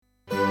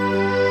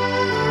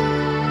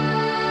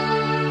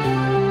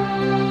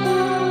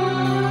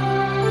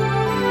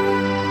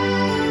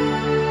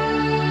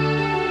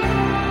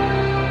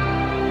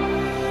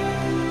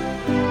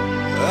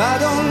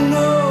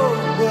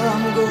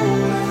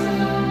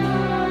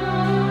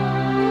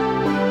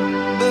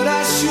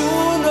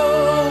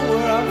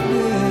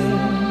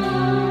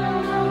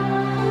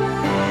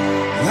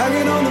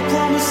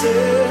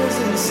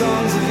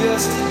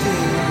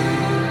yesterday,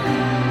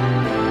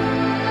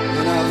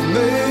 and I've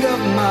made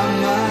up my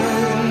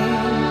mind.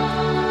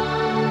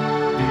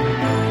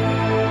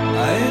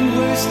 I ain't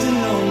wasting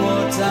no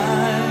more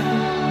time.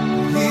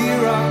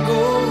 Here I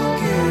go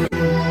again.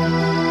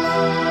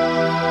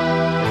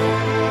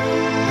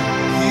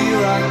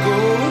 Here I go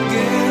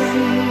again.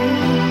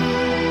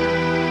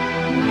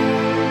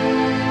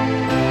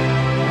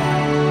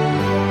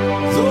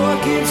 Though I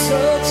keep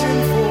searching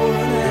for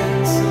an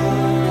answer,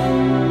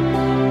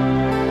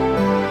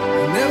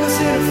 I never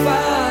seem to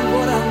find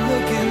what I'm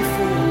looking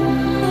for.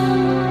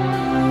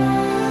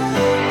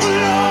 Oh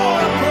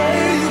Lord, I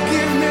pray you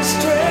give me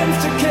strength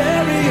to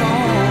carry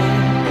on,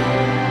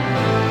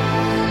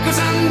 'cause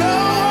I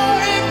know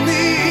what it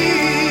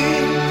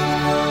means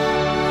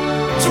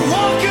to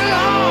walk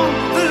along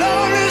the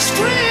lonely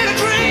street of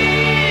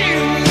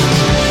dreams.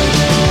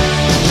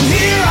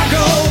 Here I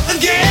go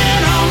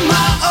again on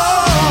my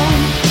own,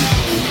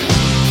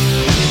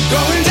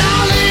 going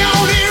down the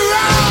only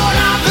road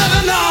I've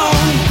ever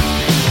known.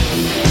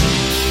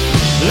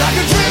 Like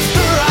a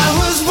drifter I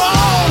was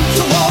born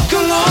to walk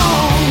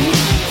alone,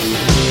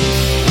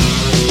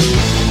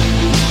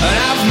 and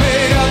I've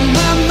made up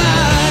my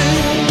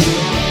mind.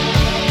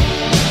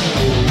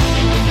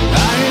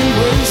 I ain't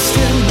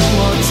wasting no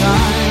more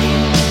time.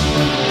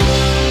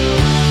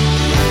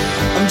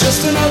 I'm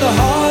just another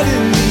heart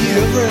in need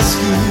of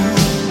rescue,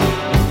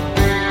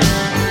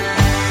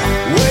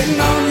 waiting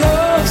on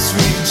love's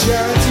sweet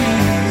charity.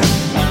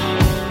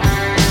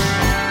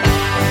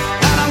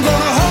 And I'm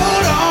gonna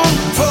hold on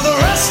for the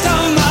rest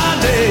of my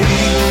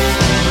days,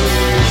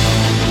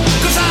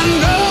 'cause I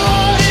know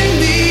what it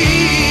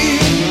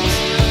means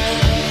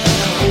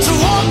to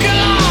walk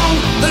along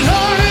the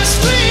lonely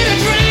street of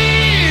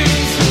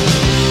dreams.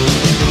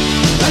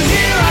 And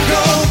here I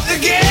go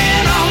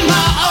again on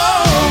my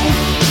own,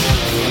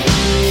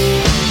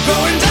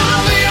 going down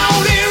the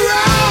only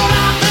road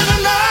I've ever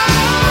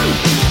known.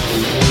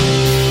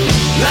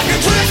 Like a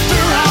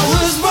drifter I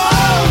was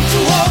born to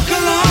walk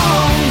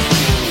alone,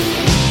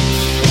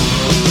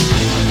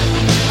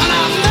 and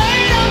I've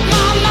made up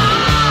my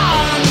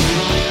mind.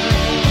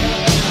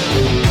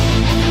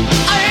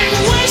 I ain't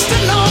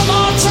wasting no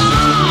more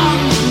time,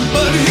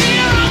 but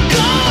here I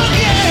go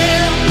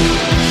again.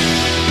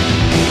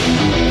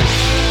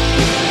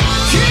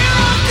 Here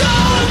I go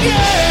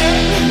again.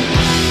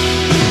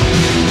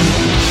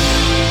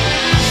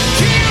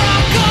 Here I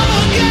go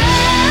again.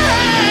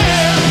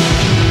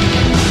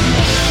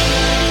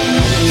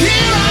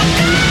 Here I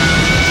go.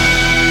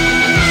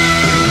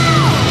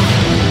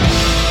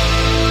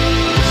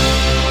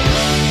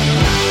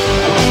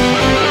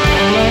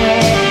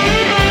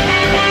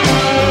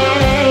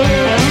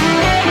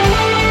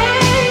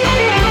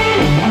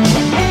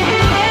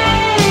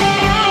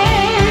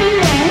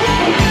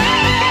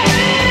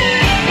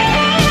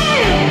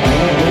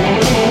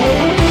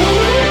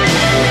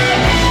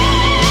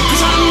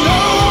 Cause I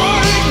know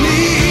what it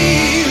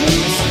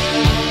means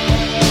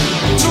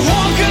to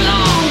walk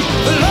along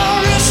the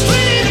lonely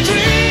street of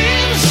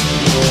dreams.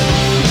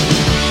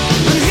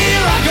 And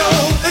here I go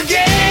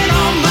again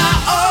on my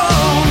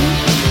own,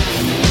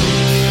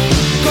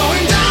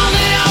 going down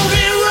the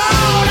only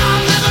road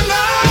I've ever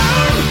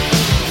known.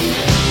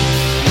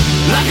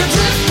 Like a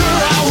drifter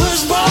I was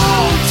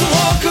born to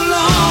walk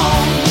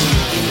alone,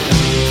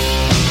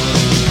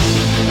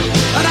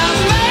 and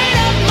I've made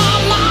up my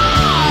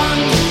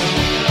mind.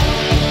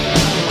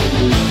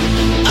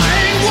 I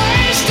ain't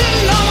wasting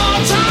no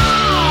more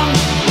time.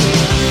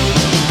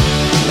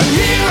 And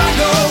here I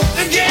go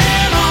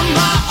again on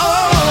my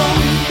own,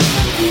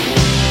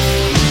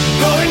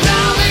 going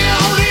down the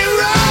only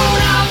road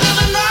I've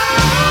ever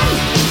known.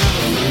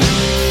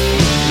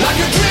 Like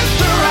a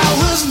drifter I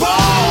was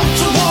born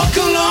to walk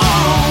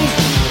alone,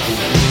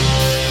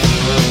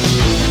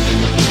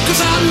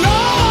 'cause I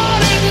know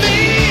what it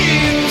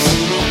means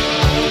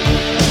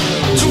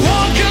to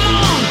walk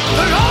along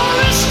the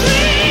lonely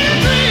street of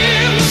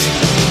dreams.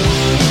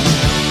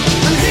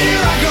 And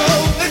here I go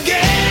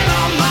again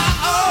on my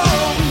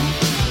own,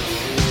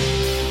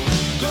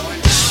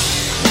 going down.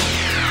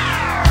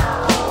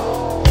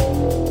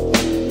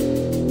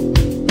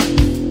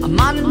 A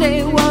Monday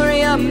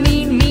warrior,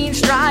 mean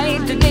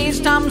stride. Today's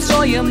Tom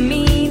Sawyer,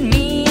 mean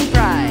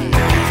pride.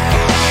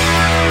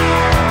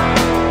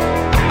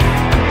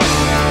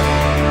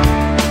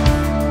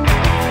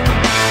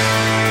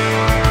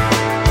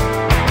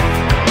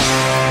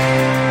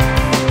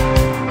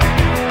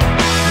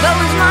 Though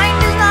his mind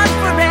is not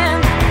for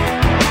rent,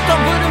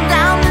 don't put him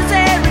down as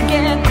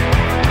arrogant.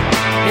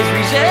 His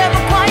reserve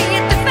a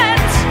quiet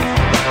defense,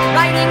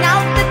 writing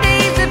out the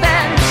day's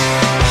events.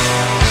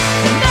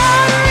 And the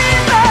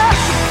river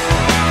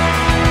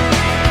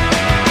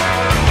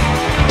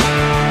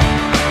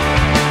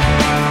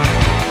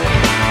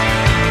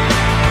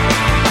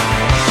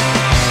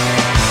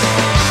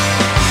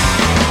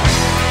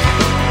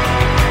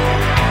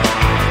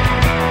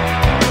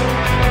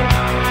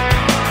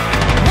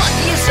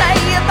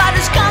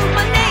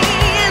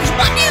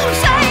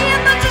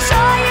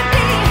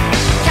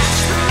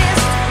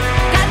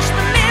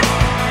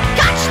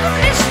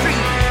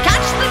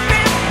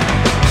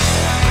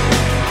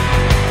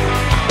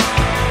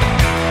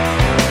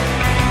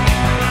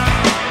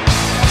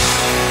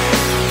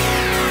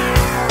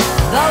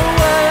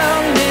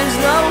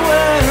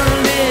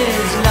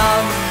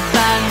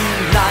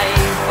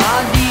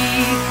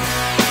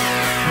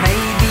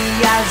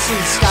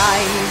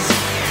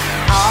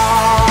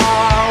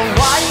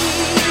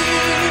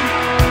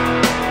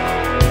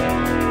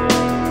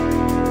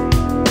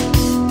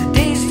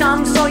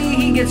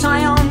gets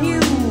high on you,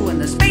 and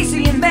the space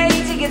he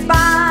invades, he gets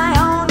by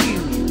on you.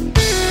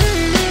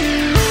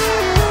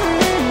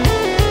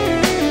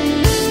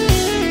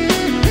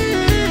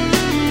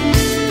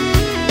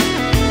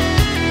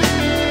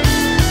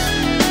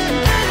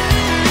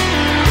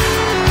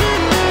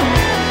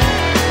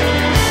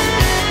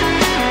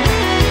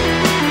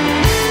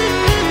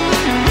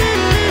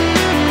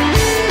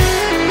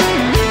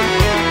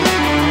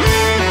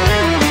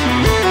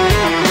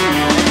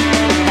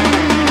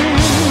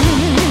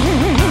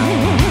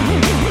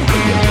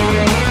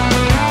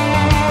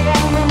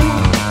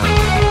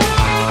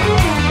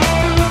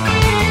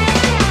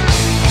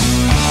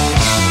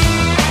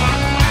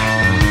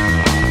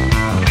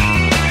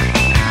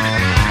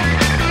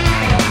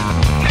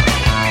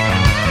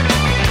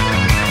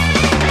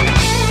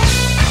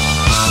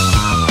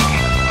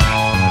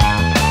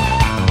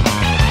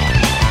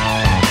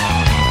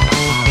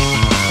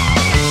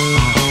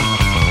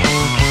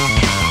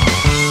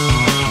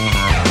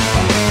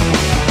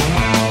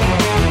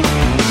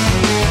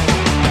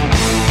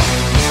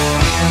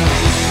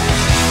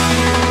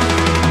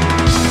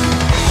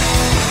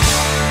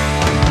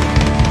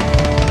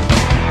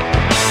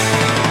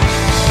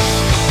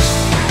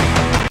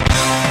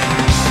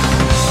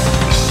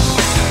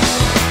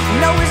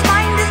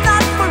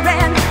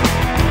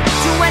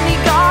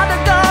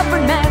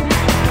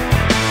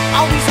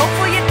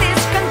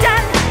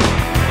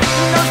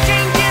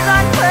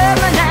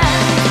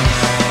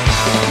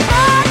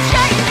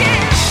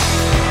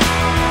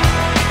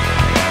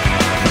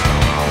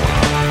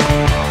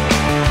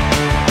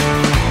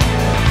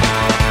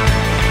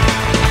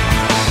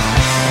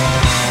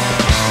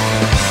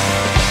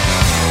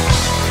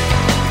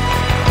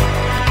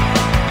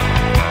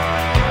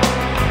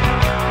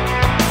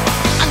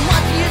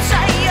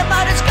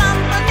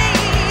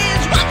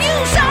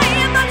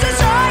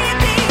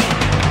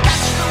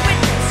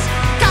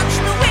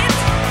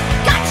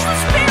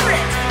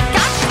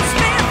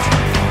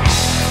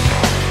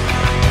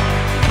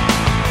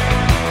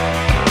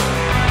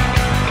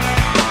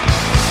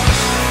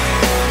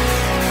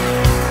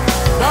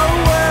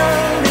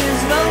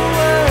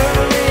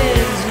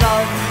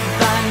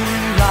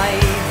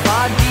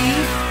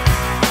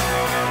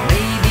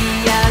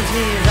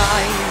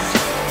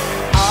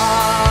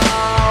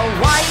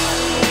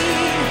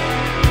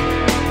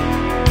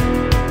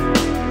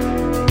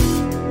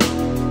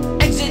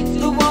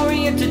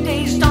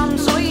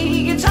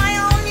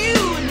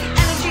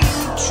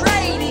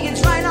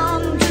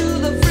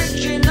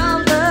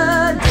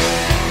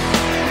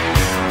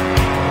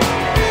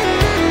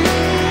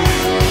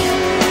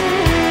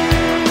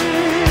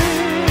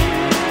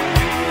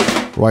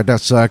 Right,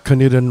 that's a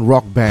Canadian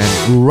rock band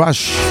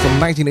Rush from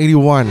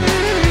 1981.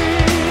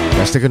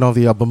 That's taken off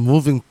the album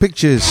Moving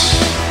Pictures,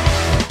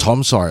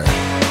 Tom Sawyer.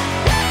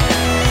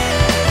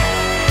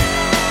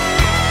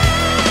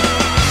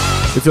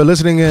 If you're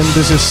listening in,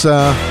 this is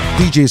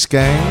DJ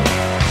Skang.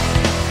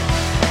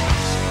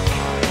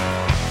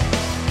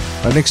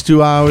 The next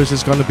 2 hours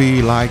is going to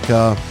be like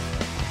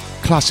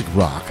classic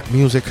rock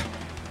music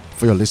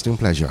for your listening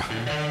pleasure.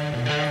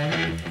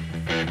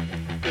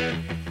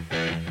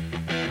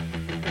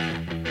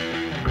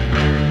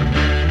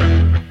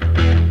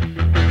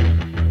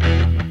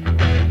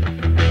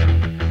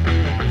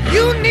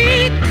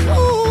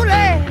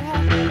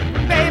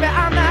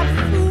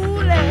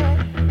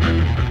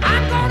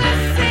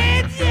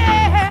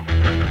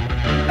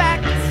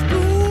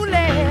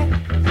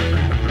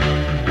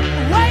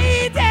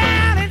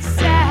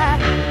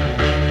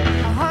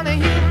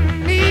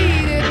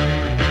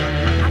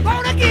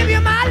 Give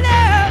you my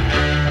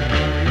love.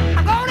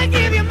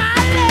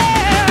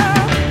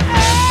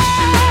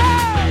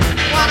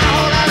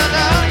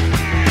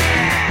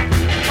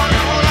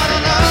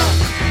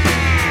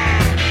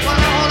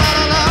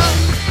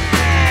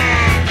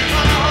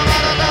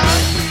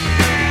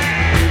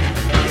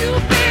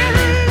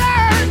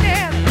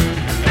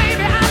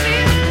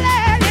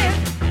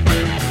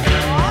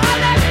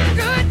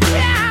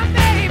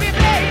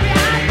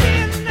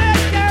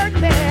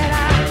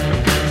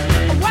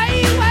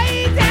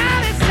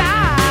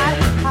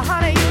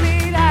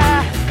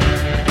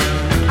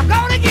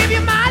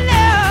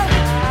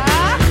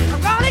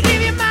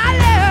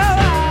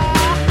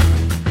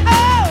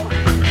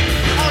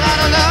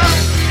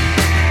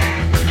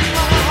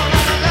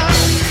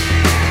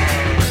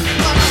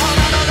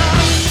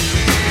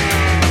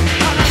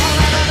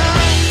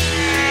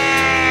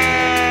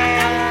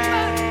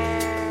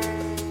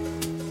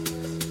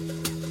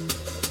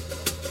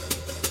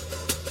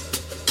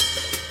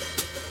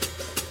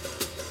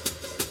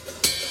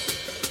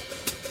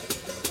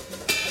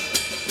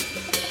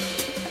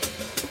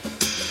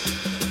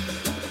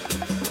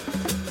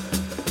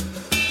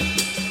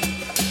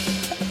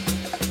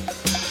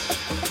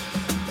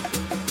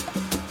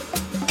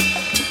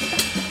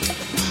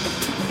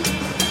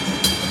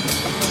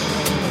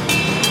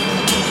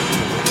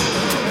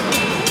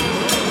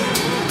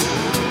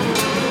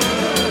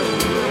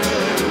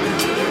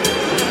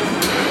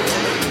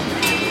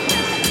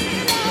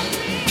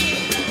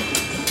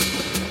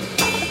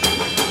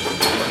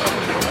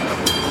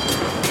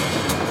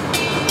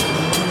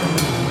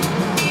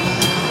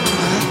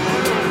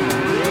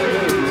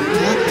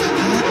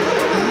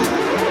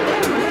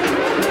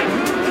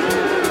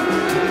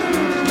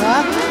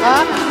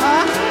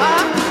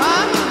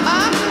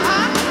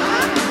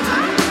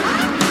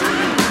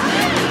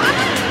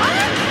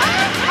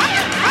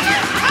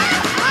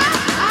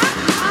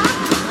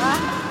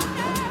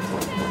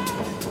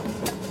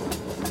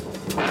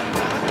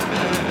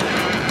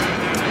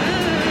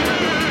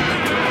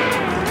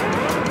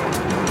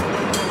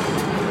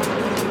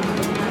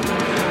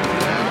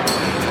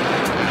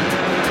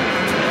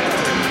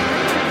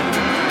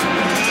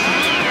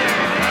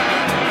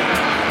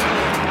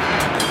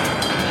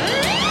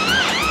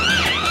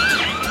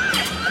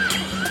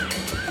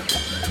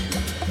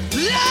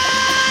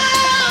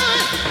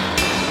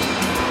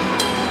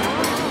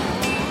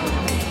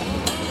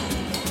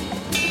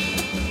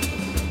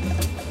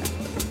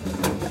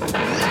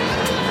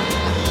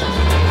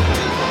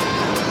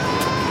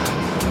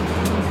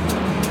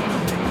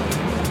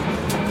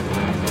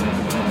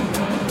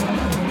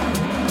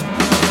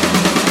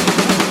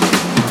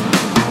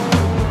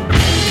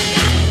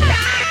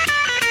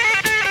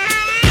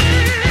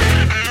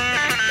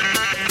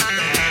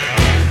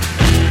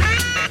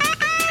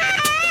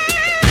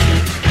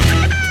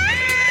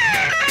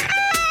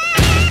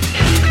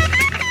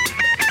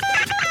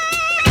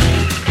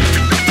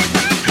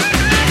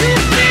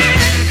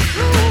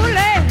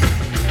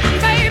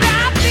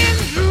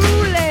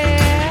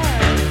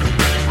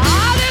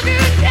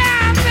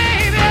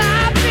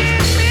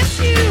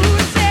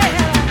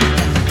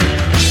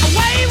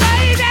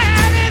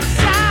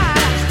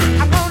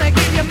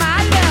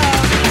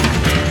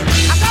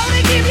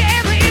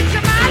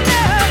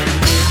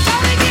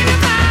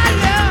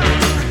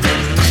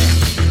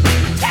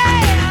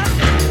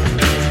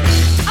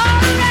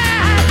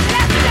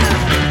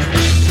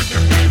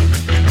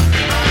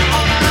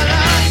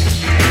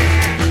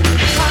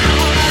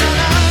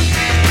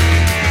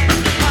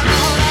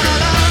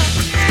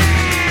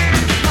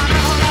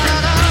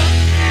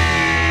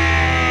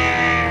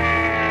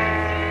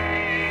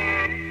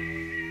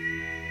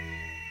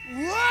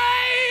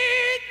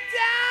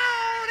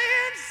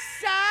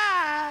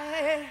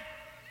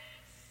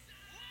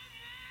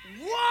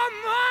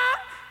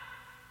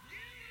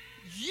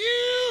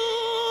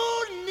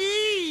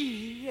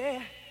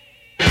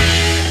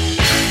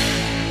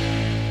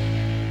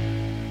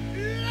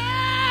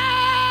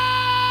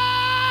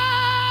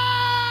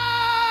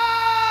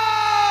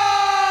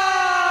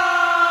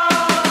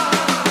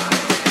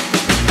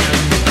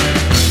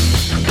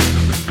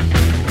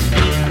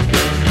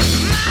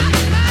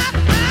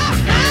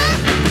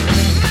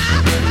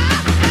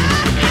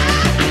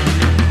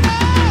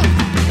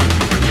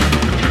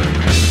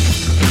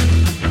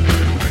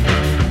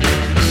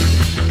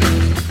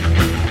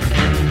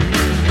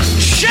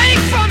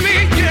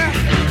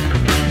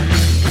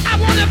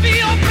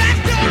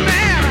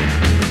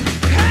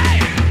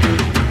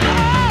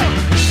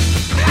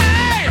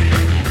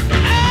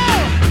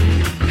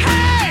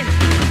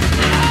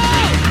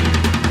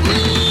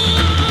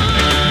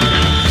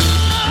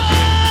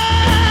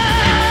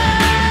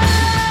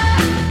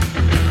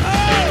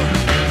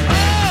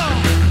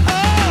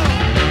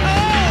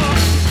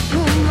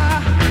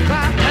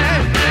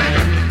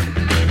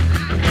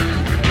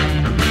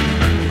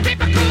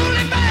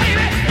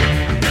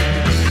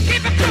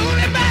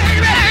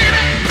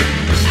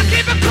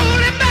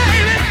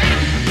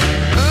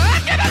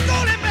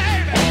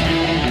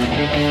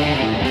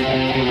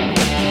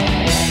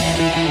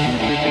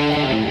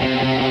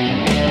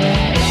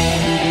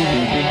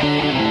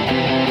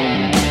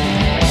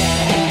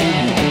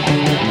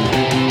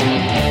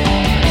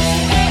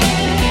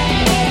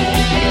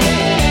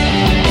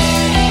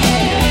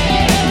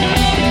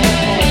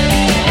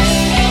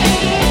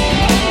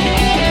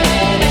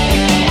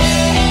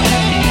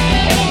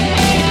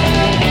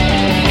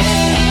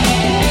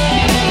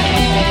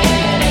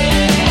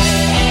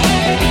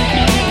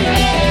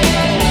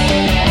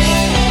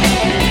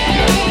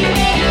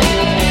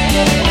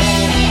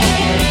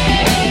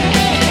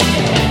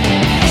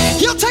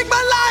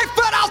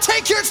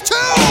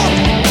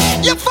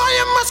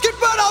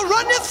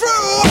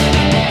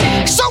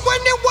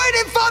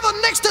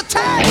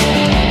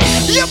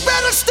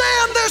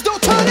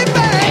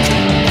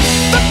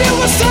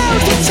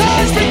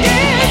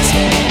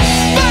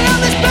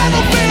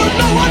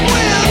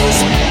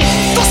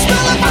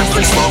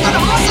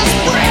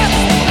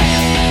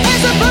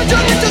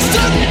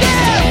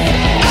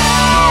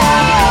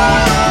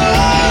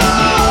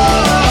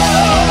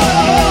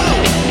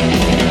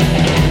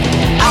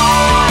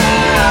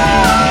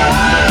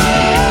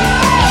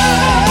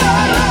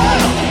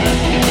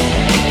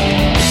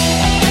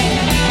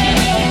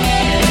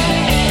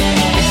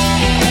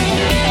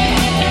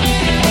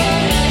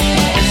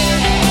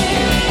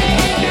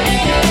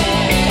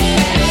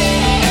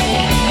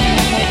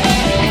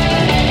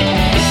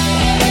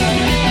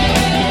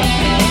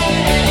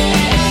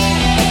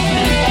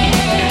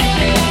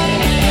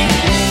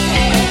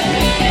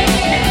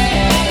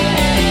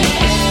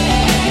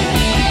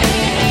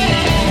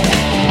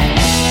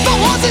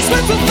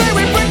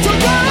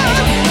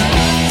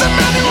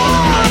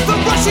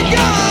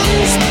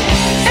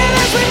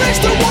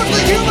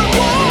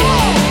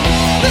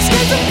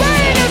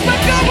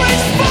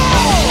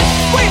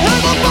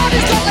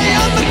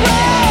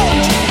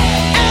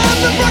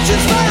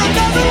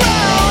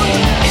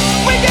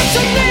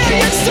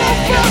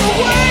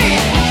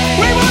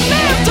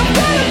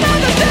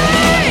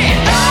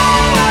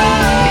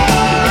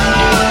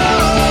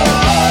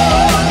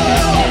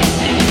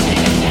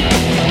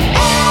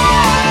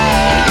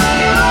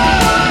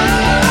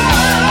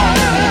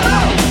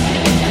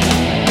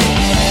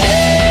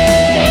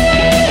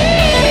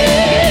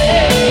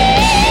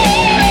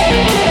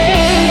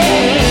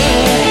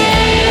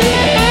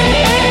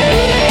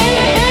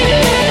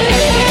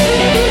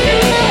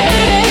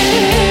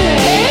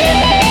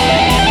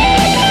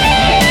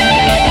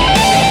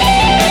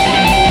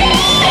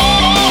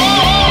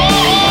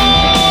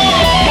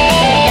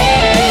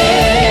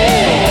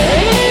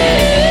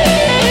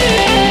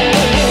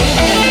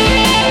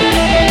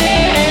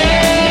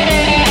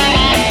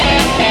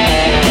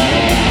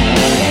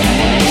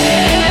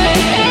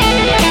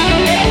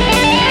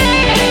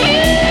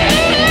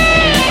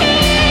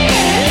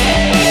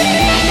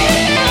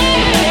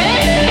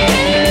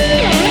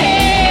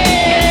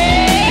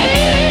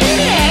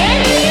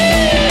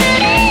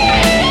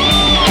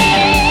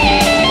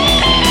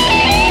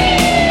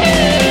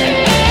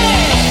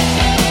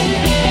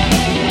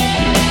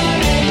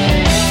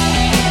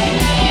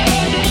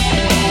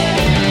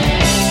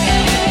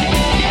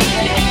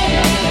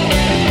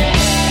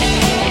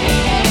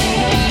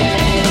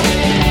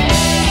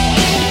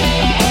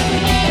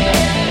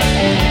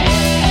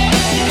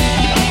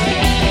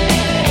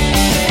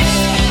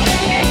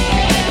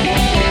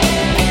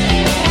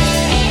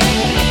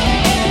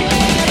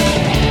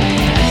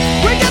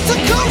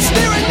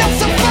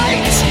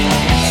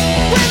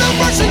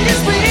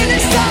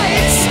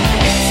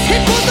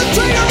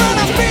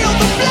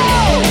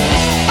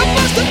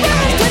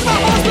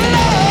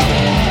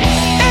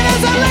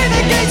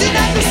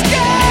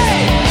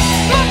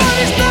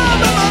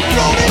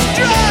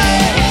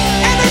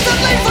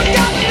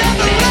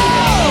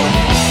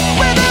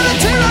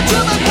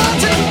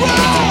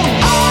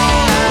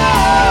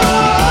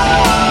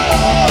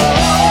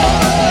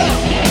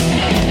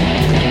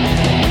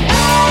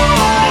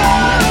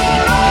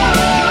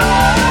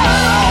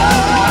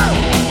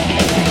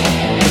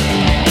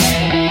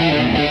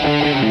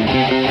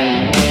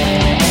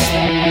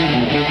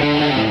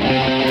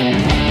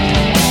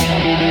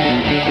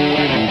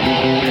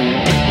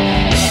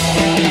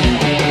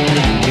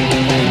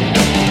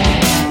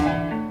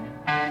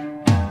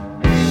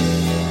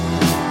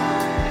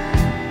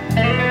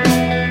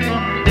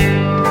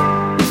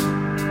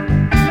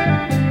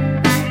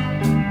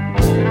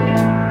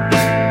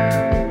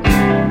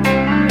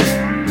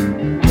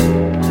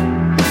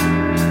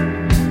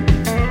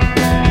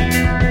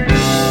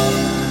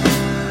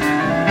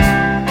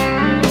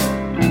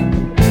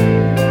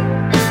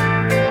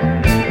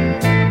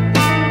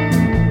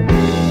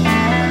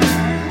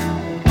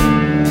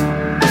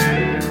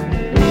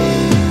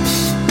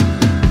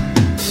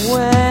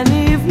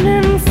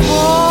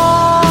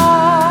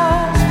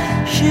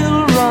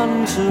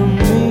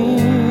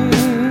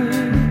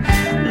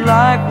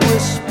 like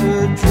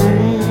whispered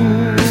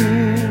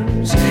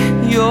dreams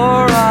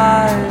your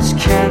eyes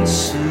can't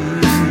see.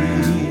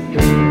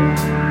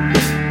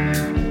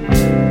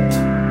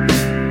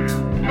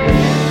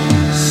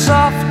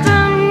 Soft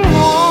and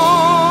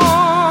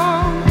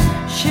warm,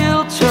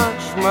 she'll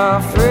touch my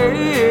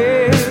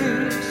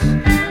face,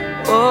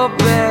 a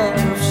bed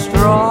of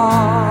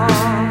straw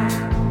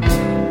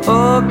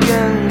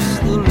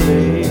against the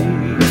lace.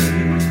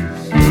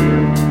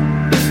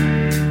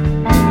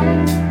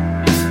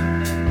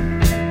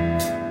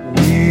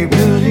 We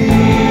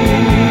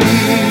believed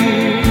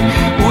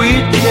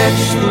we'd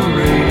catch the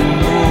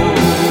rainbow,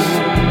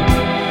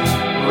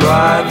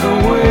 ride the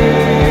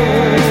wave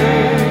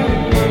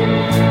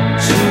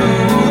to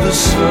the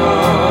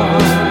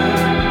sun,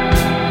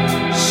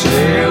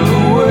 sail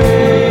away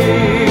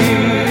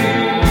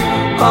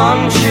on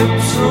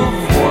ships of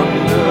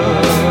wonder.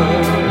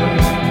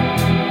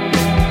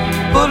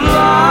 But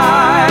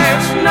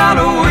life's not a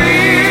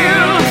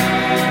wheel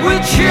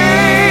with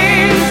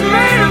chains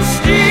made of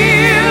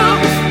steel.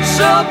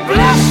 So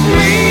bless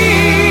me,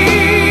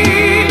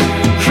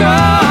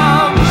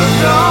 come the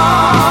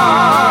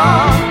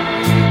dawn,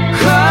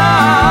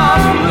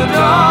 come the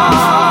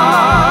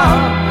dawn,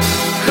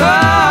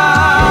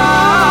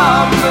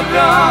 come the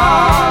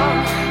dawn,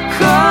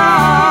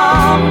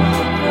 come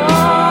the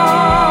dawn.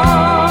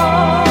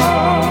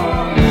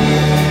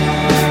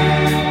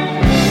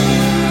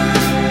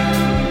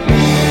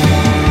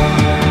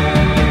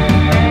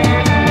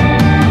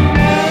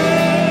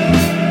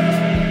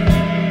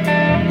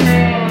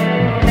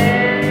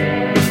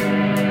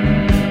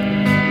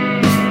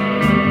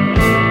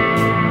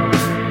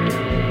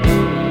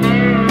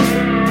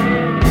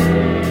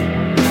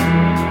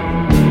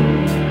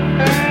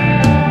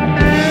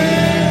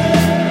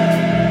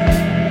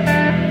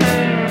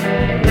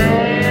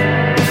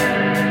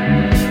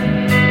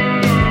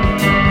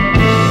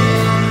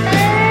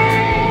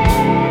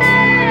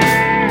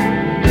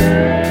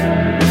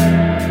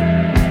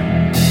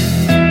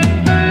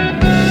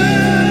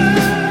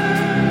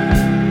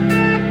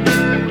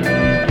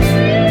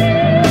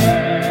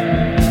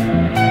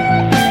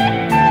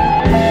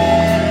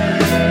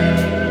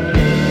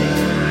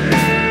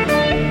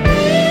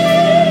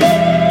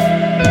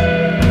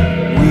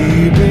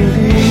 We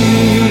believed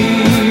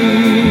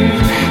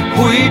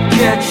we'd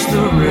catch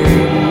the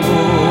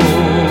rainbow,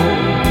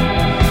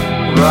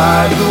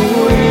 ride the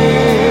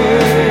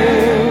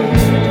wind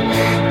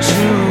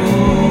to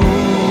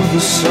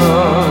the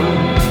sun,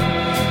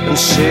 and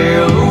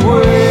sail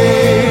away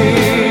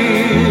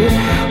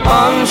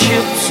on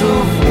ships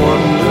of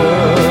wonder.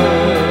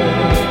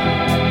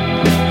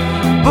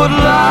 But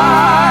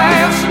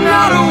life's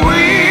not a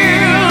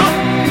wheel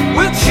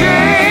with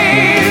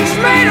chains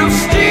made of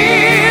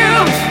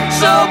steel.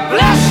 So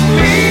bless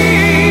me,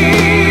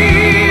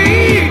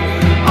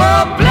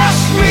 oh bless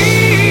me,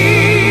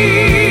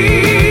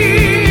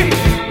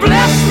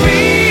 bless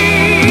me.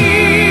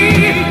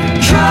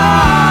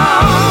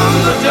 Come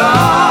the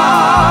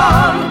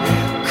dawn,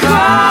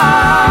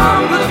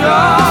 come the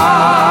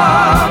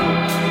dawn,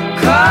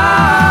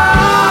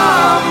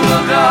 come the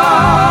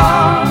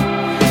dawn,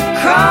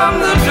 come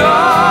the dawn.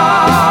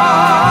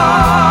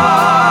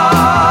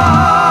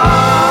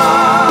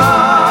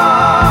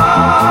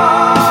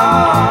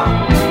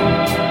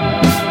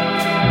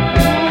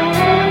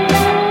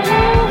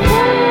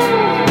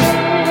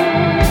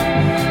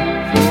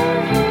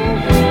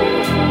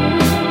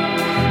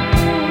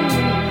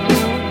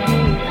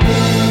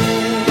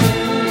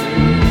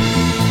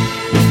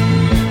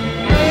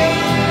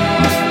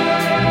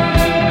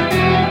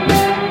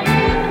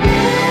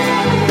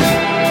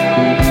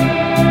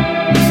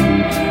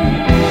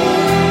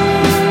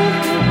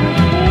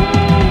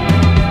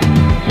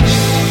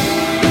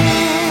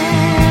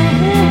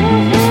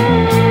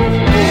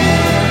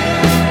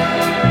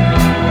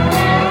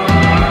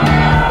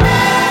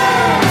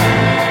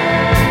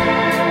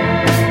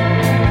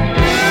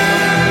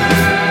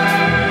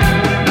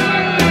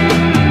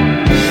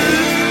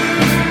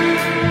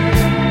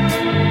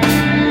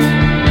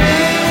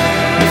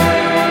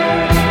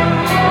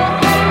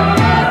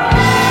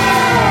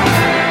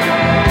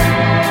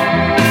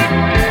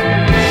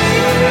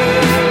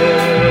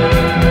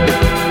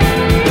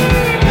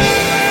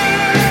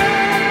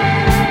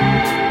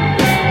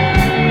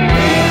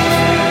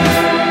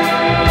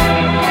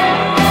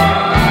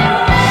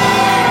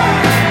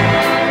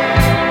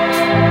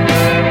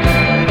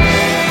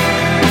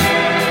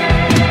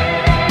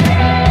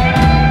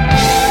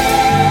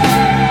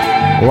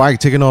 Right,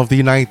 taken off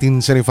the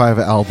 1975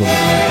 album,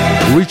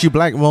 Ritchie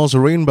Blackmore's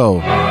Rainbow.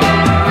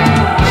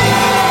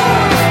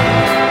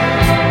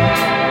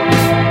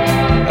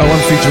 One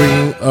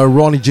featuring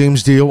Ronnie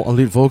James Dio on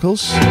lead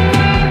vocals,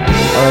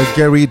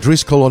 Gary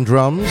Driscoll on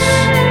drums,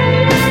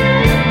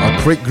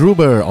 Craig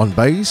Gruber on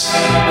bass,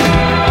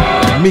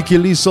 Mickey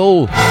Lee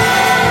Soul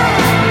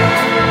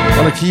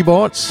on the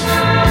keyboards,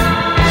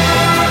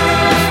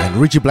 and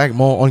Ritchie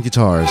Blackmore on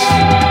guitars.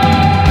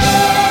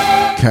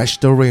 Catch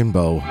the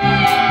Rainbow.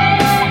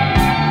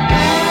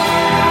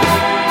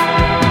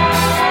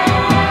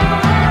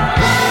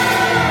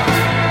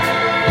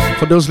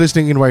 those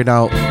listening in right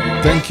now,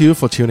 thank you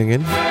for tuning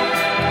in.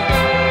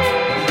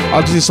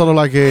 This is sort of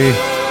like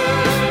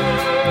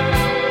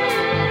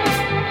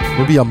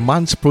maybe a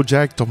month's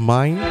project of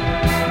mine.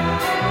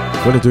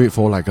 I'm going to do it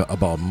for like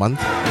about a month.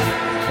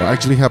 What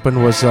actually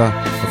happened was a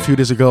few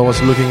days ago I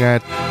was looking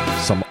at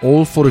some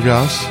old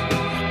photographs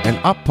and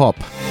up pop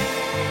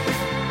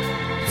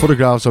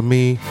photographs of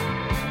me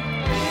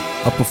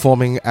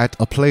performing at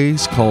a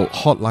place called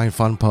Hotline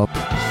Fun Pub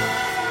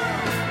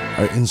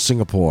in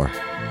Singapore.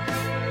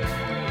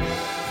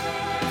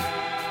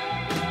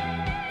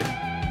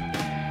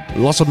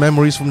 Lots of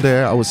memories from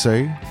there, I would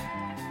say.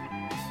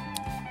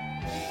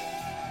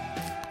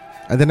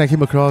 And then I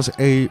came across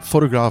a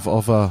photograph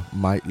of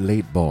my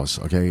late boss,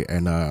 okay?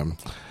 And,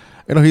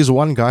 he's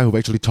one guy who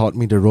actually taught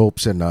me the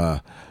ropes and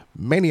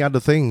many other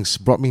things,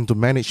 brought me into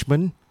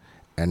management.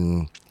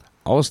 And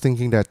I was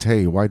thinking that,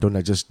 hey, why don't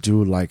I just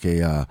do like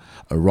a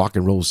rock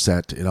and roll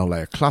set,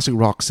 like a classic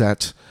rock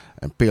set,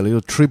 and pay a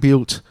little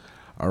tribute,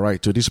 all right,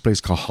 to this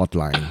place called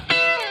Hotline.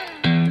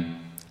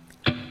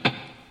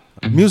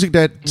 Music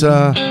that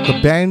the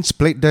bands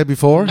played there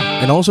before,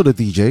 and also the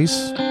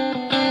DJs.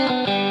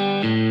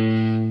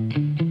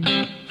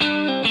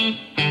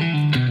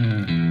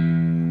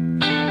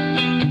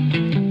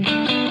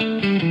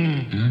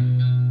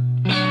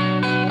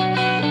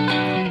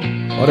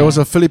 There was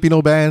a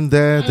Filipino band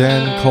there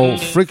then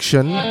called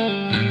Friction,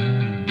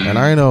 and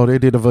I know they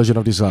did a version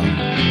of this song.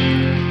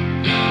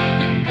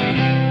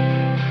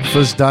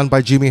 First done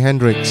by Jimi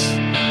Hendrix,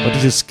 but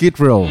this is Skid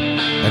Row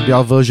and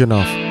their version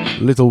of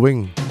Little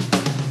Wing.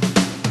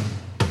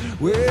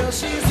 Well,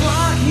 she's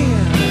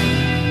walking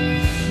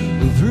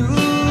through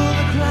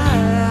the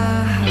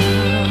clouds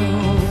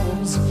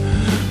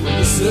with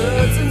a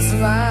certain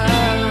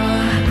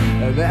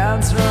smile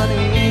that's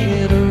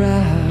running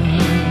around.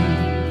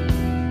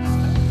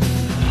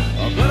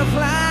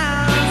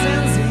 Butterflies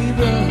and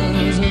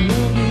zebras and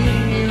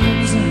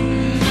moonbeams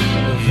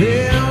and a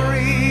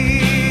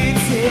fairy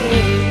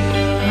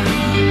tale.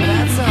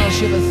 That's all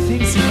she ever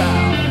thinks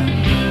about,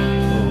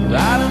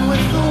 riding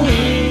with the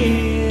wind.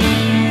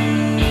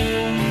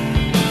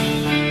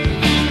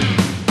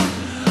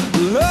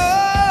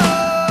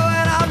 Love,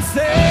 and I'm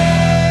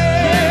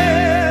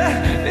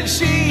sad that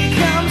she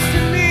comes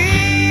to me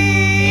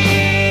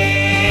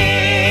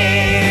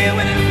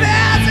when it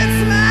fast and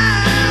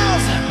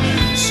smiles.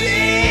 She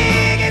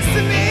gets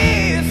to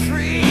be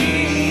free.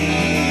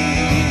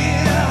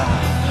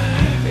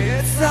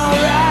 It's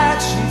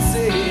alright, she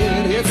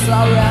said, it's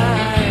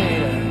alright.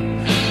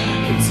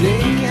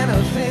 Take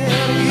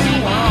anything you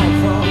want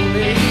from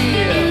me.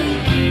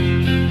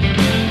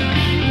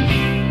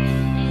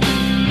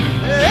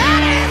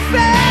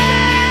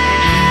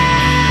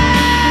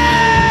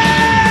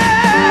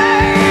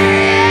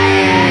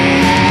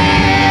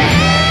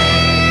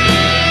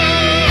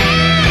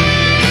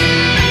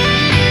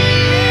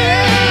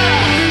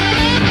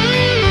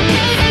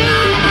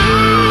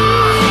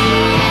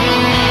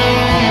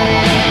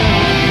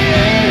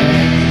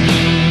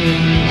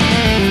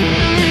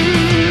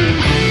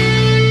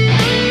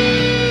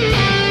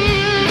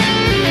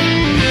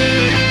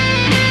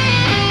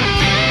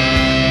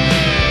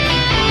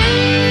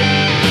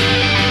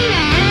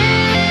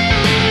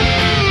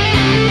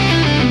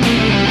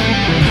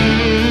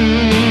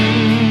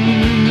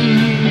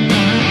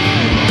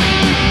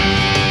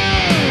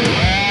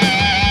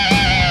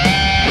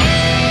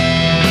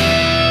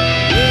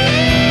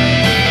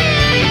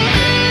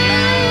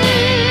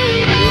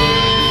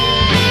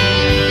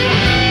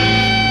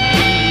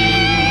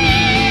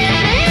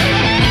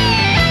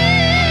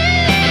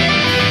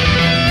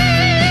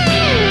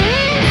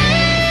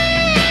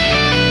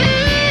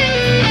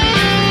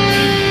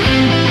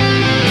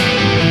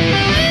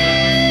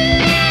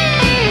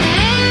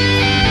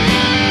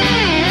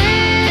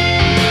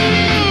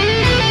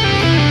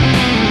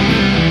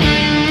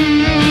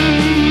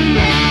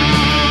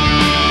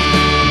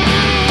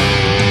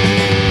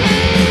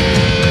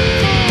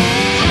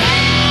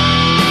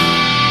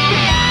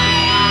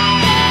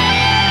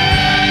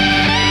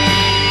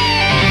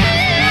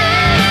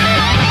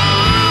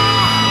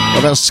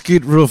 That's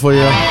Skid Row for you,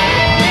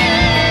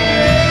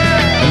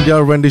 and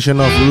their rendition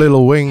of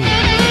Little Wing.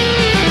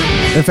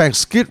 In fact,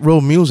 Skid Row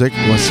music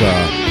was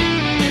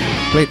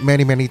played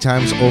many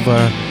times over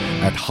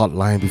at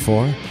Hotline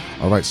before.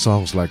 Alright,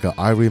 songs like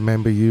I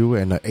Remember You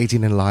and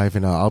 18 and Live,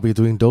 and I'll be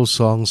doing those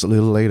songs a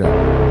little later.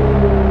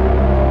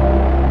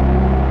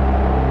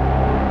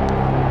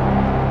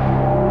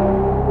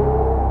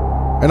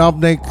 And up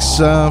next,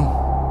 a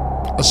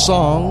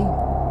song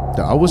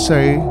that I would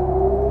say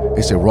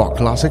is a rock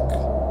classic.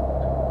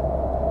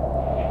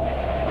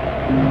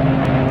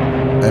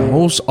 And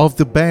most of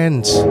the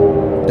bands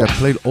that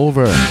played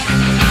over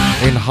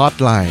in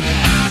Hotline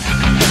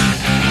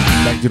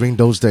back during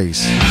those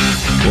days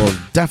will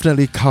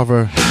definitely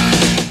cover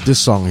this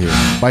song here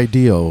by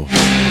Dio.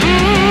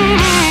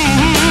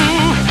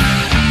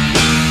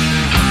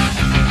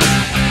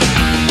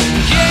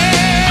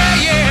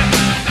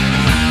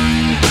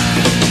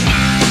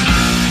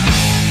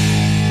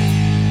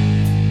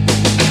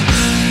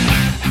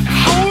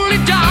 Holy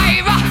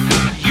diver.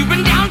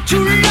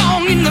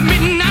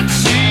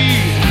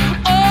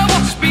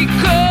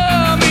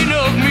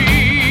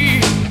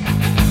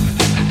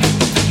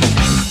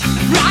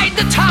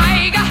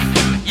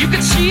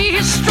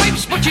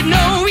 steps, but you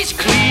know he's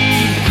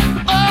clean.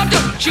 Oh,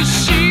 don't you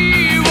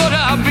see what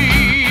I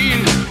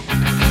mean?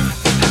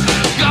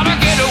 Gotta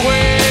get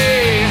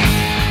away,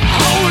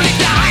 holy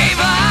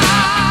diver.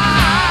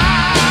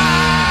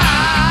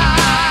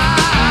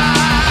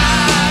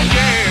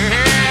 Yeah.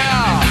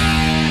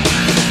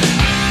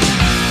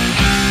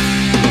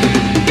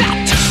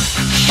 Got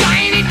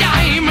shiny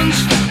diamonds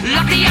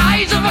like the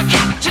eyes of a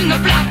cat in the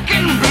black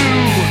and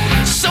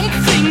blue.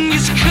 Something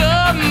is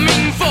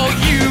coming for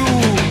you.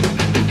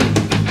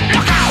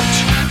 Look out!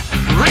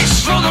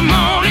 Race for the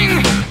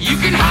morning. You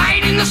can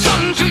hide in the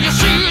sun till you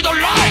see the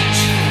light.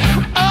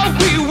 Oh,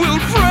 we will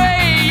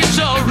pray it's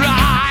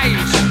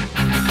alright.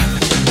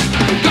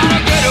 Gotta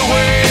get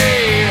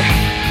away.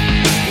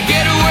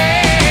 Get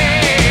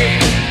away.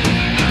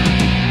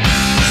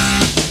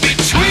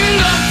 Between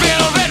the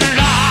velvet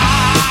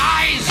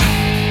lies,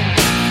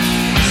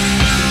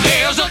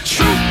 there's a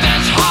truth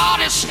that's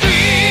hard as steel.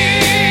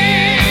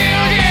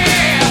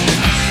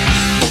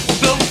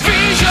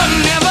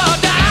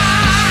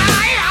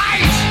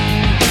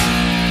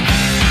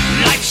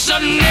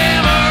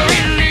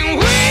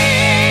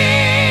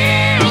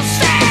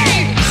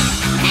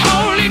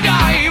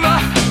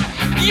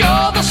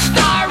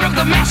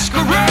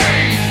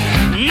 Masquerade,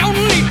 no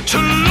need to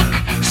look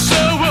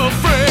so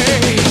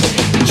afraid.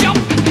 Jump,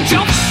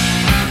 jump,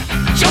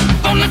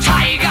 jump on the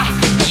tiger.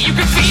 You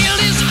can feel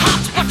his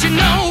heart, but you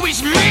know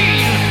he's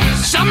mean.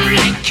 Some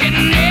light can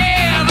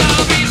never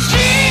be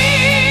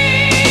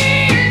seen.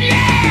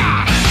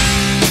 Yeah.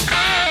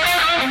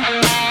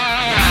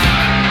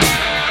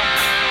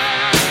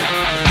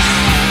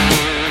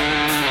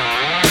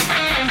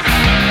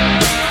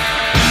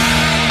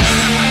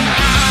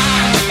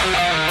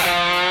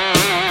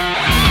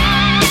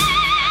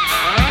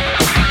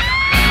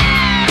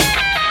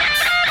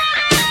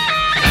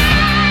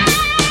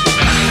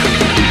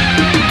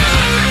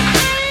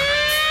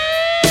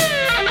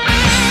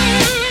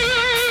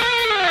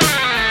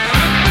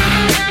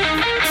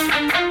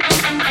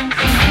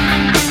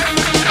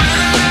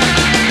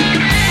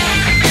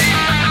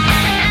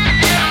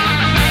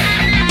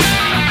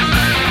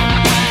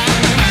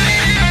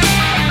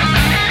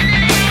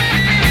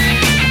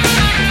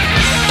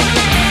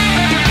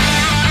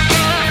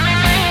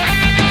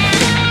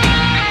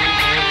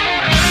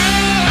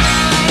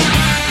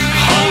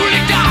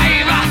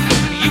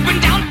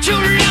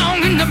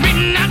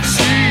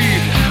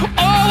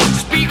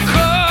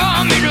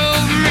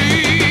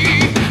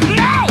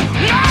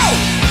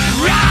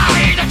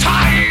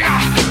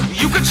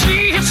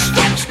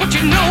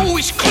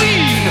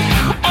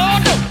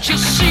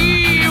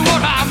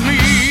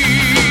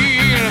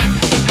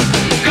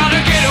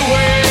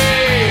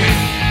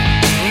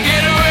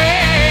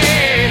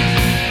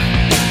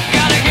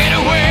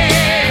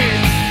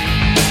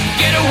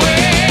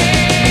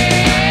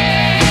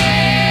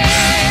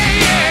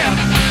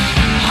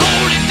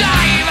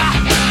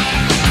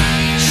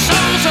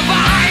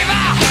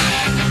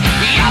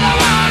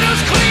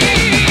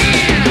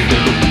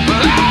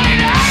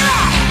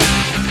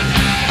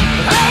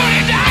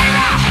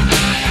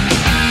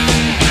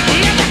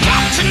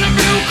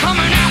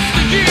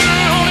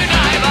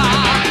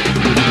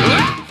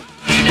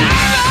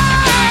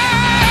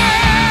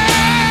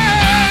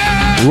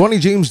 Ronnie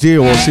James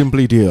Dio or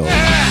simply Dio.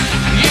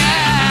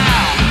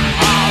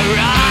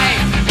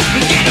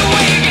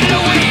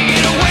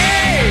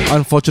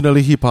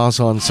 Unfortunately, he passed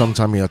on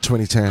sometime in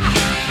 2010.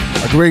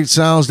 A great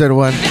sounds that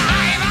one.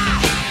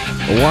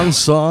 One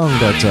song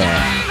that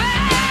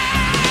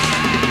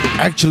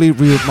actually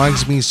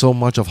reminds me so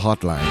much of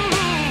Hotline.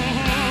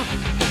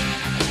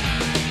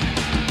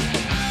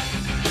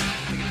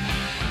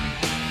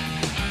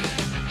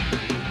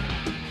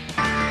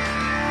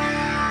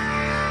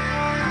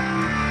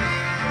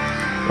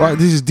 Right,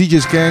 this is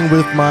DJ Skang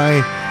with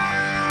my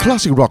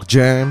classic rock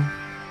jam.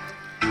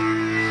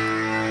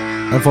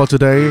 And for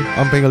today,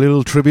 I'm paying a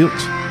little tribute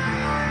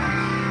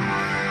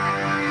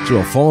to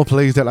a former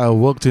place that I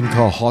worked in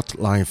called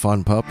Hotline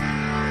Fun Pub.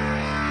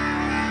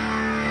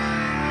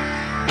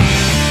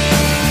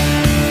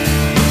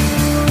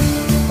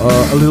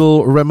 A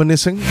little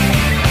reminiscing.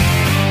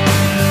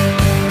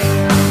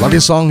 Like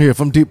this song here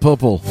from Deep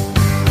Purple.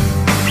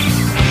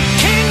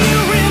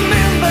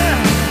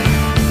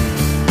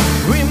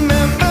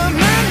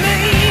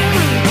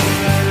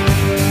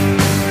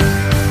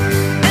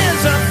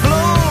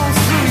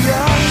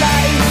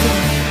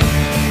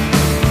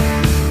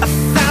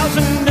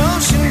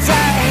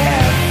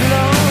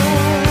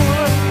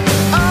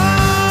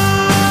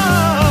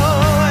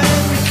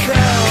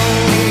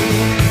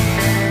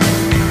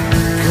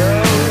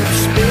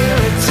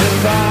 Spirits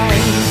of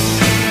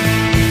ice.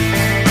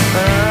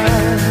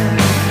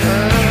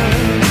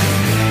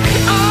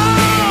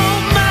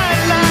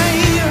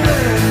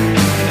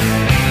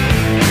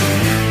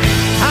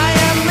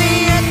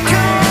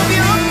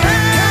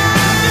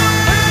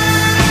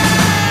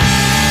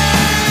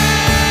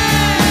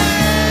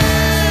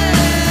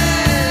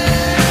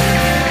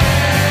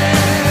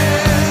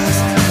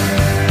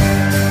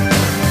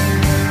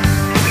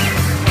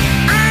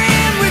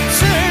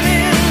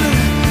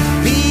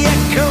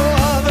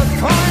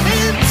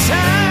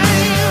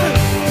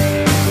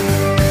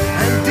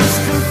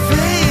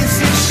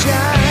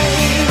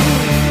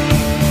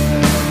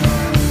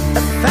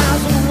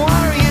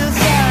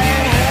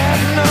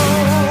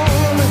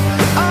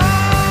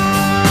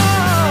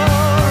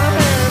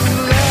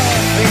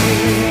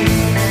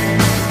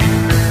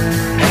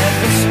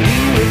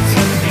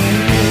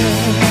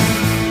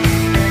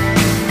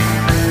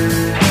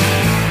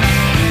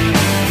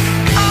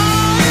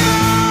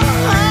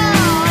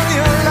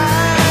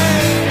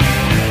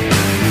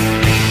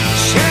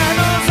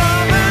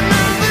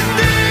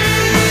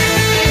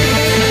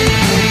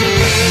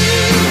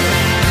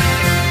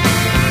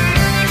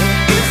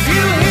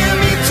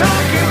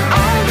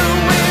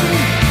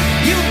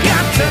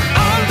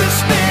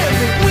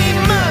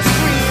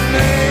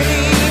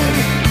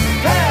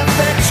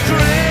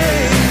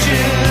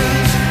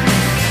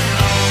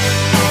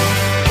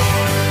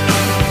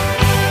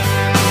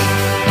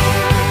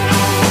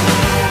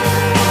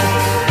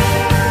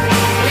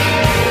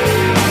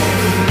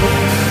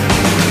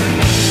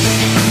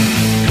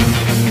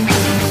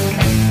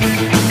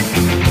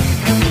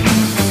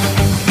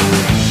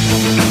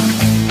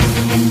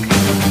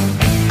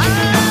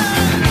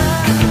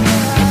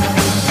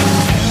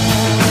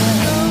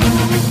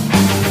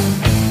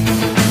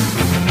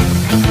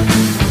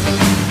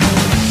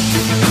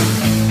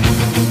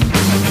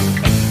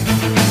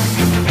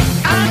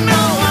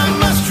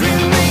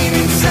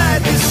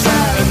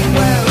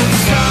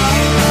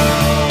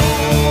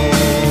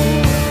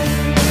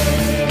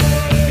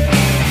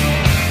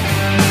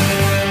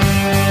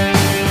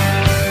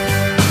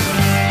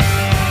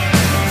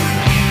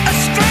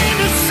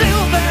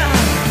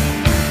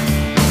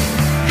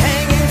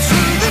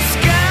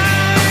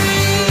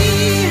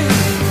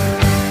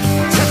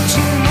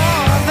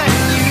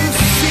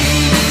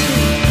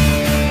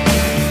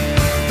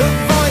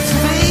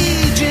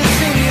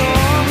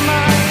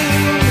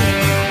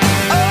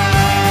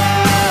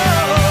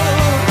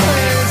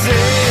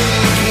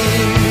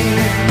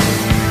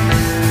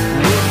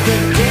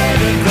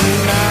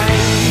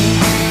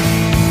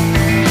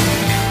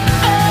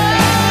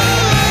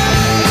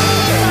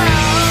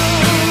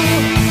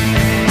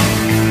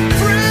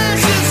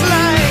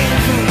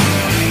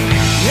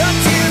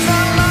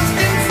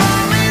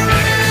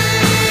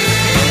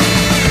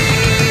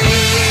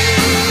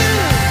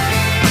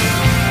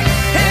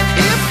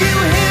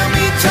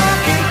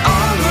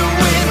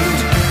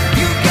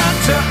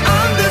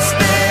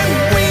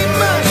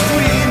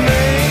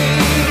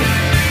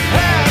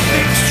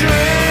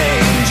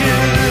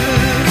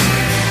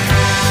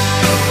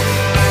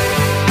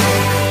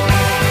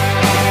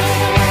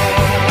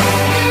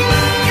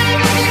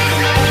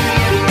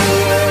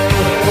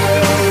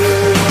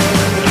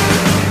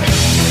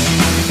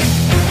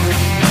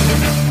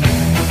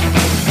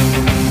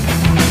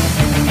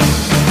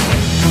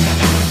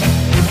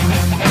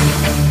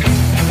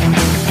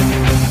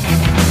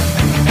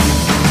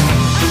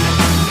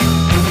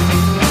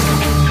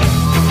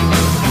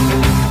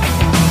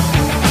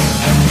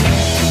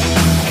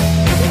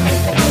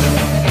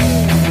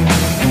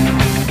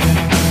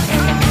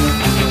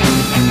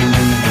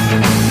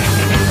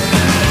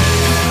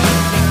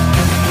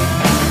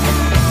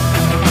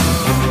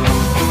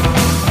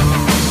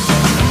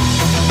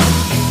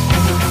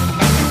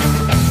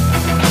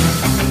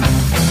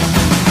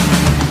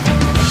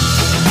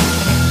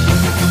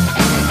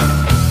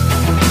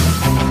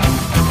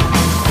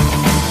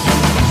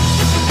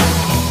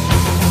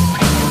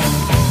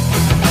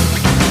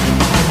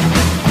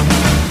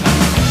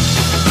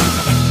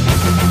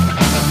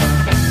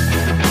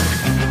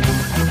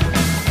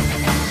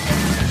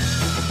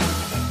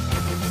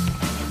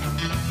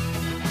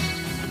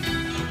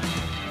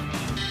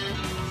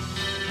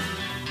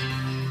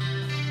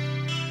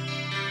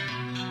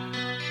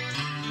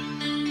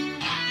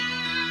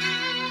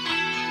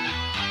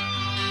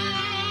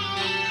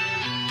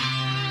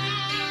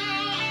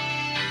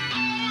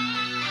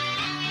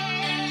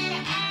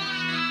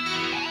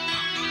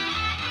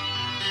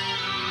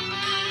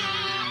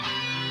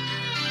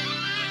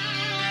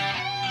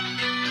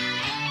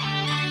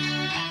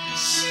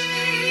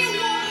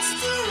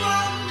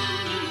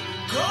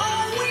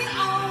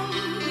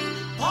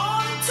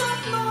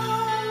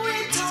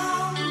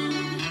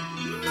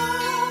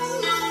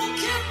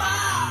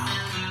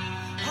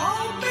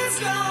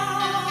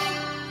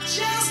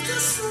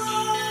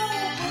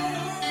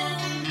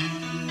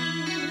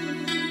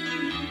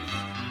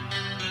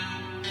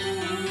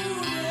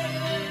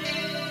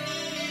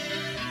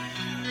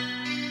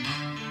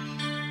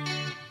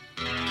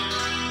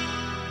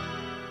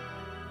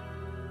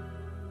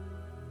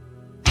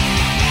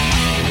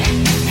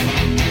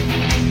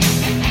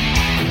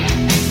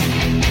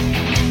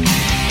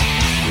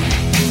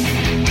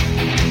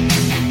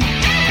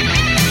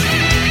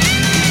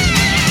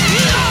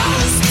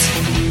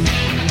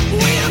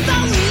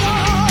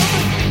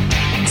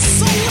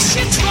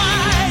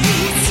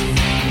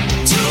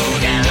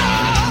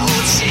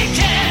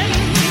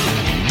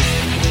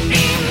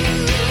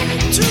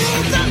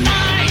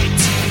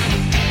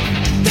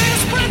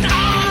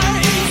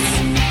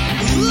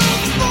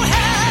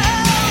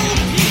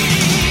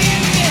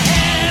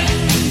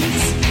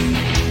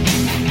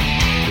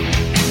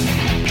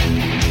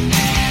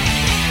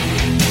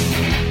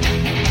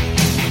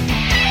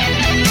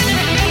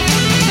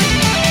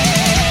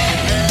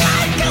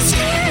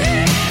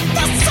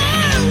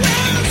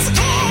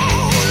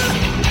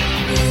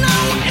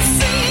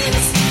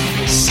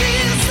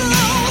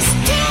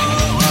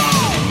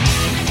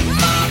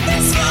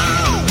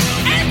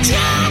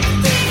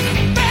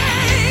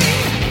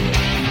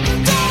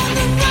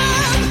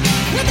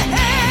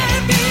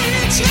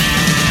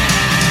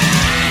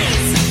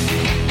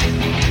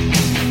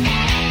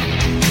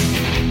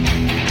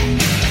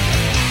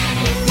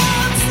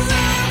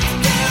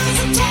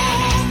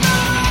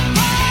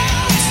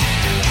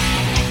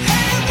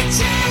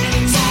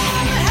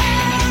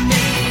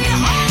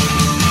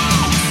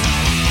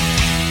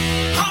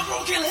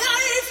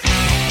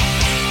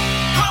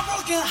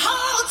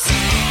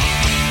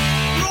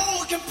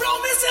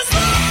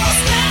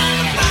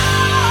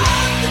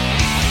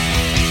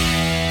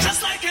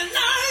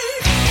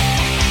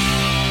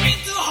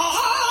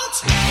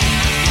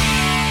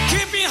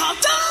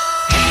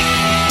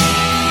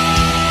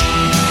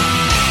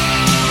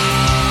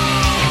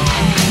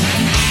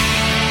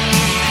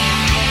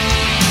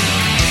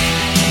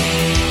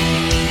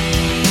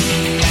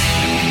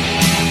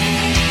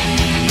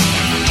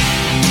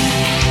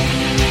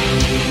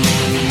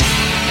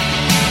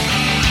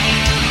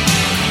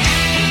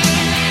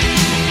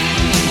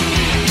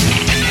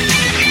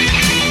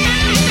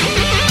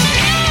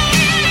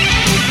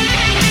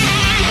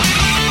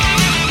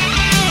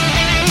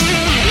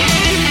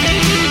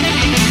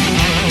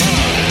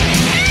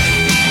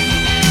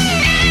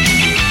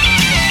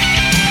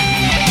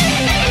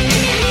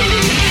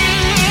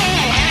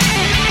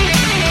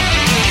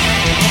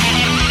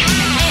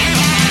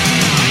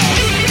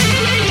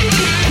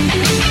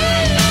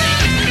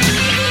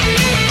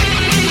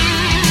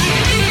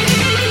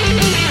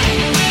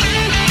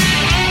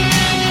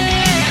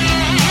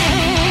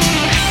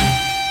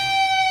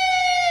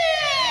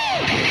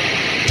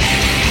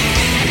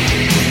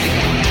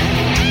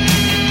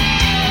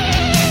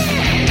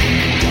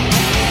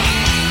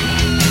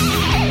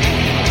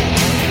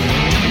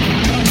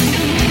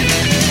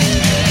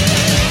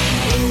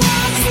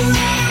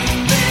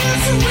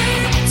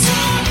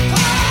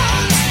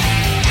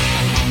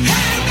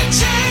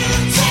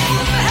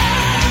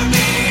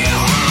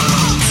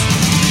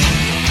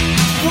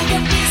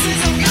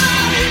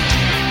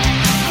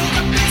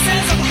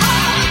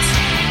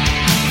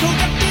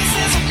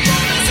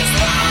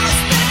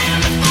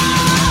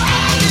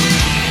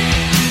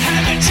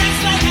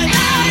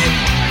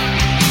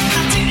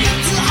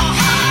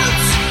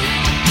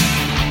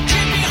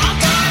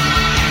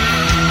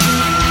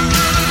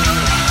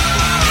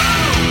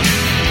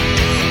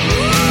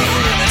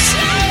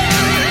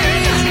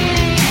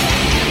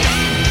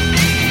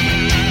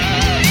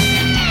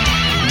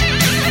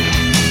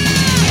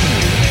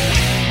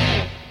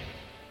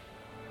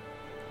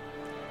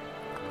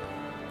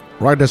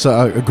 Right, that's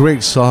a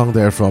great song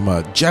there from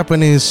a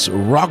Japanese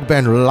rock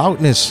band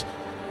Loudness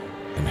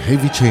and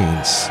Heavy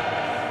Chains.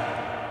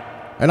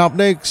 And up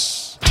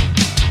next,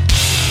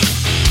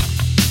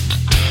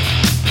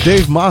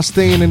 Dave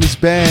Mustaine and his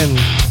band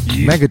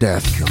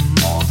Megadeth. Come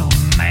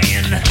on,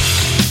 man.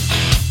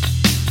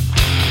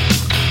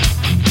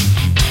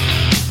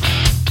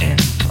 And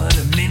put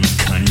him in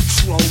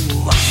control.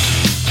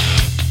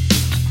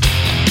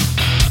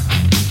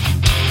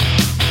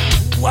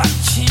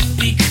 Watch him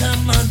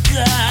become a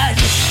god.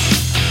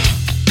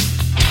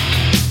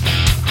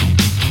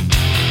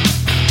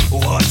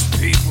 Watch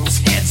people's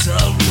heads roll.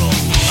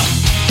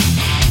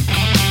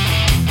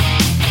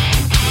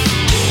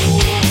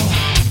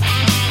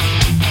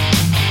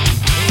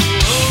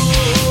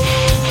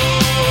 Oh.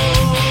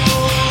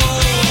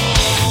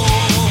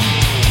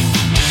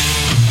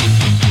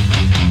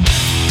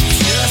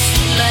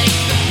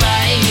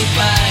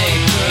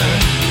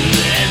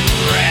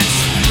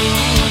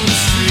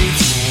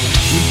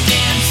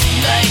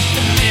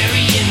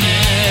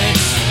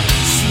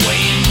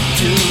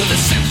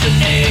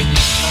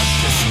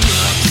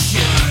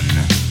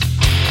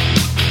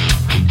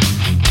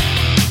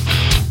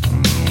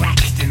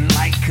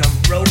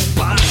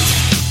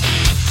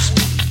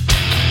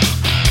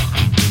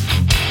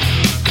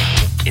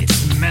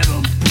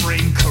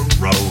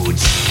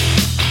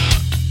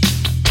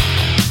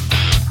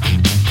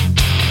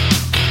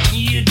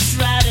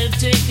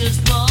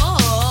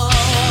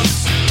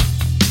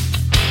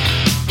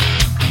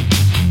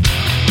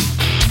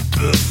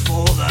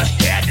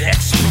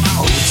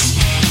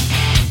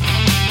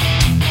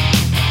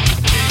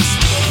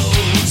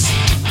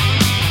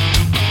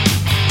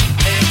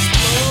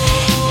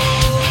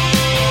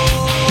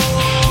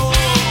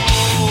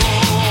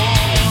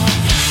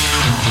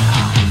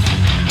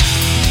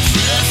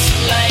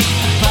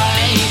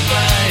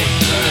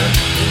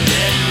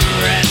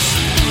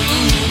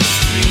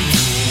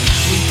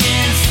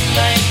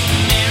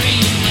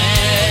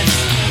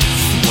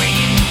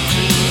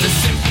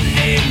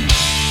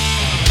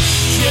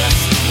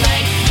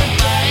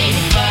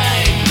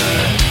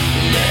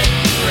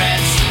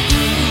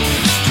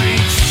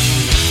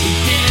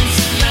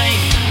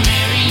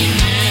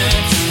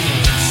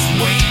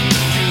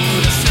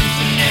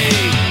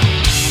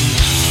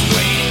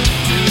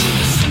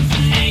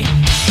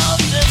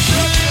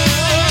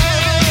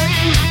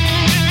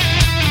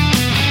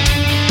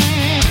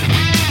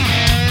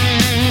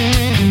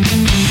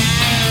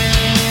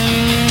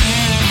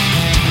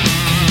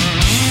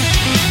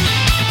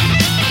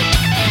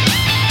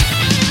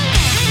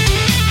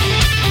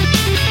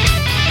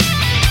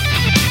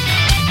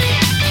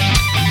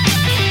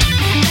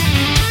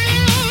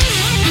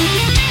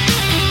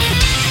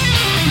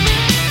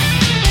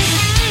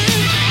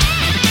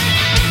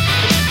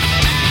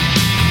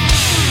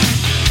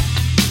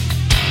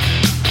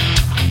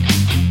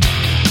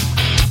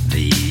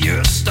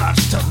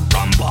 starts to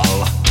rumble.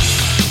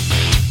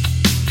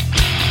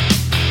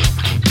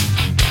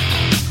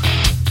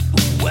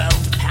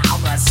 World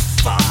powers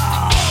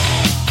fall.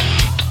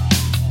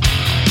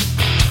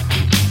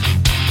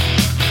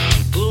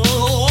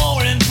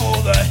 Roaring for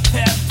the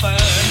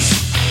heavens.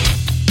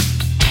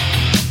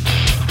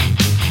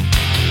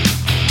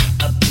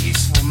 A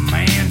peaceful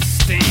man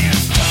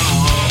stands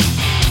tall.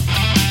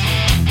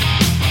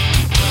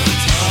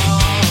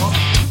 Tall.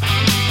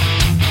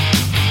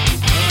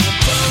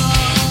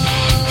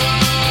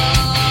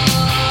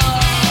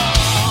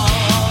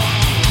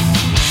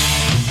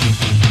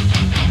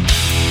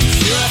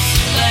 Just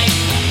like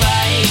the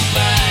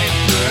viper,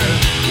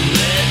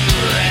 led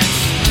rats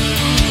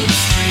through the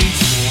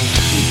streets,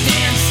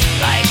 dance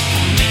like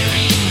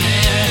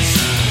marionettes,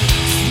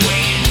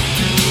 swaying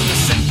through the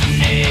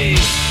symphony.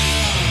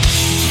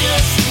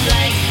 Just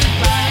like the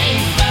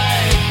viper,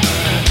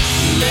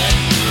 led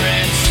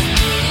rats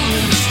through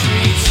the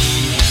streets,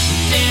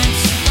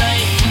 dance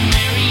like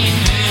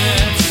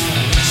marionettes,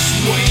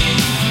 swaying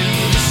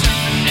through the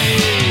symphony.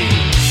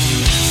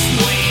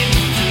 Swaying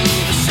through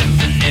the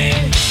symphony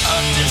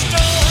of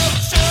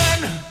destruction.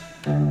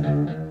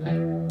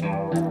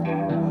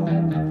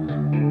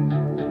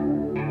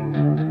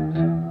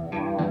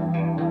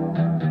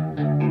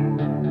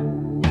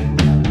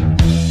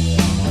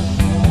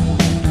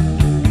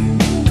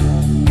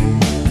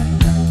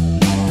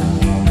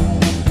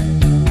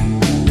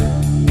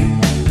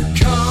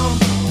 Come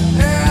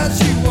as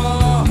you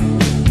are,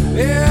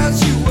 as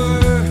you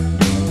were,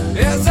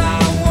 as I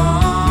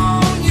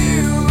want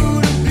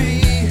you to be,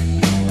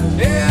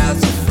 as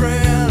a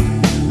friend,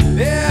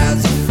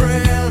 as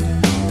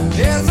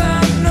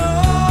I'm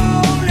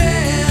known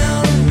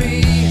and me.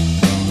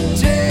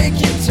 Take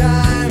your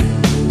time,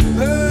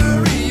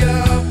 hurry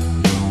up.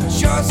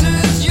 Choice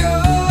is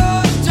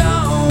yours,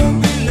 don't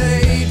be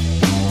late.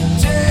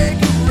 Take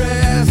a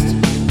rest,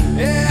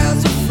 as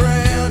a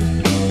friend,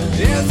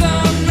 as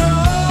I'm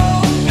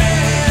known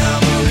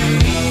memory.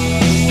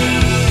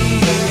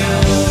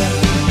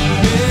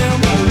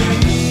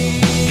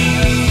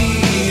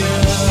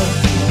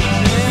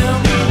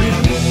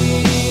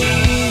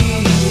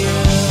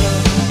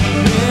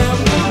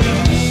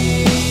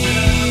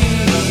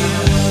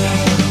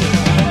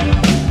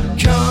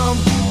 Come,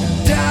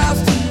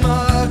 dust and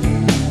mud,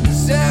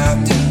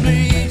 soaked in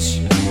bleach,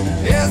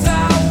 as I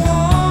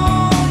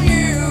want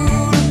you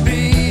to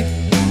be,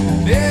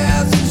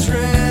 as a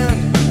trend,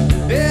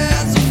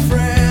 as a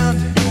friend,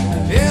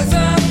 as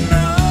I'm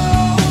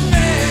known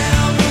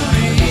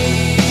memory.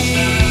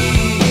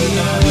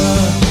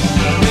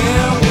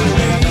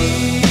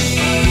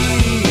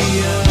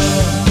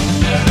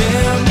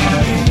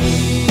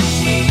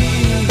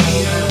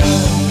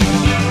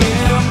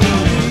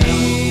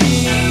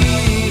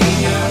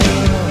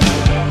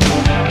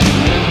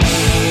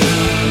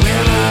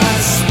 When I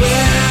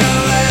swear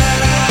that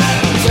I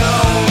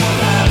don't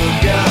have a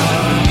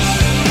gun,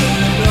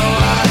 no,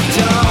 I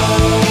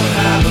don't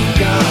have a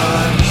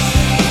gun,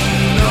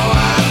 no,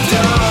 I don't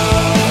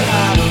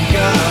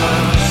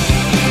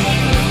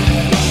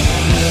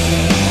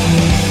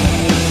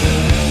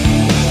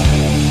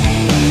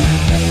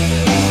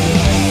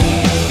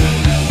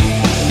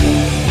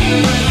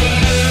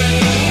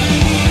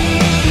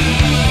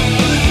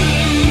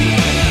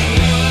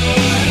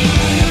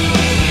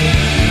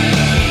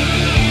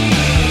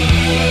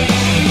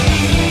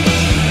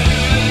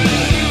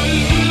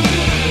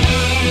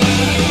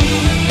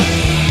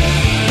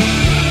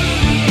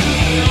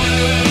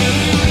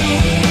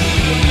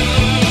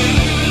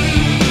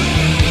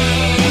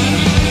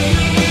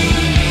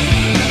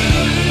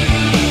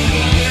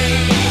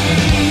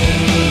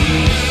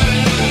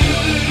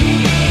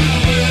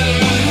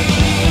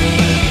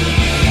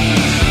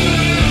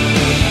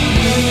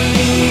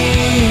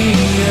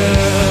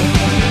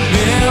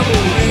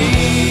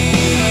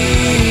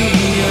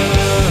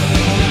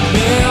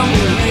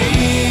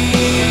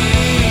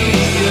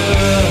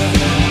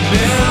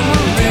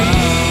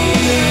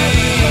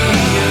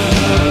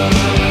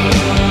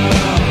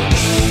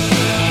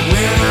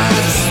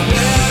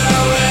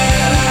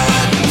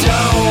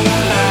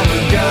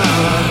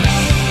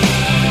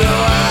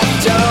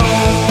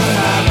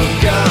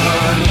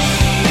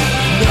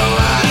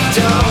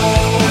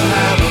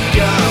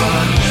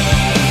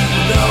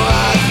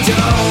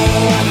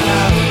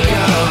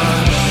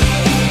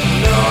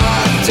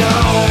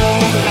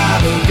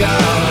have a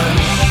gun.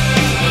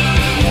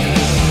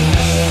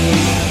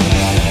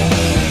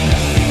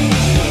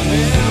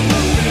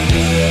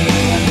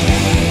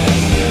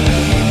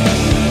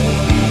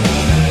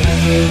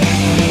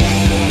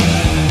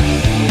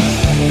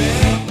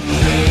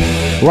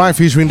 Right,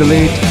 featuring the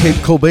late Kurt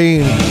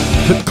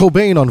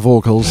Cobain on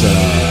vocals.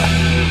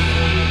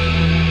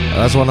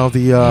 That's one of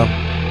the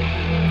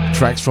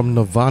tracks from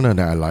Nirvana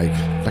that I like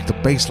the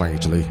bass line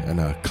actually,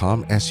 and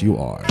Calm As You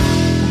Are.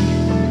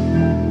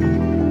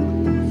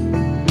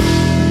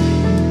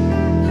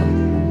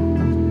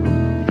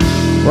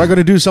 We're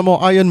gonna do some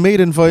more Iron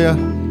Maiden for you.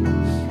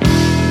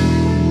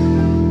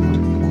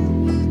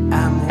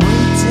 I'm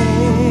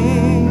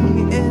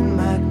waiting in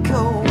my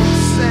cold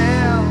cell.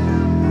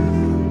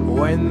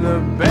 when the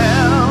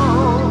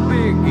bell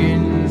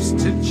begins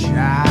to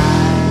chime,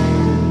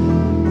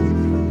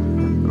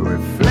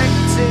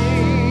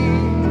 reflecting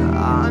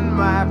on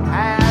my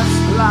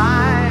past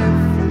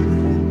life,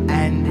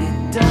 and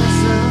it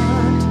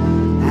doesn't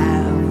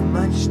have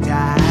much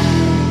time,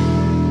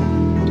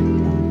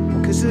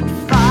 'cause at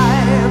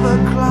 5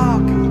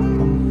 o'clock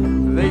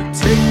they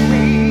take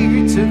me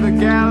to the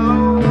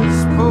gallows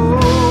pole.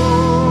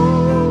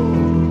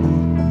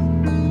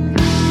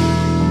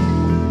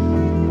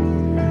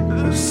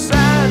 The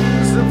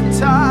sands of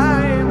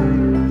time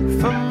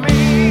for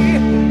me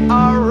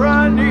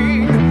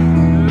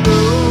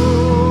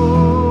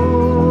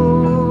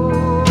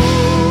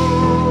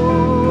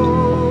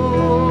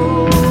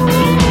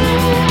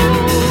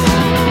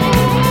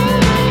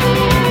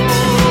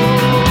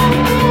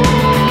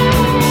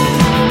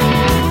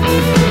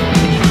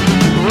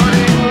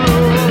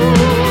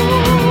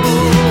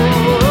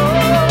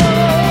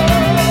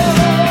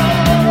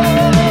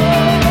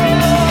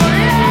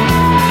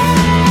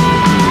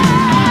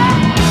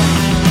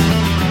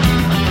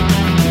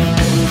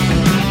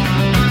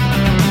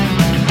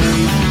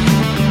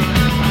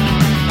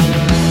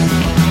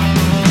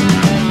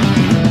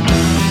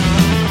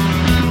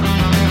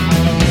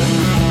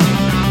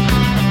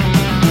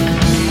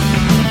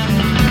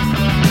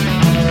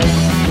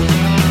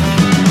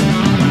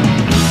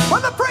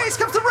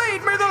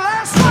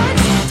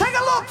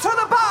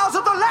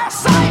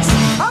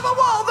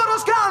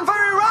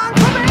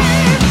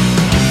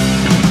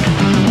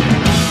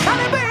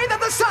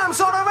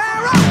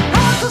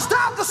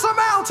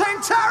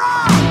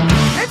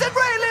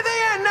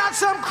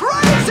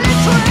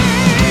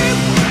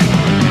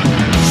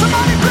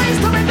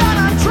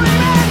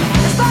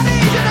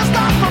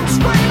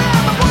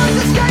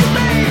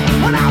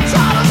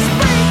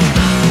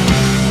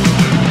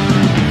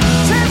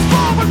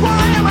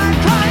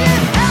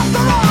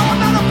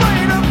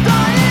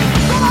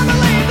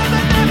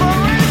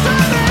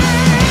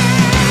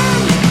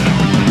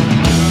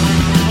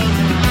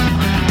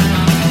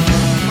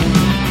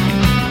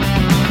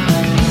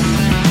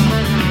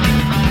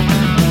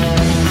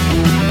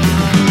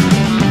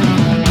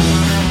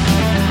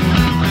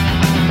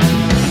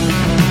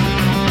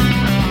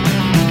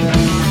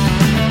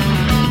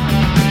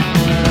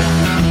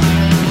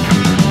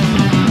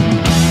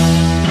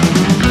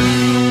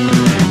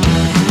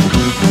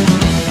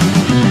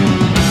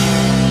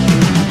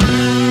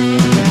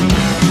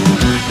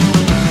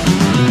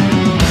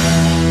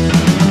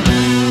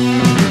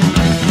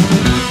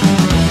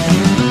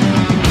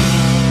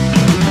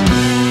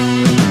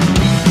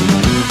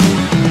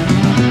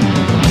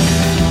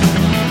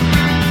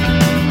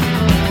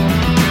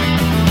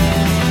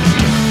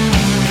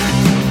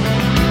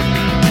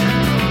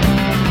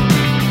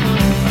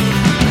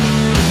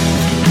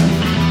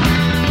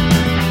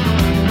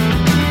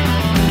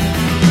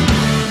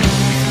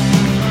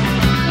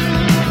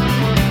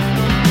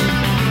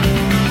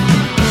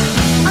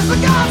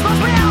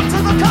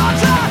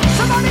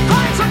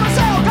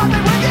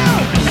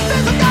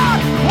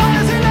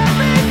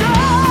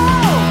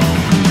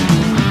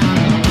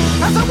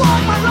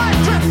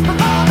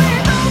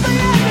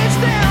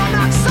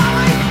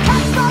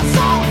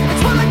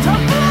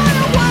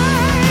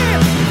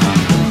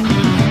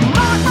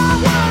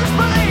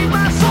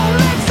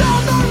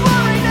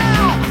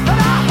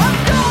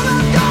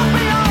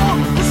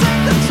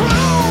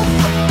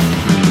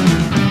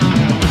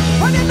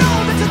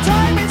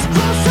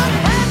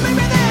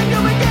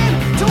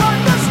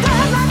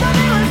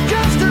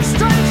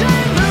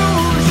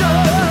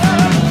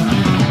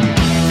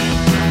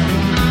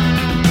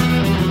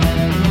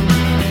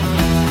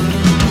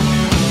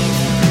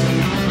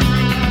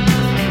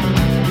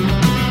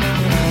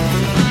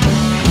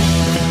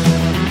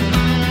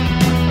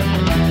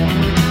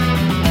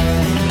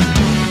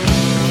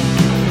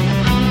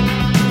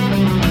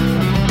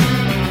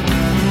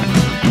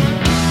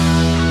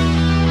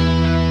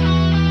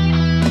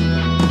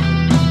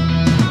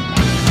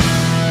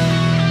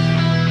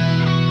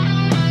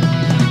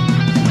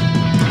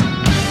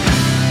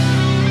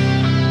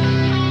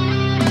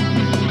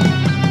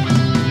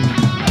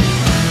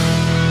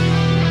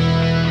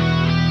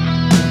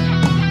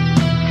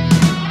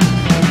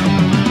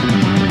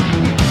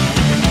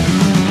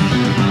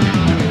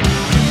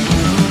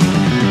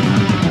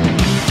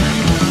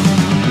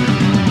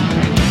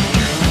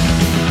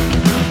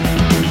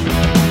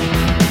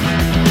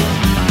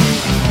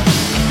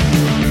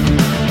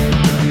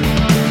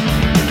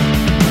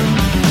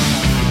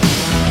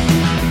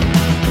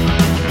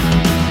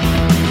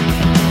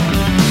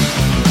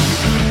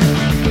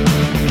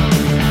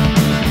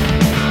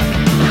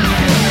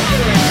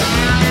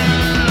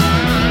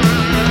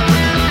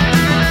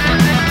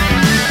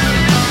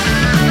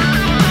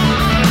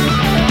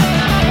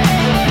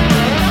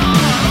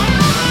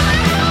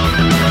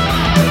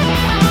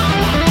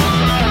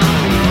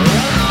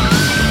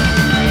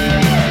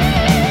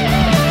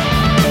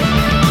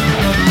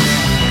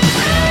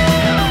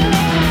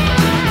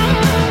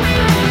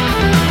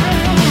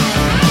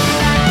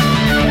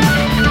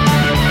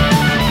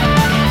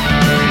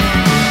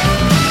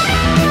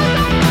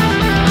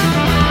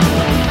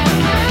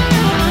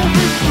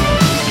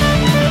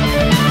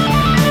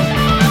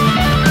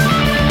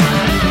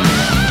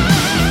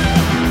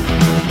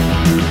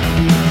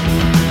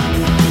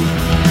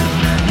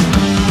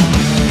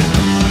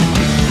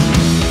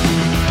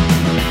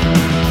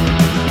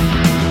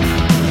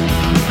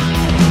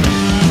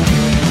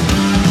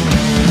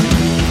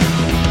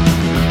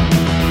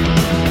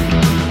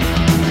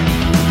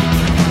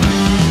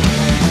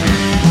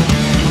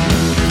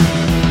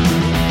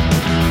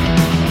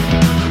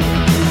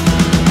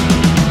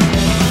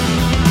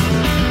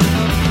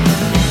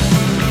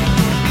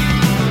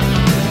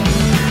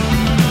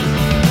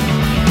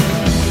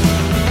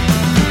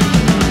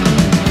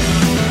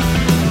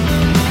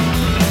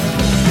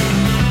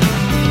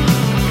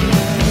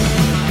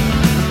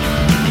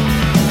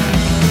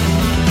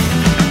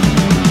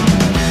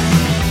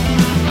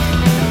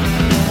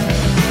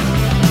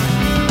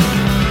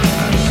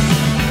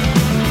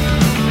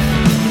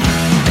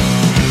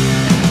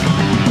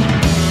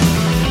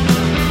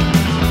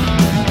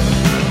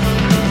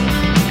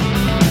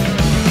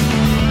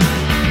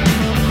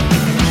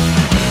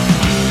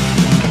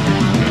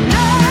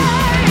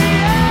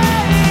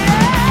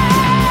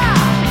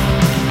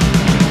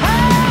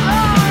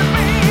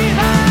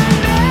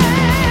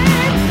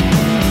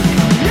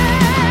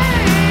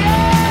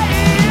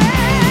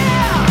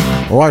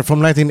Right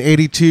from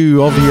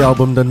 1982 of the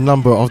album The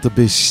Number of the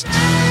Beast.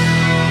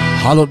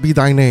 Hallowed Be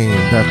Thy Name.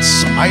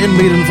 That's Iron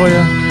Maiden for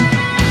you.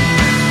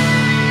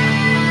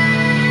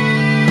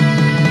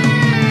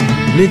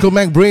 Nico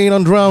McBrain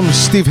on drums,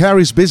 Steve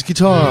Harris bass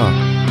guitar,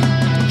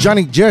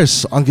 Johnny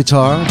Jess on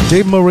guitar,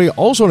 Dave Murray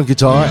also on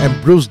guitar,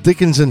 and Bruce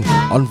Dickinson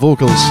on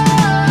vocals.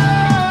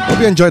 Hope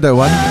you enjoyed that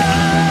one.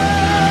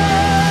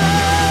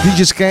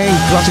 DJ Skank,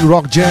 Classic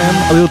Rock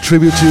Jam, a little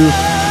tribute to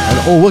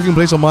an old working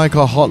place of mine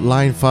called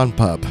Hotline Fun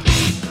Pub.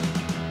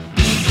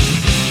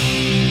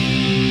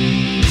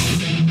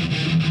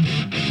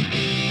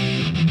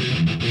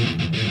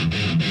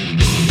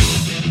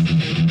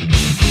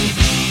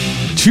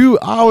 Two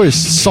hours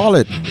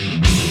solid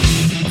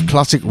of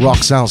classic rock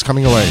sounds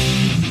coming away.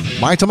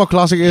 My term of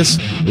classic is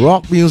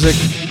rock music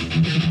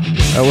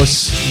that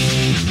was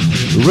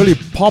really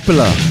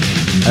popular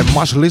and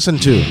much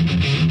listened to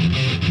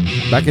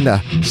back in the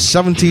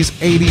 70s,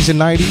 80s, and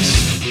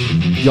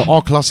 90s. You're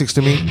all classics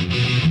to me.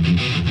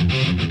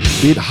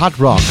 Be it hard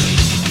rock,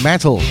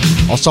 metal,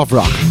 or soft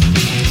rock.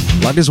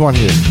 Like this one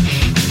here.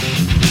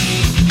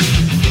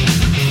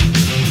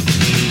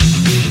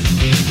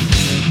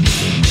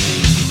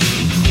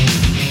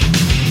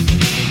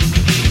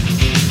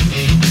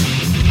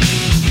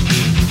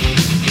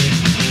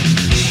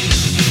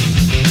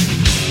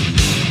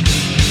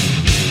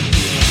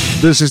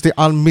 This is the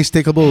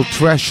unmistakable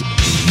thrash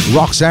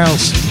rock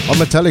sounds of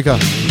Metallica.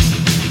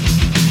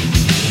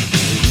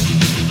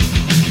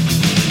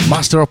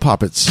 Master of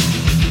Puppets.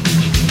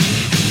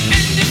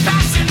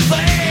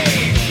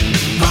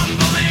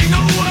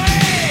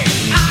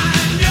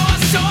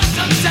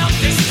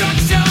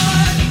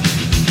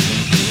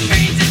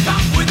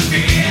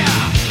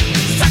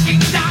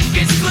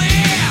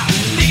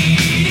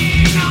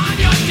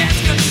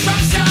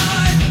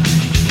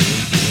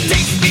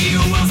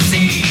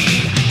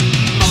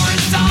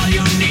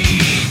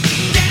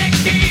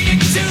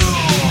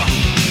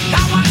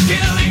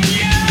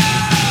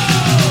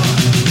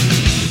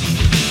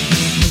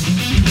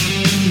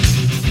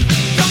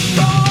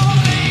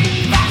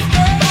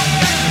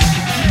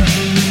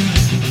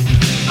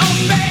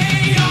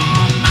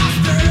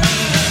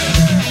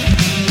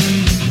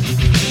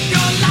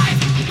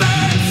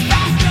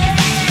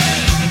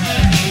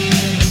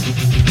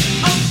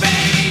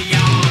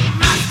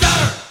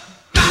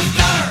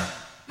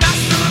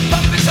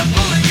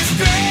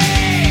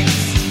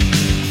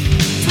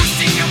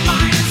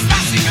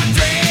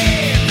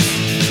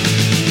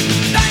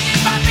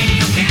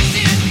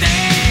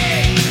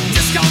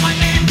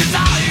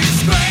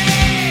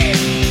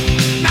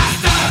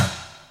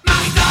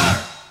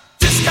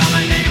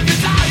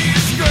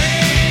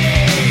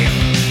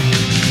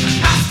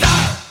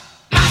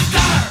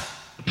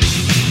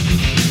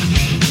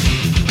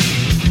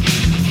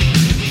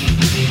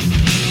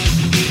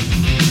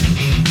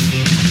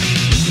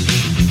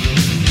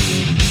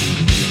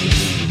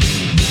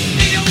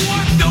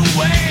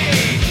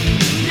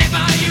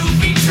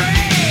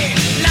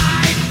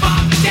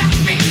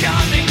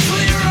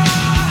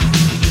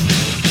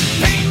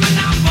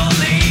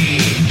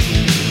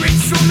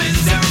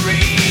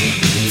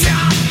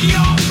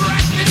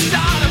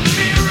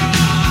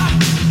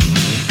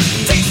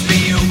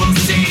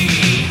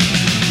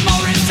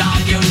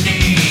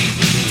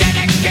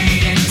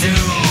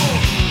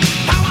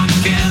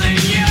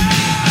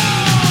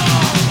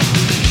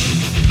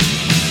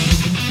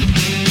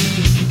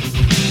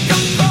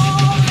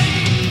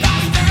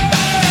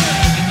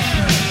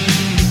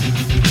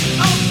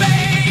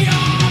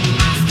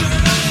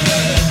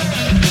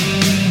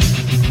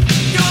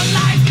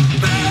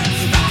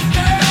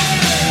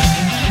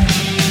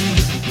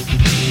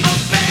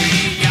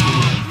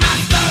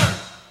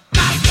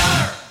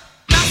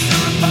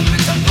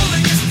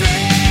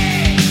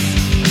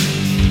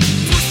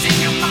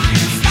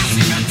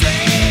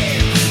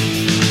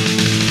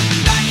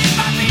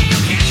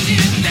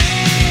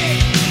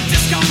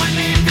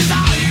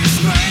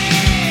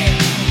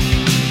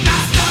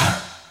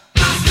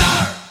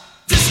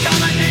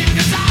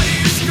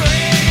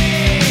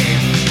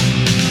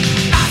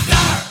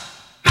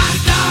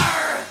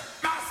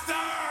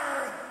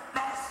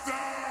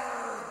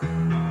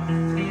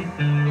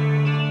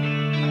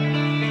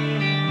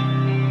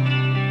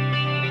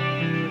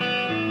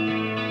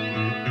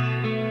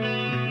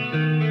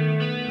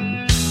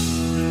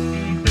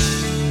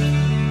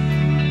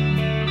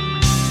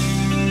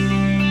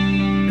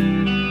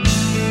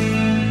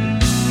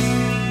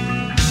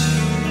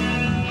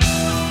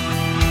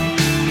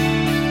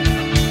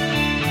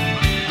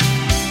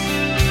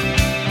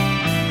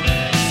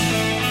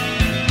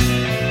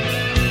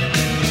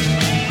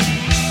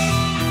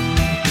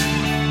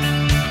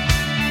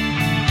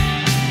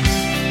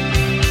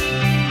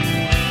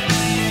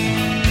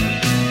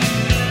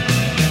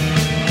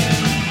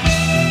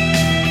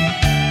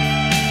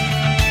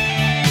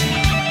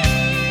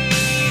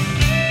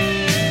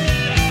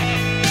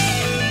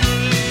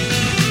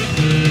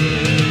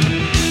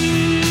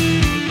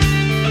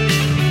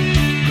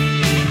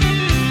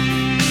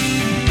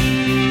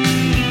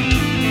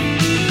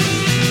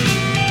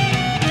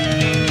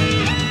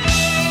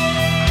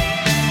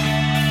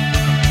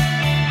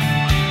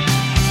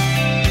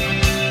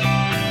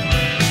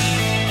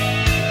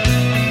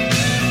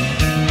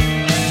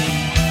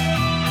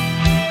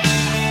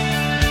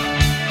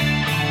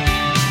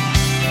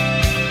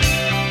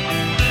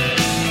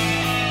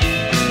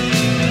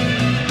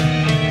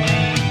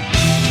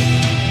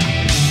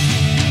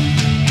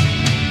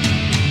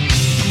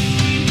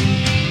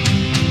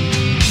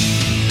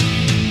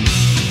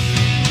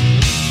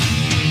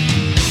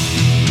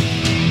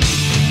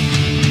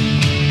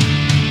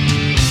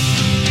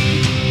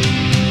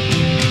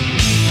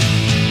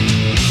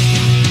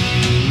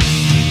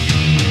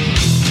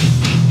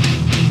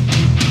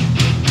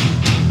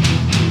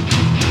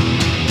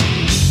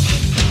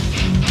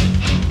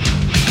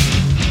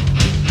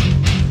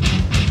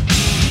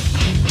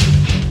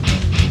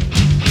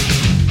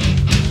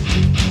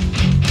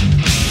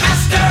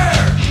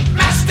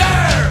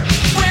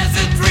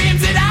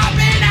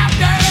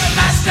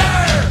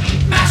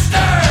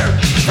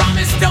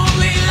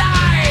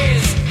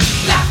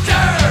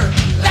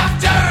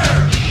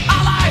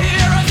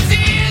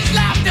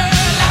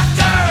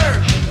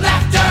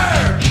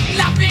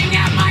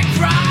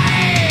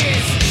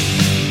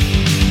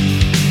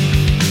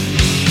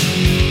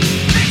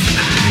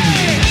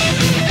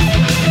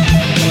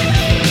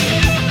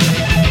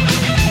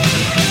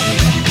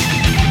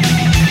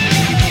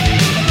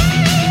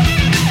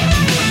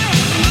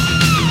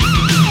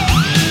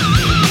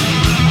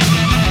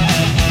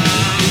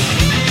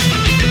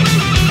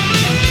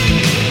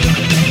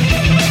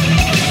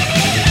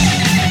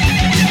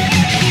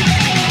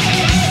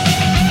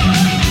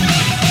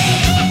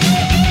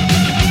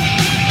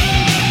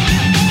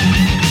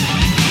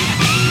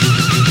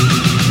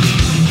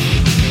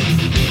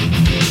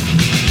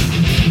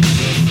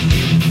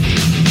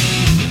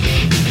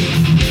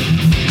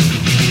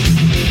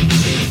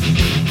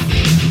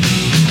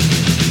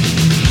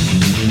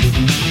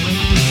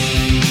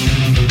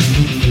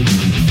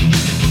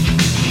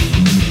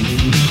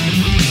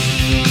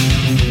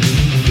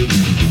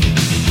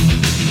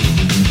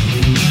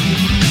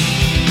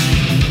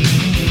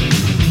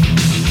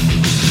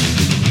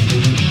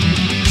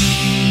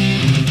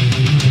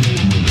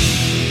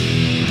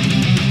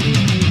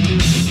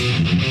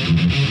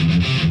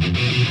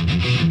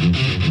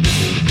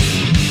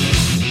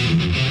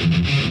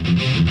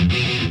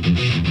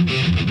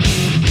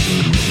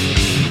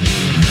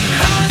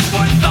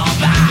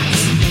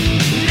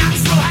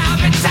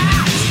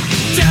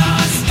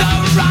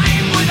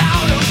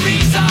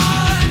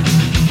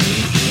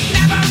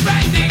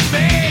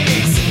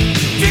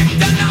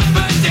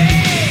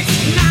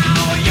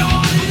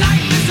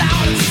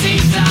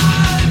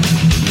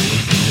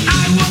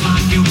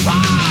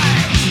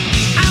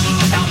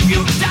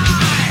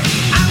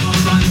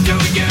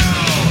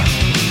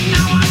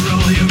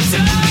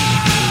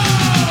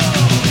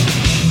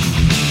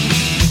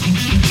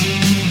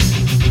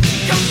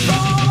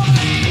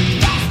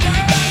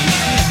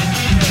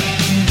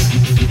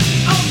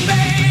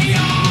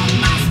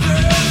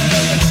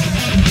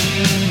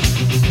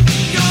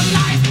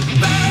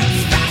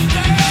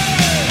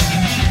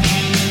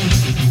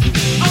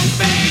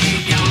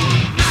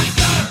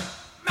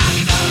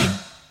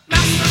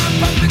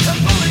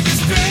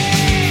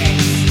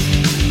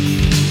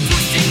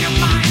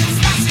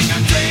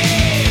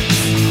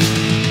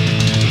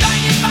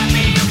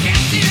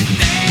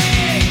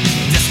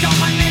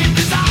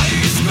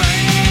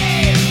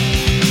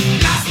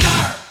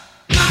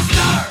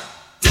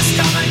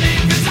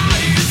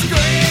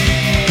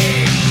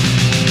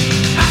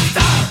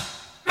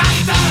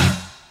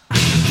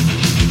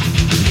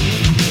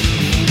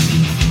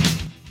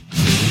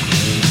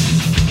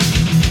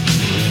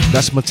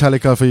 That's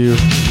Metallica for you.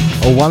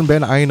 Or one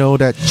band I know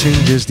that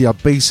changes their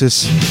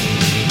basis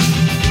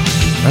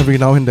every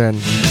now and then.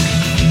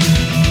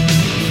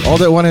 All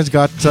that one has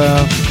got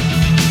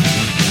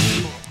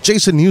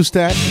Jason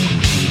Newsted,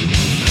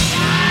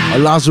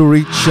 Lazo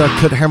Reach,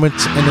 Kurt Hammett,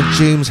 and then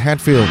James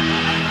Hetfield.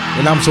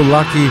 And I'm so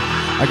lucky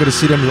I got to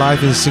see them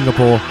live in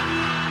Singapore.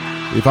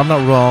 If I'm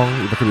not wrong,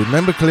 if I can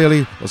remember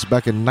clearly, it was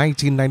back in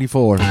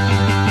 1994.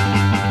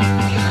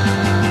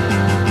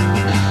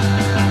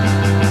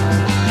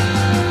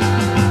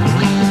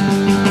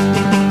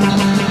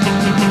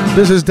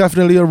 This is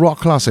definitely a rock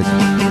classic.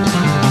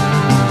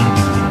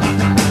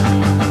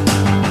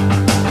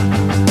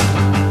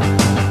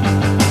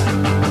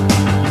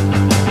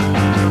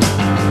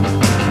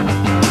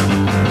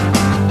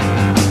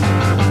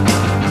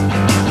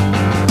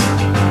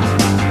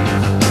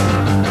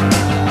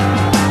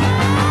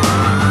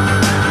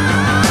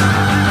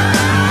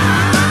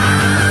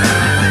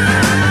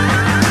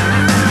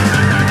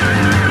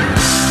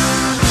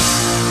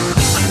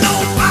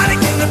 Nobody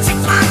gonna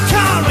take my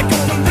car, I'm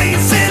gonna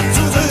race it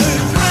to the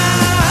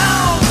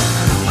ground.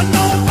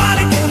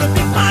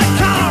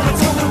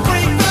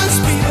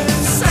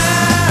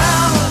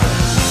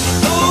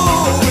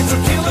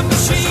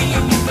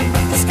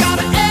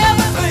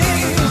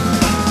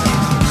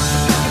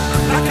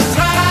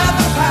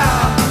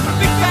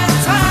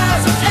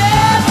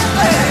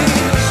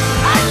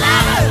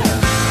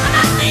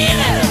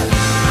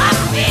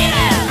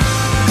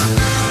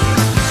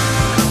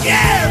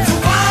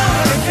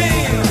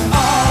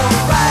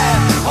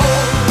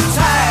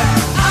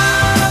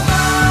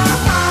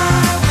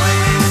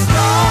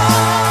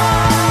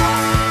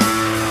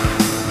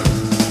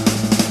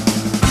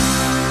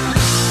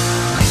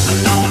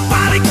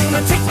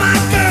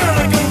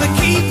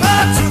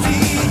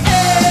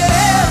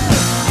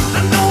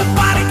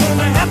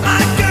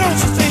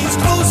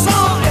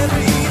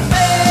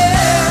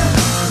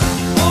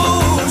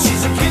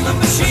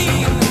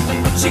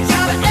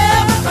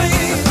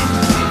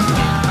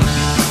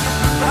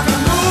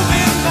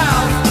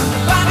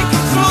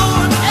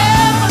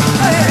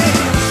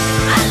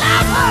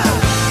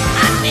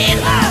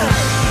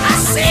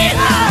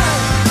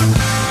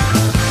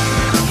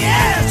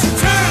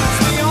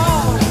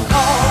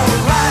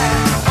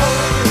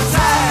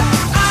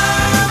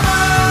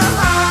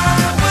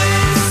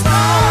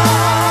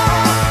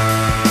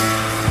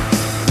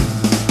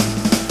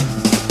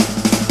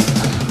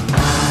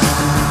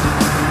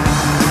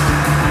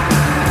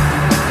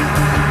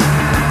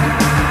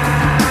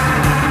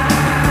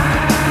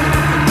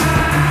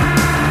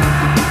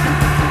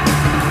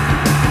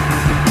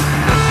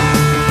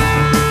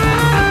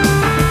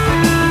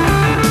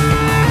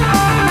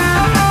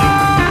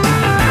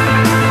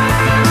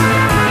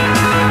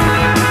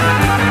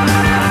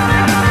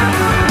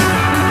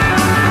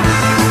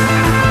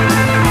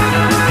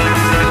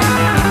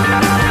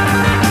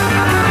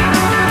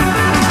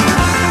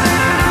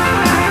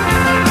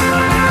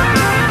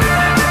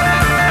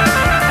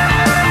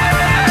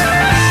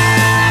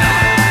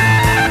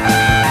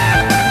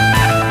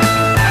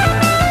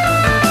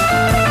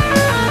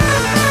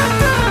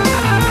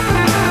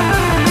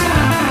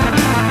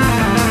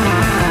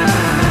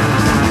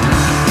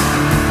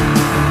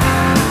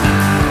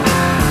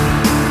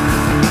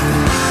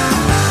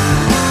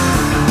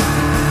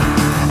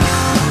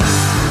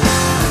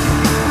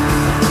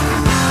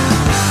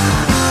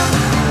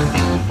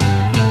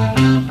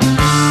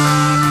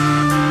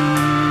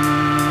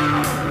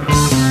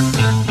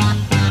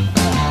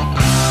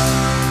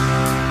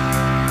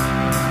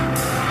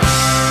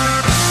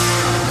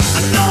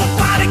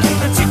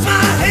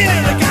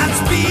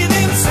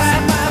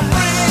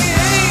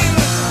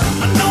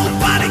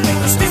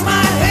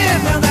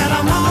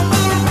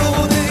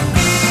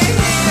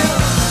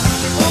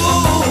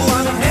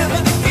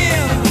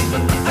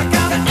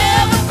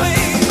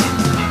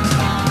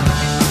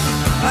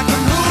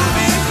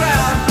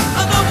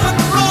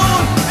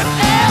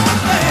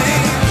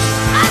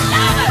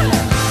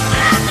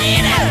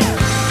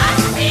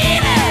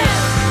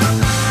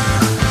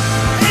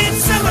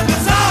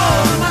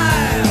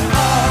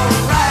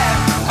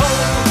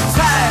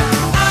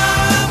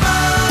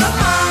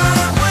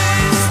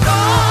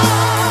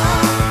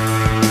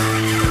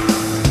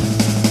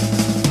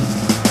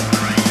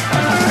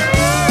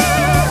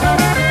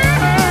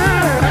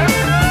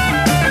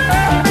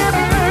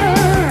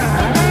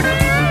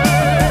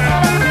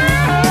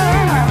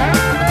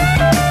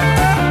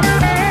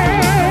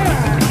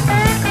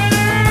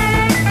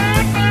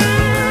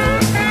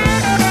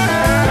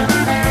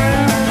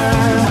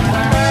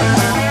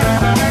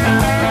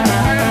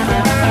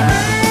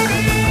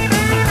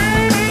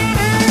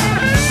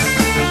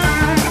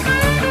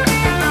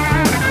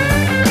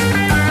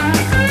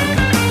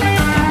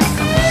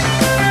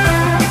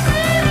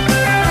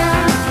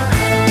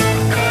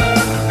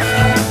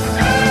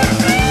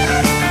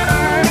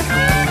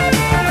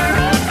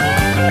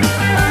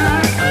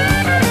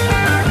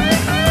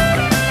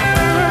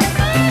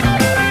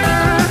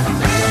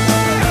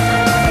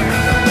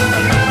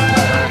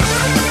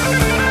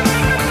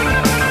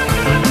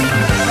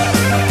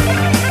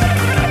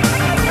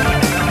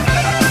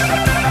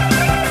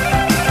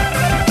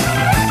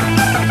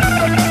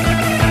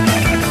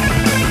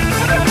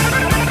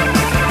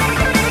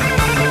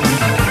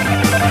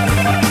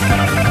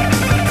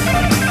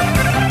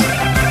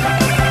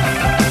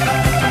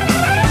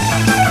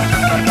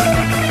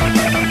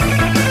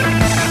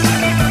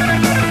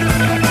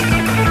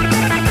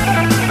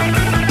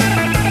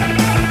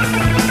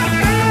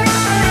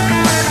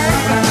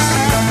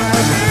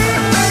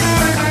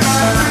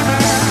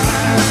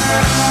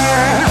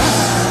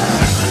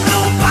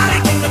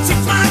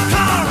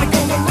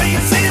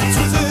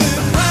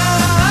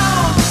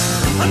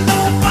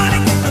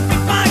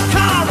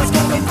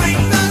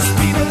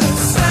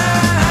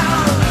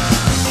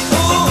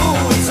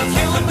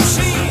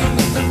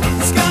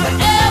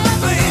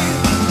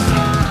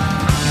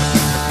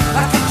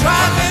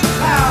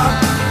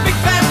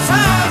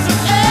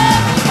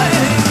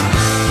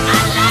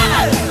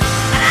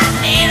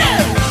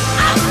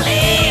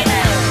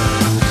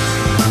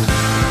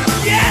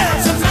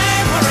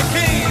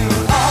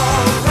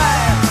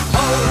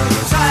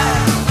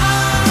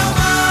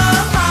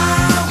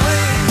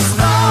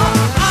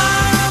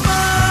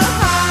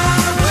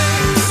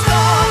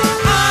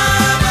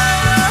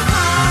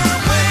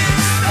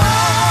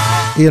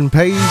 Ian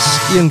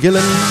Pace, Ian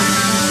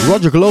Gillan,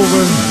 Roger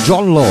Glover,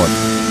 John Lord,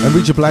 and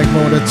Richard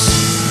Blackmore. That's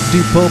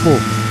Deep Purple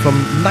from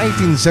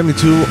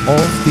 1972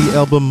 off the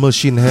album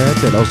Machine Head,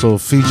 that also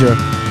feature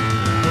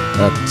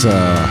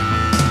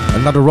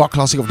another rock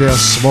classic of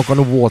theirs, Smoke on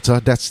the Water.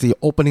 That's the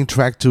opening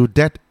track to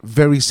that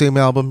very same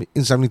album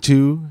in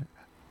 72,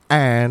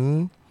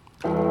 and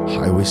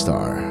Highway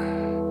Star.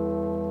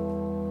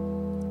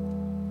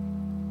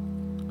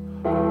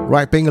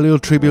 Right, paying a little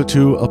tribute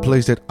to a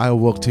place that I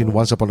worked in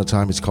once upon a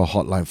time. It's called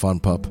Hotline Fun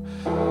Pub.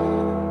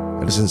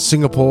 It is in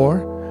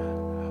Singapore.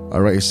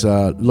 Alright, it's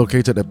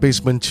located at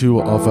basement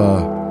 2 of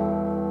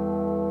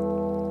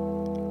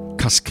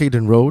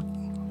Cascaden Road.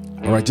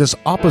 Alright, just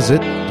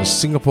opposite the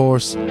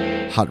Singapore's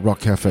Hard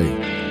Rock Cafe.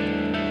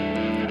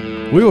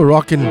 We were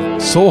rocking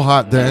so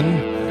hard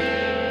then.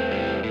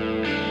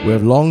 We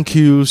have long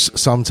queues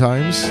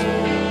sometimes.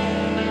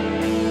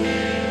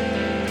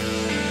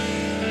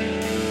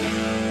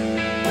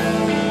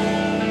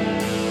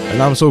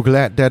 And I'm so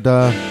glad that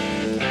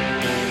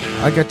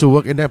I get to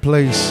work in that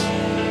place,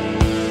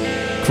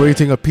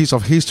 creating a piece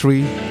of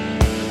history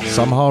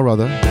somehow or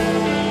other.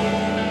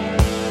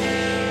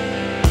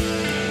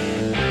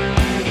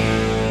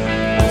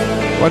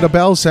 Well, the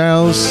bell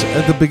sounds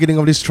at the beginning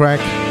of this track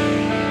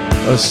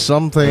is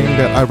something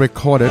that I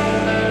recorded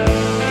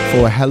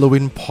for a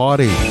Halloween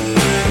party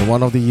in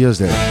one of the years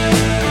there.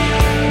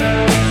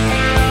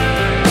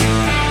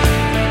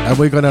 And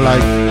we're gonna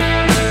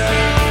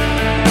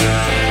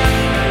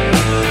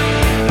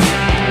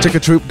take a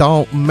trip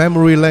down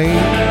memory lane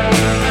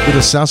with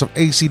the sounds of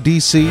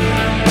AC/DC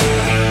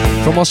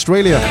from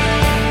Australia.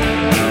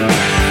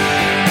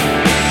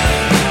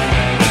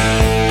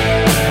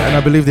 And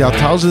I believe there are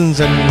thousands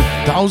and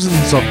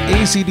thousands of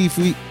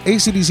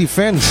AC/DC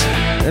fans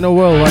in the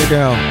world right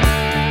now.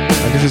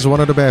 And this is one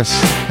of the best,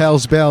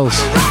 Hell's Bells.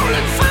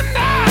 Rolling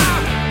thunder,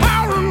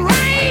 pouring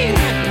rain.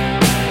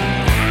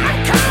 I'm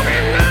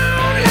coming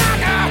on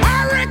like a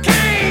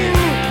hurricane.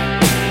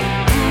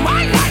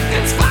 My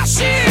lightning's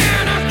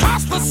flashing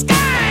across the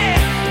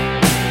sky.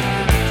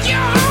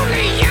 You're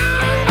only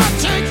young, but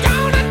you're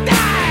gonna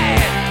die.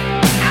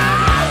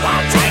 I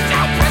won't take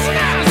no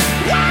prisoners,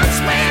 won't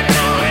spare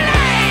no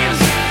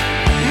lives.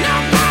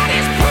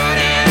 Nobody's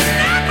putting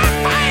up a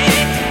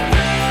fight.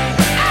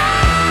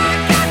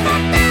 I got my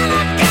bill,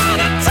 I'm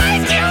gonna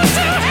take you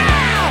to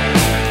hell.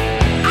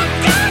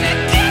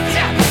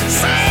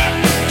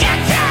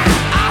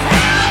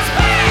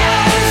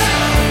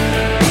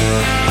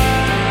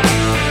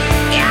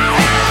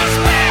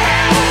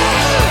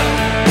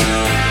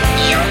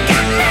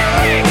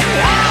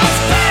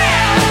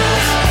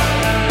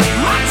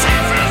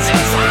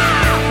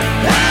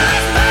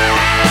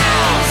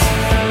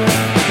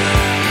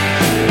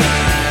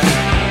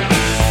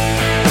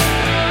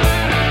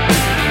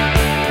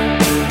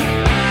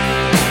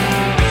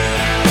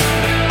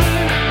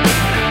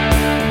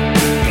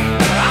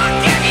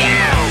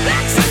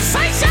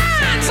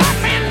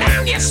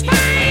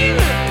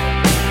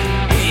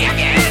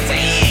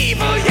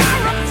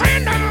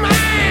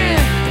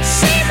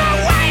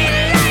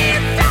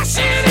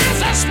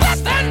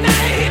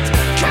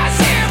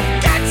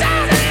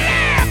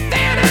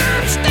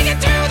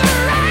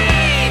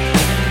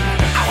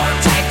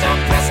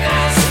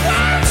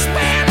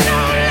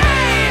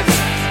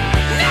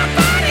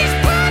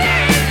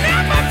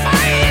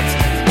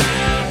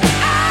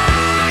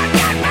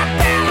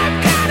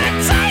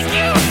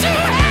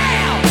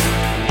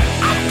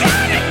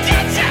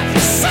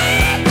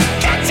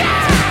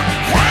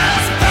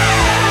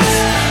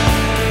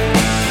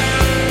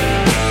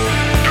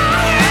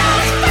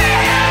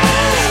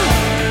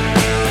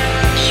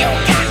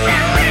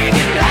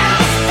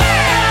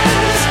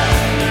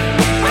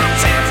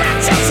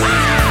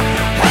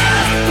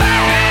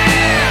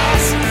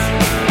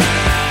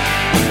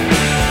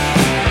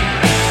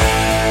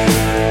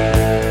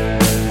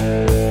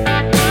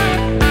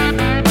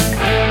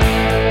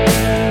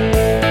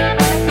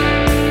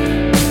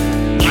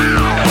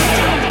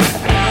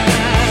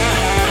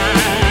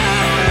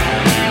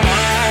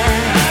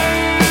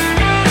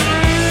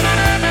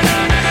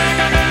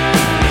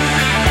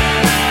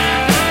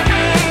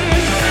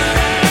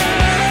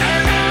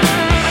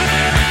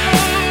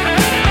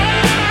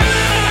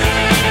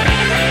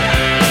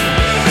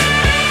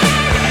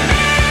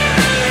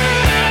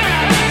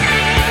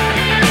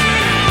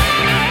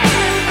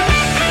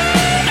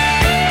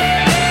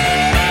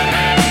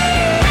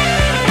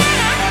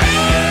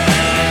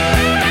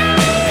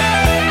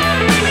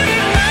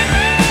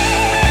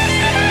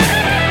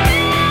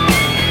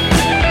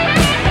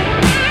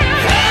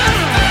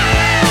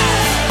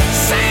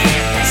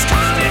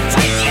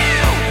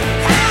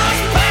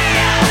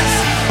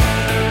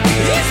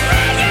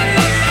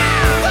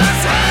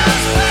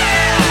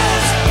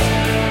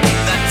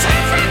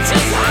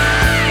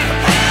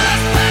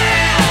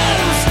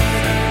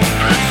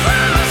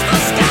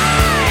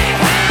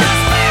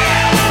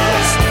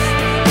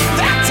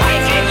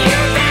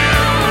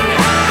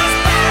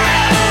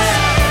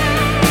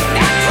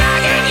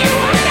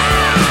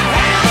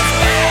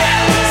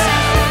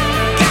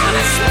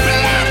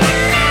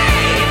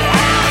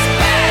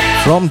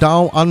 From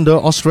down under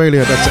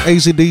Australia, that's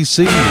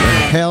AC/DC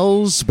and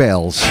Hell's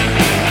Bells.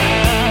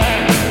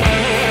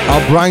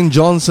 Our Brian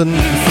Johnson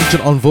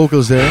featured on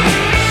vocals there,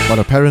 but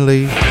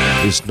apparently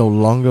is no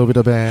longer with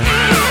the band.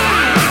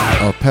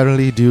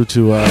 Apparently due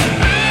to a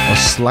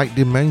slight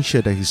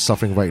dementia that he's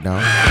suffering right now.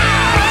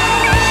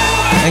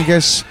 And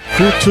guess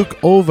who took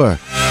over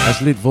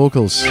as lead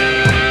vocals?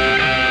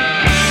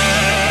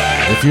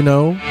 If you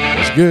know,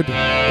 it's good.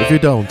 If you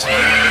don't,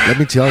 let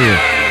me tell you,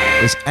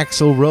 it's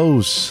Axl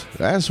Rose.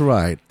 That's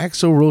right,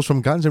 Axl Rose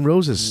from Guns N'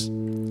 Roses,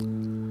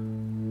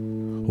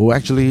 who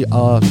actually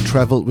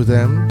traveled with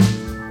them,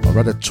 or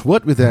rather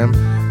toured with them,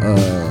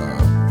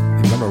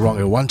 if I'm not wrong,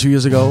 1-2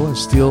 years ago, and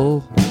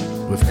still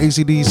with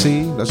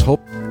AC/DC. Let's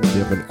hope they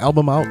have an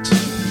album out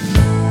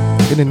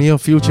in the near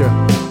future.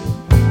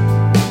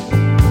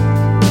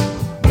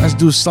 Let's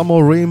do some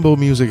more rainbow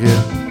music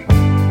here.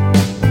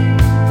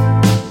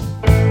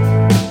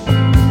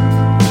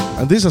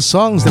 And these are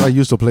songs that I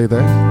used to play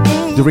there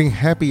during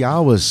happy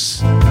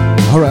hours.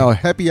 Alright, our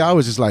happy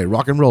hours is like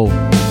rock and roll.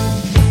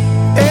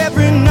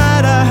 Every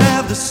night I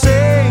have the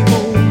same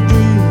old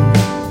dream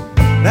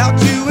about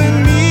you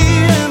and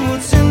me and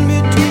what's in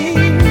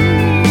between.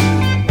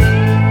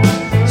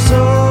 So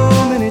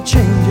many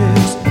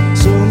changes,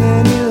 so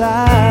many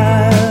lies.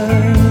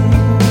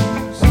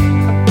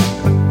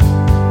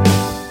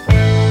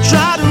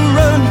 Try to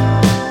run,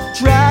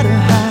 try to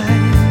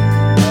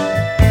hide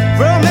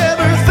from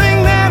everything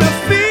that I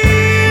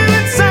feel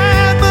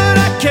inside, but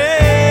I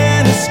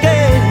can't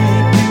escape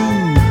you.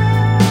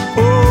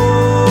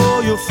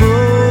 Oh, your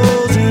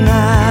frozen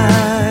eyes.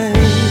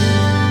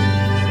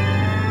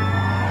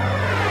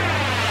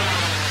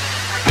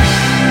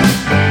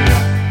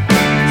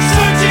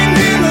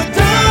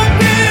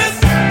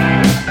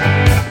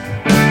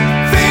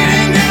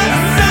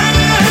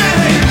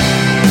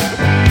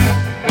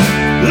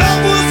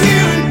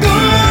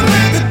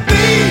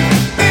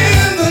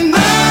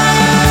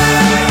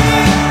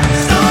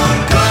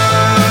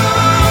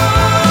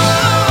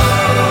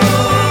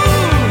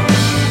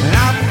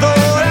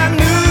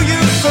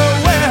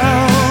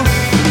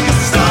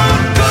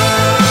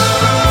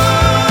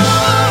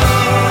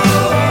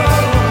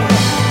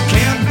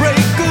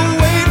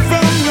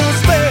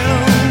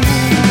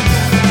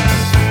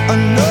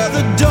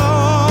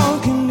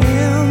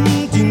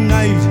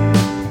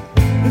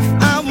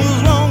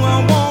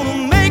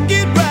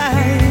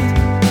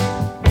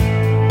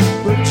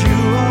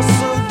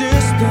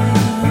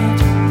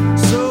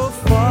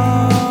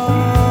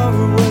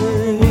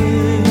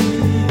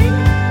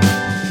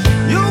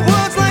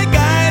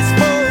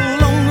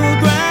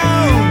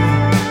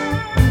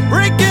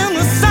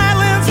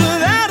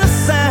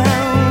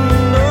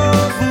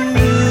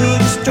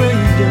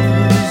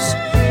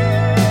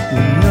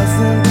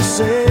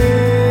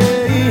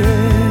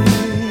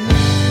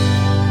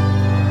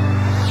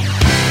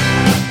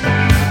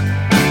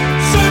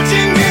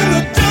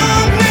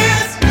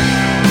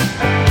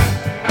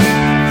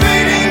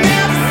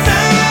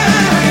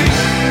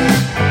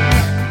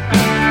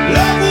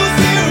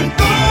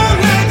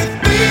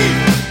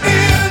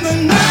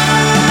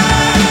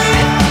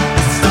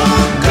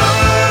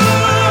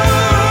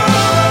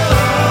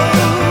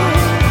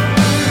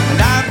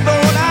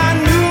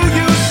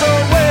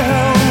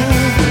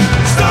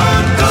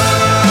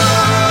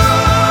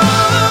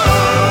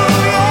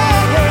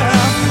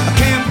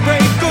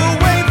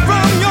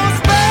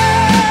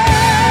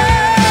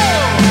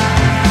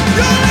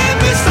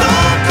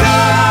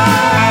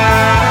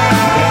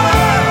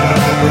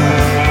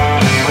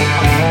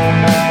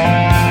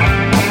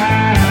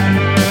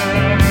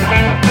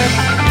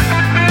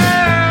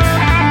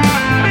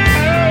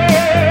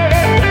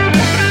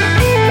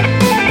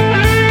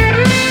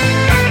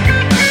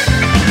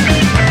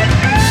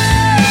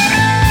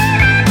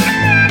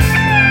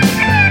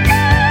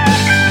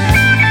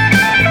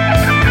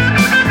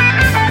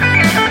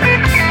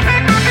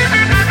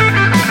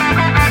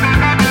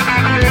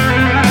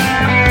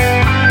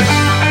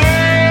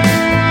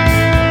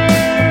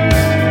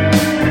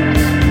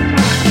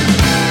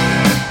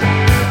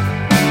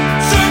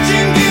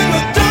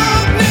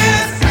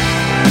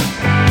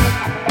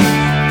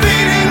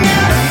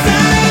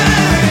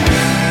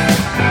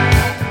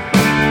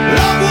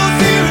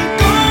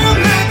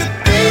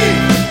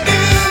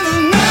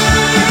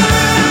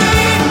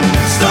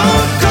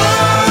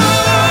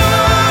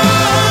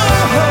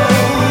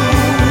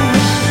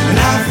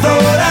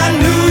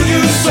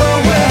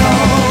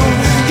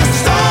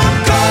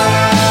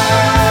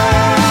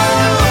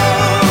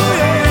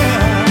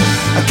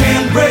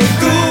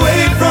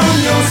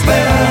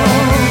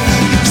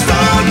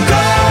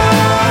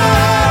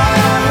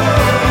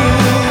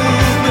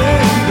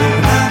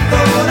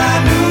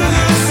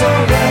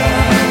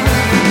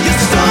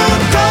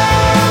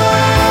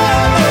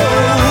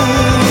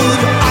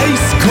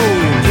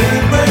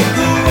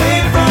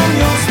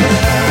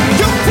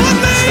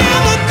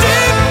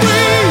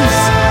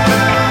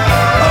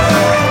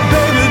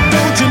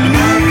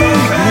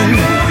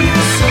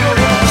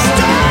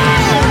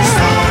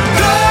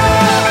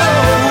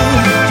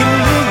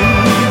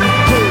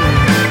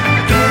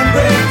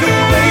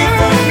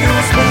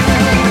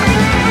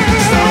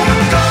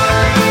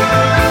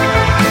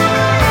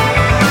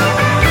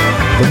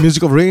 The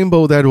music of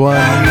Rainbow, that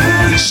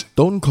one.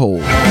 Stone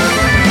Cold.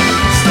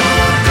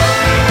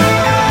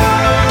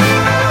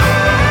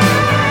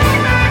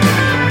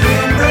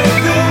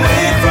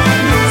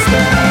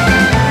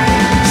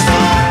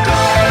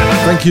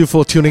 Thank you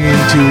for tuning in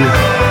to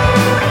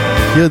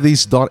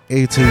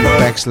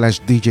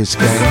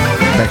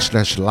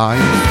hearthese.at/DJScan/live.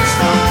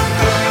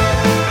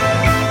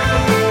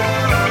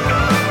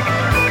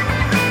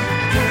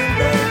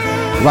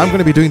 Well, I'm going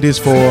to be doing this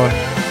for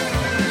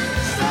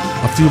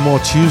a few more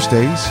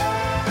Tuesdays.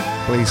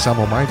 Play some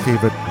of my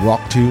favorite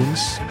rock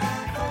tunes.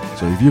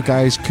 So if you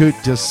guys could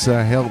just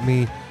help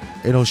me,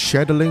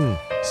 share the link,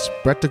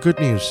 spread the good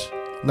news.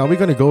 Now we're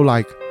going to go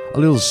like a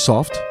little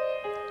soft.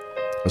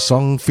 A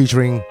song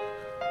featuring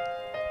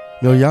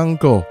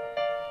Miljanko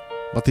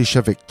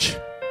Matišević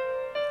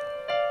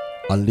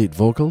on lead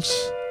vocals.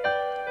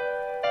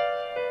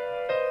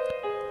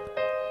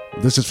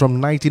 This is from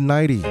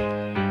 1990.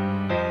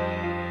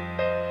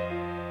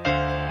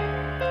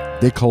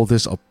 They call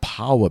this a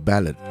power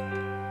ballad.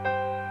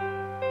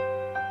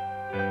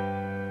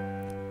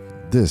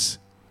 This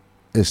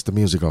is the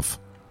music of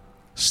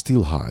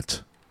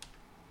Steelheart.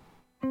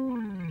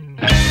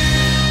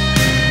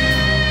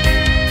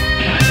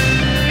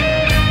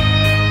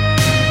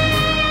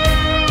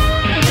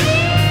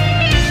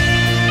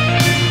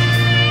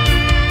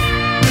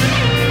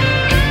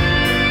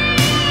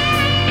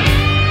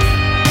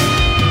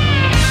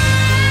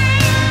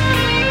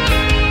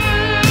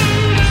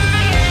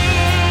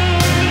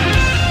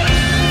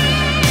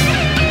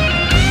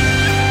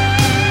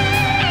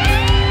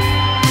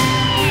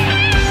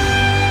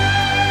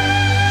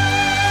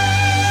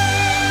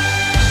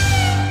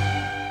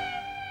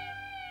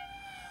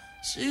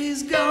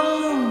 She's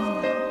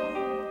gone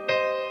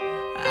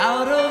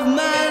out of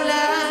my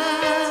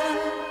life.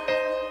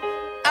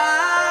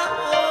 I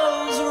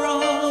was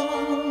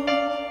wrong.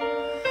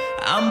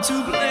 I'm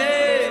to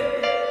blame.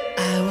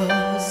 I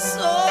was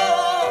so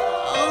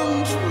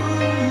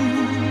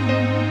untrue.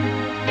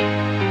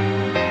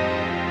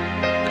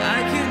 I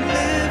can't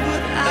live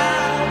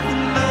without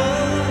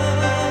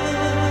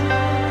love.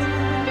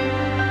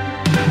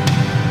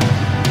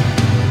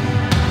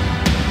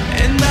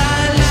 In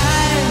my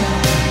life,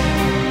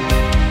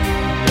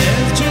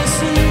 there's just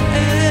an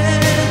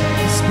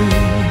empty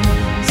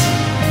space.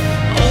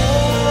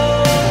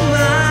 All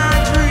my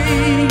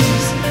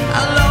dreams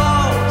are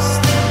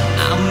lost.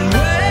 I'm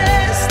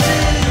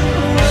wasting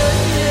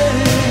away.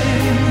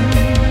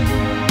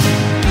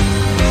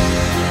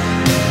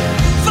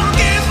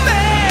 Forgive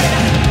me,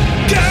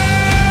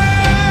 girl.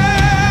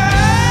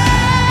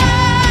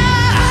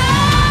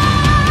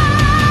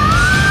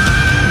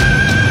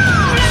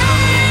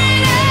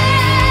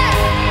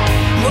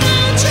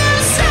 Won't you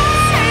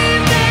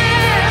save me?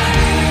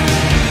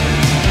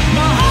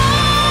 My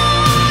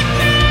heart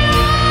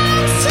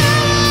belongs to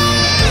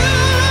you.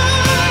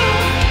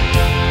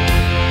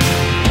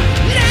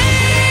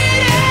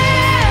 Lady,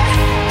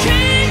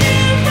 can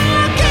you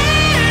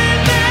forgive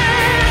me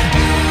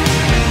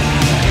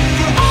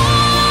for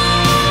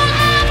all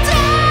I've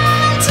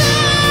done to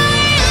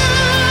you?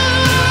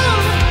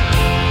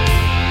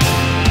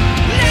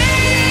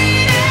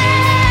 Lady,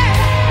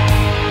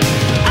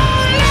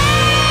 oh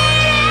lady.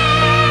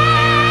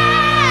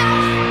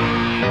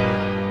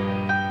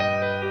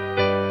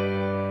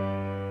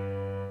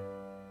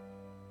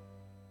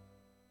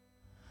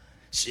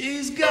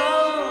 She's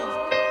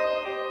gone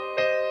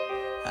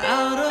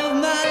out of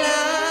my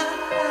life.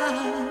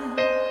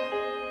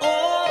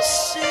 Oh,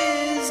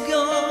 she's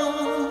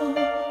gone.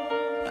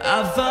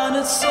 I find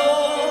it so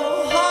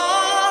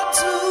hard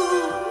to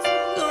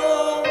go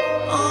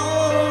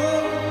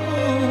on.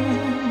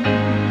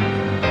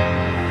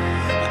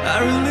 I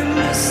really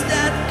miss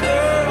that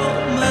girl,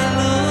 my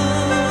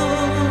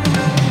love.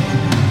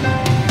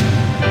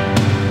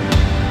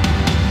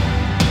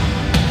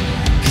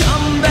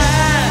 Come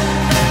back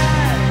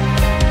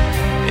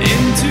in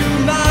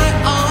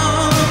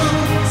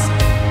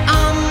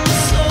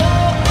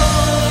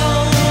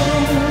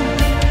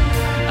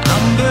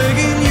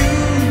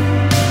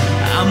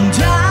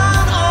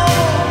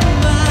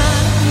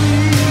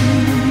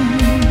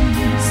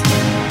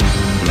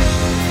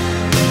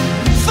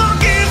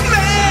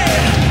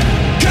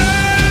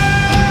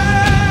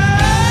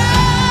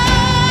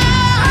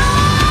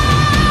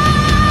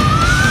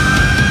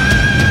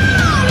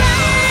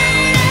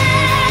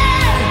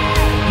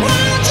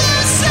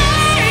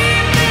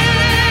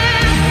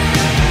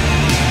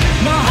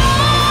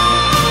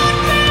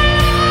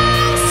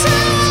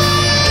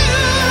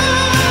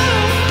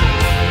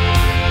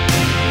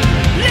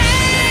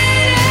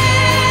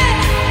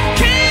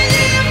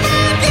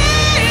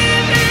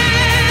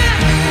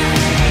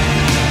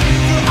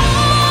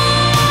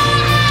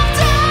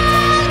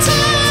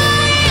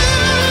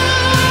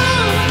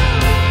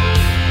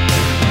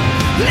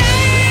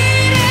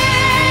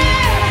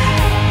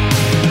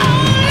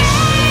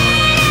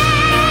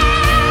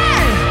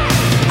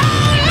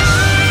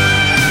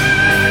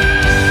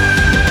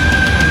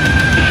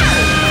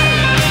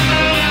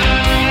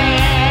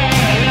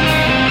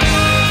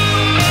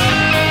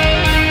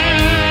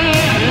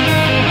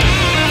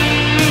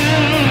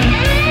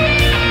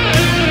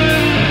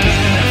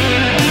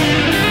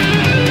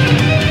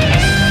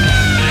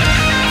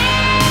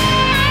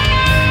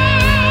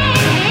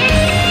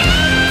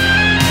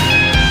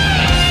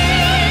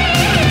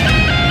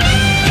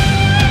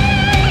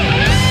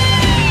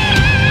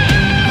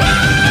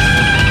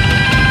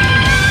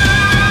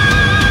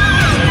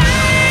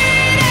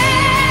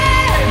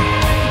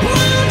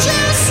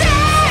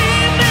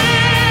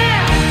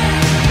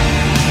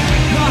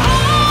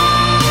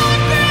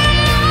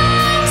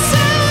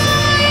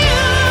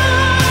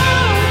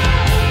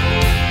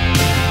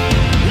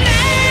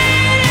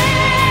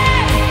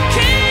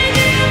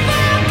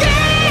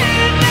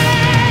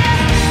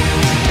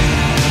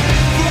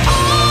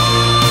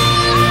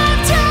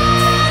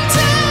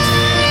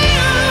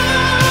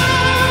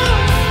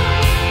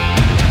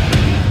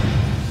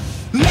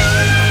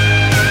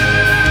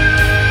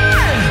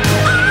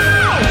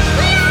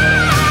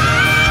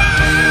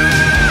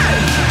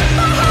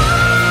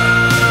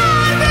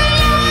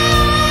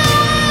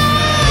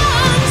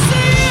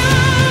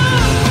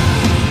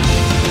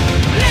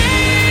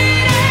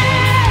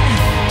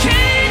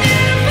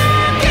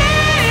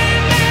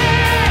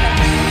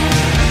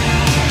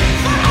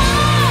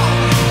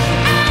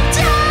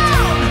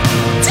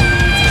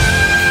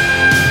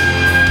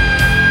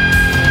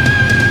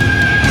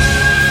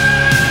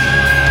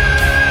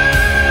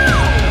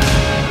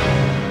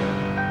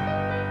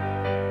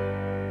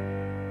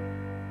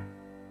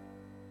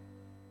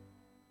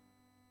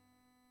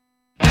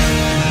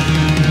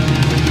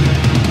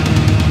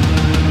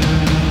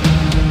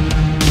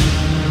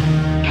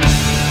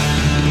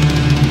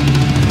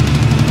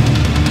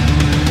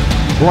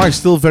Right,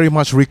 still very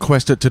much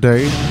requested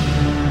today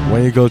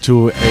when you go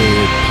to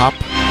a pub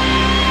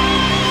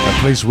that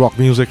plays rock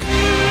music.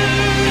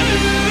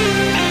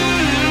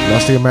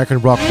 That's the American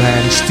rock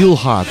band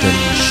Steelheart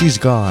and She's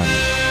Gone.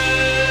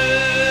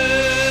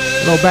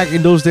 You know, back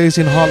in those days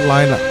in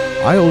Hotline,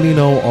 I only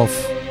know of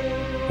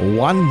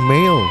one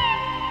male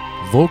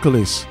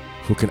vocalist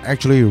who can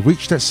actually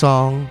reach that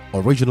song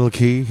original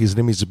key. His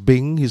name is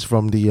Bing. He's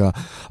from the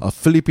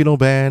Filipino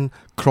band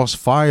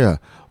Crossfire.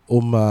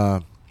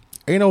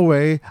 In a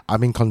way,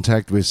 I'm in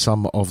contact with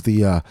some of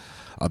the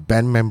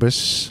band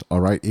members, all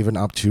right, even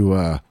up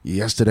to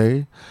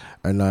yesterday.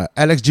 And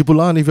Alex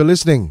Jibulan, if you're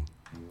listening,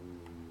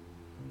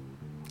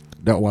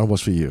 that one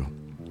was for you.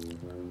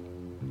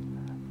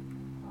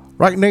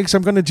 Right, next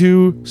I'm going to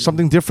do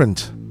something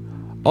different.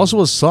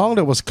 Also a song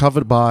that was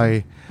covered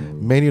by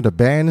many of the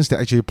bands that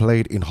actually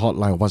played in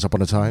Hotline once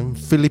upon a time.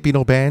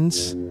 Filipino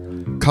bands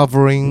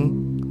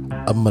covering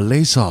a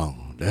Malay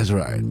song. That's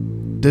right.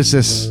 This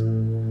is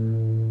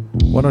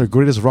one of the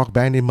greatest rock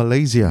band in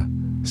Malaysia,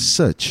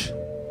 Search.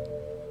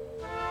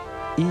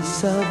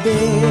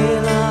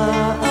 Isabella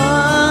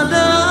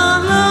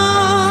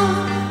adalah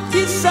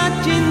kisah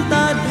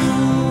cinta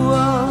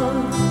dua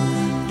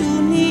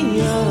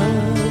dunia.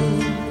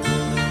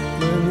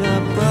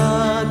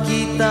 Mengapa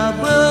kita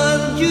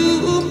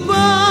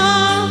berjumpa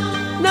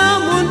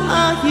namun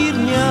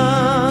akhirnya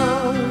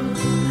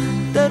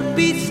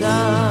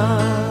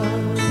terpisah?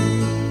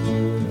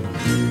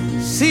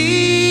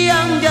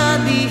 Siang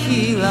jadi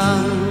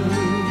hilang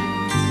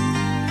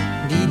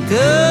di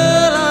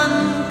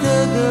telan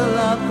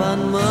kegelapan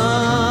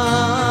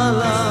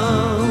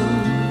malam,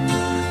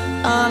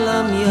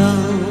 alam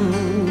yang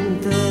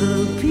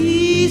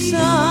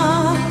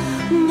terpisah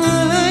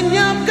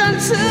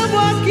melenyapkan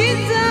sebuah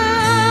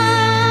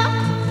kisah.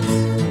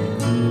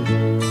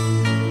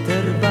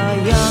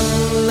 Terbayang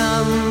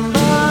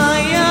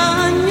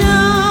lambayannya,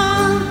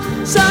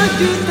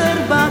 salju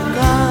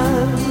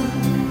terbakar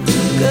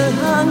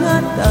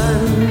kehangatan,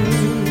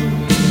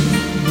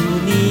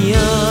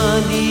 dunia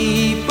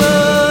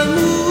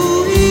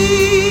dipenuhi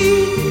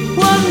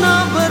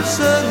warna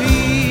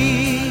berseri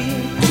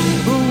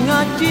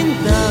bunga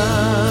cinta.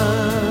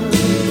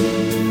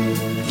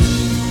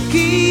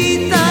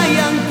 Kita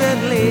yang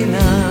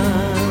terlena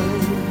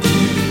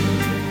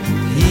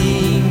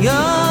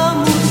hingga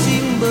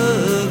musim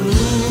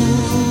berubah,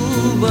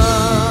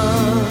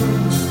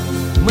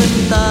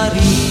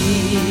 mentari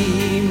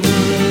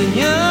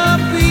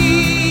menyepi,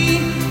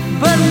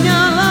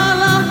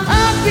 bernyala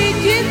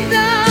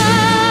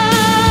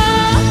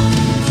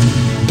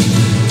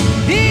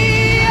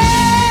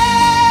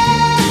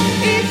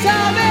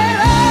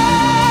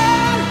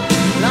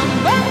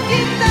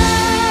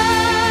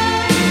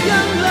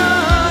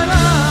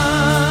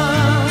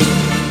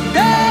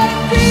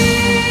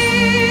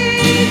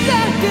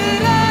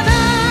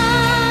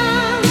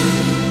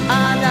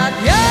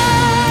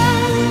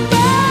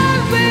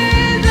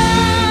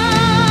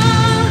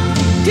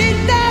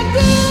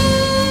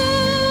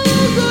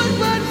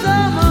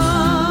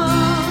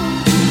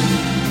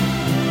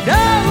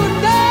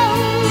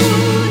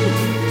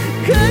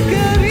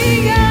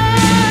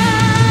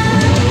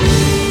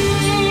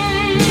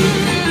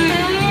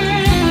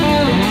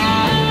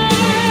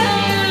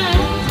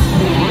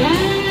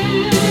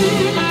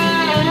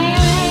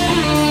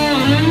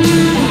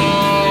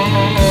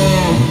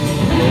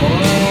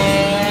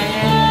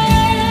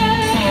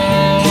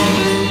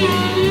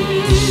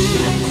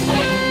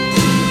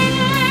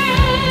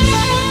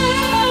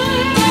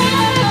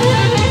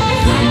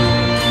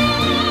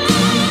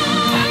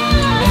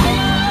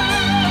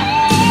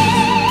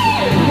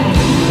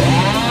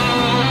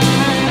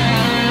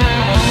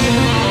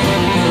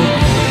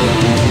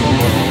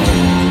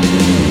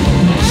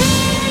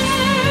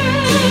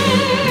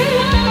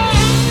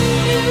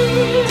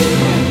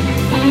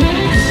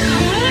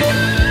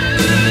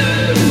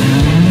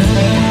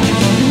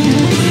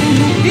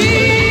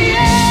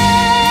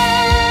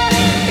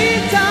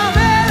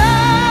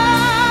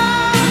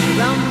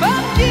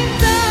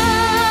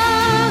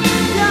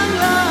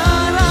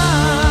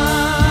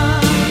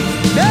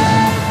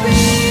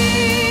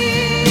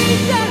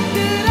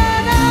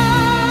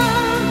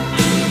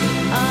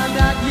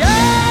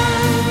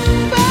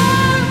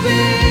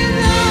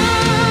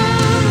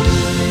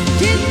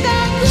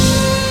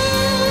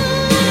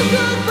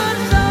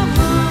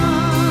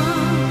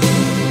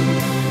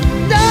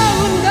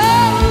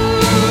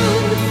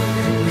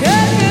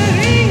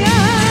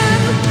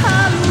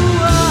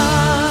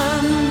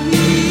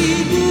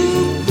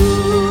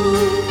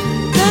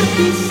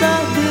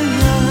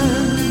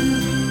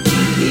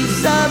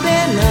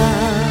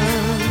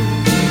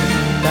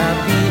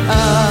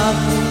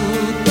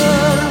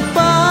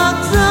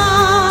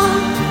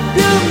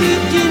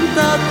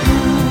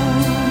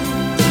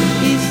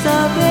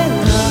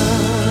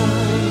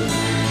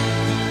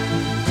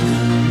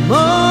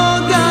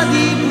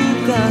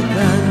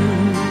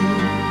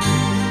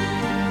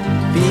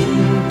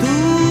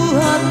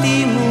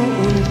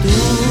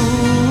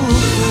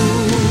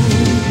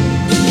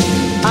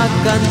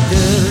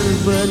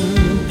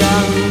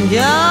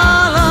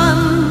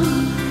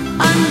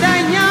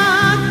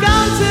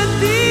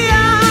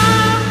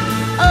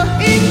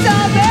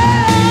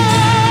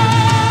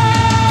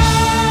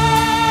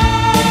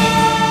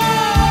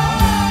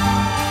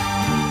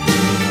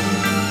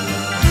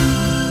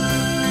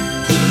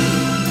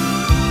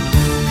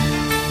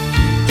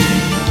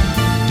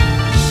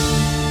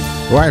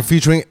Right,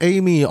 featuring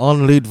Amy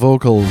on lead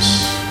vocals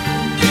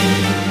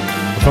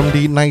from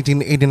the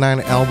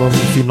 1989 album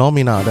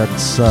Phenomena.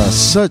 That's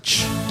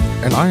Search,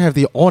 and I have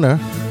the honor,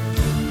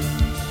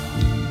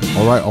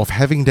 alright, of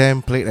having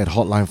them played at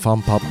Hotline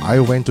Farm Pub.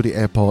 I went to the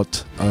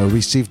airport,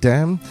 received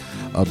them,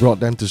 brought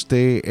them to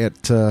stay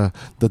at the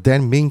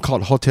then Ming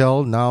Court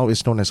Hotel. Now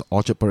it's known as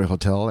Orchard Parade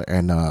Hotel,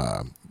 and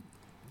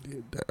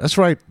that's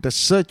right, the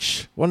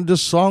Search, one of the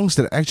songs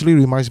that actually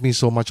reminds me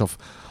so much of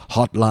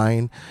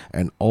Hotline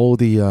and all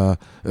the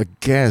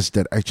guests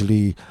that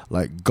actually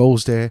like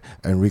goes there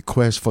and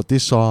requests for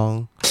this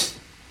song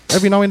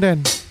every now and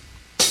then.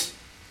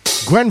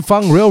 Grand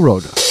Funk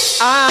Railroad.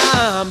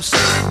 I'm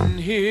sitting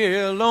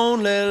here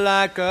lonely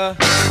like a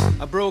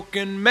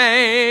broken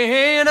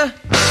man.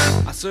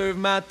 I serve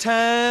my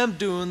time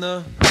doing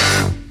the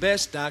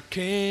best I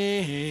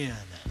can.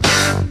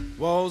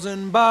 Walls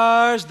and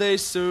bars, they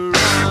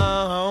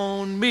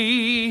surround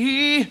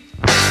me,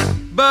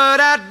 but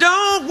I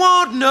don't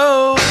want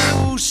no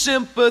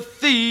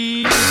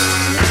sympathy. No,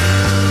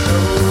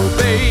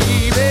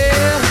 baby,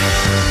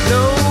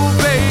 no,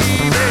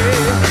 baby.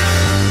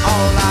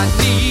 All I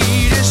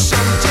need is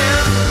some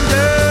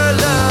tender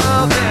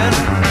loving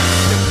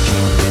to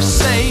keep me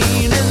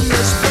sane in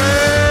this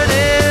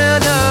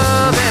burning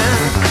oven.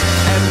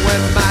 And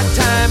when my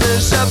time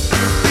is up,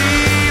 you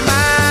be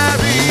my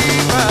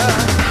reaper.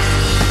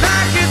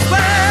 Like it's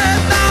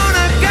worth on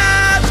a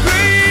God's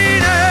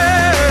green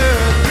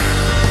earth.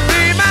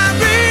 Be my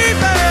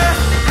reaper.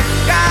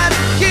 Gotta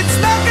keep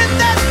smoking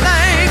that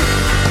thing.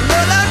 No,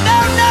 no, no,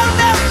 no,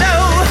 no, no.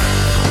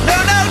 No,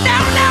 no, no,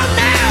 no,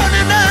 no,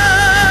 no, no.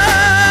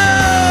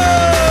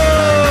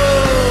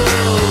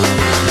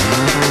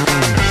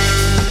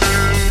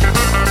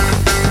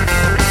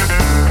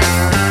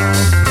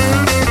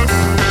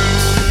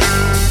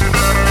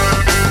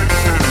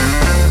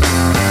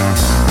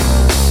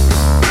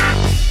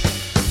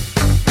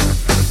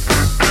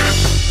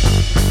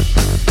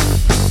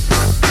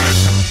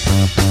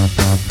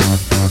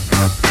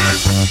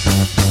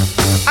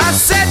 I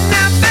said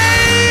now,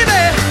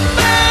 baby,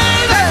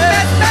 baby,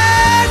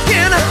 back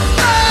in, and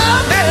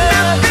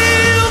I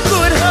feel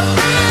good.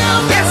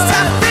 Yes,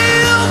 I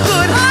feel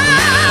good.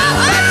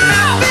 And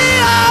I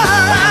feel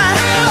alright.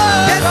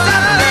 Yes,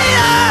 I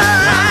feel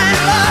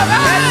alright.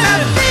 And I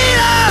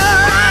feel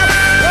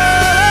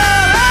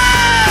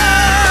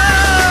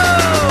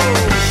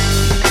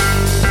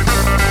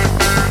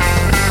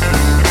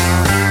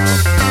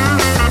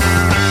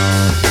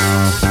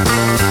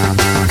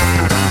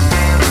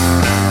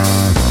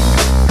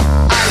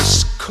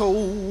ice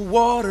cold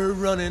water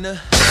running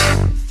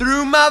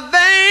through my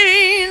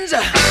veins.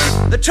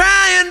 They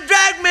try and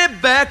drag me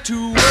back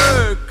to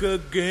work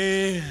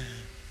again.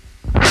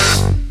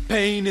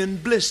 Pain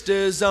and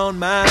blisters on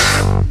my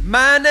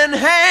mind and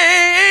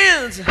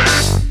hands.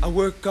 I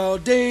work all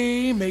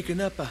day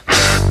making up a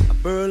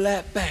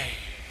burlap bag.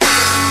 The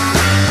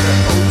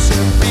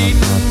ocean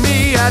beating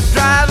me, are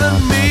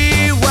driving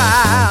me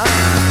wild.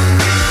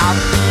 I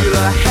feel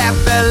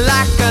happy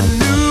like a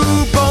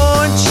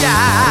newborn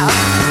child.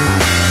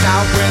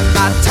 Now when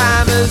my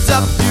time is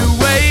up, you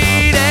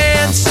wait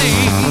and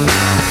see.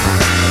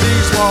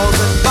 These walls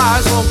and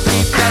bars won't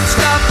keep that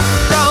stuff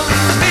from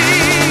me.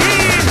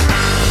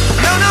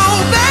 No, no,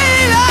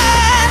 baby,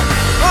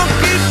 won't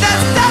keep that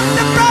stuff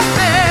from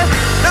me.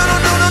 No, no,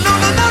 no, no, no,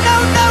 no, no, no,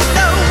 no,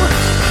 no.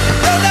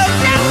 No, no,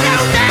 no, no,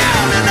 no,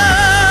 no, no.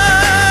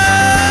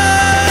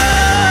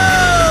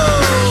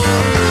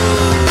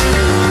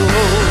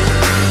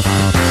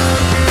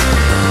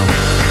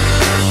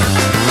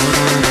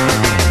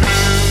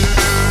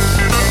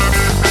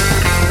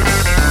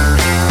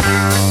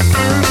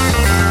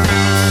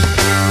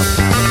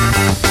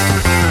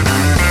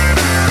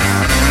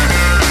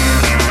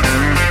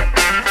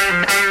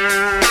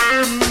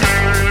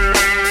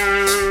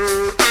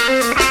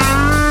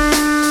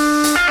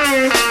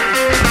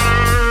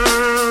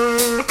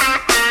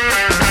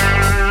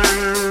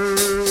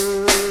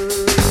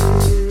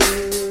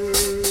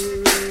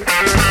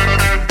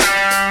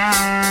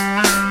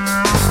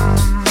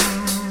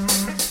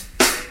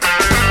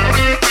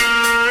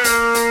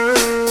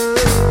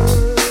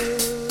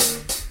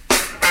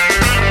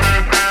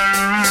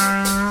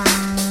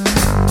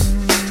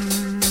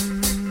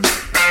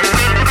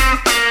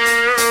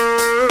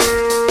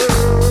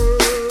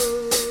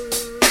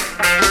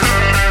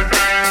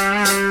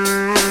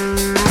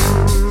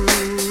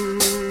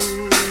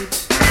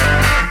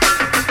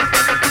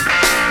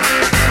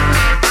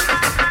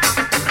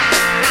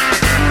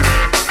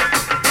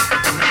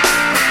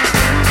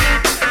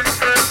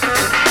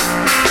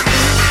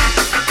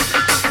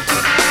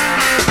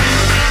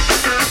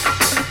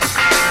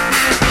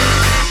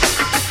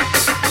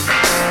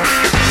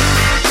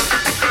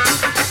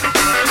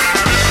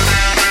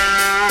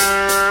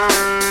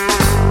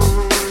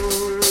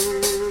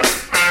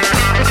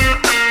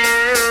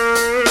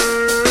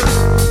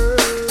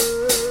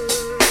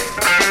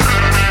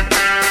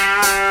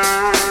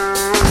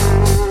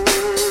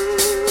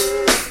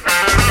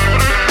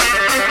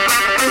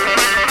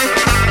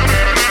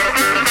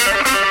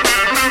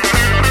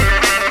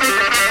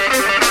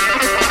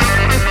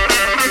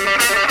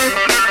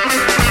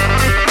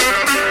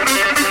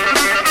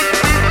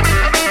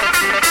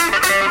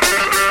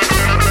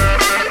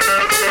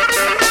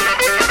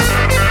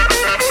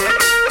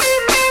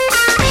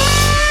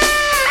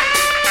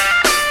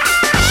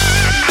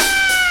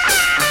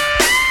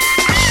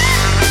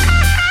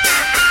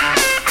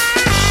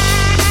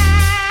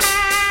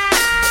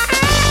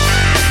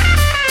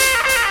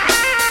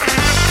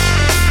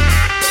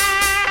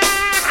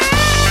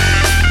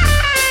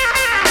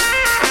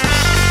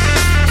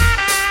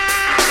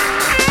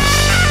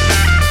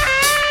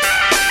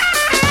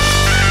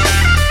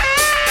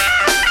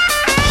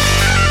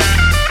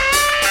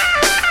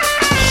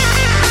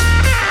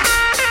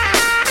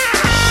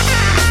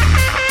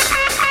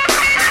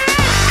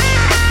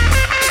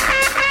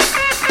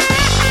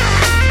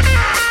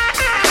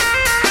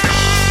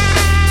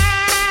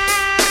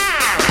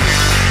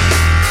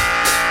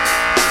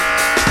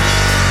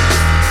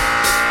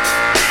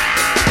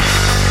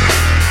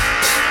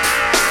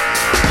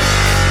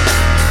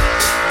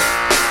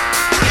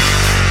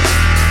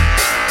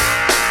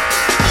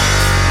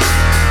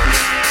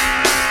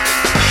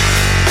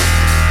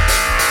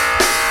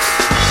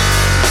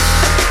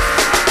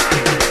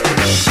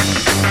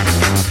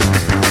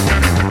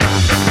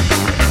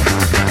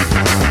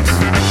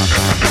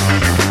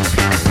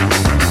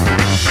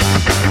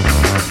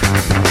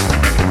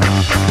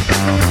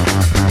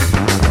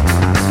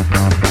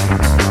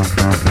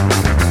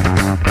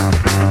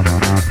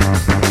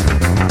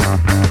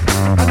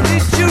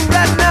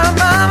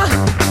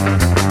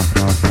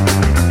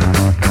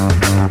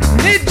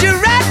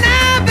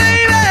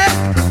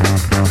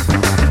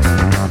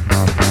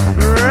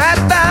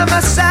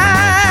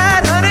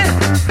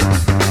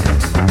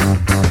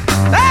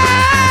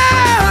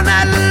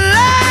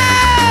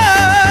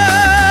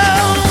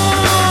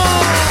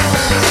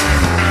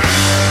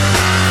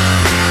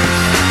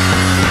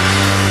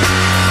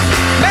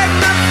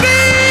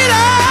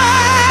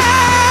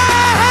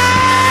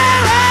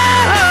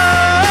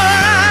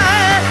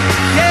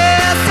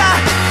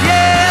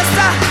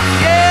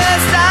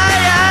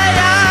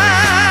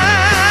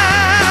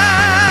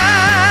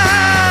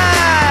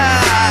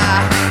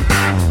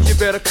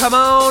 Come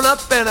on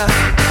up and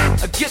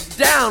get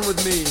down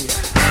with me.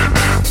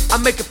 I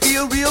make it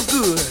feel real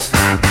good.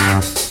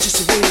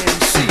 Just wait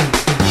and see.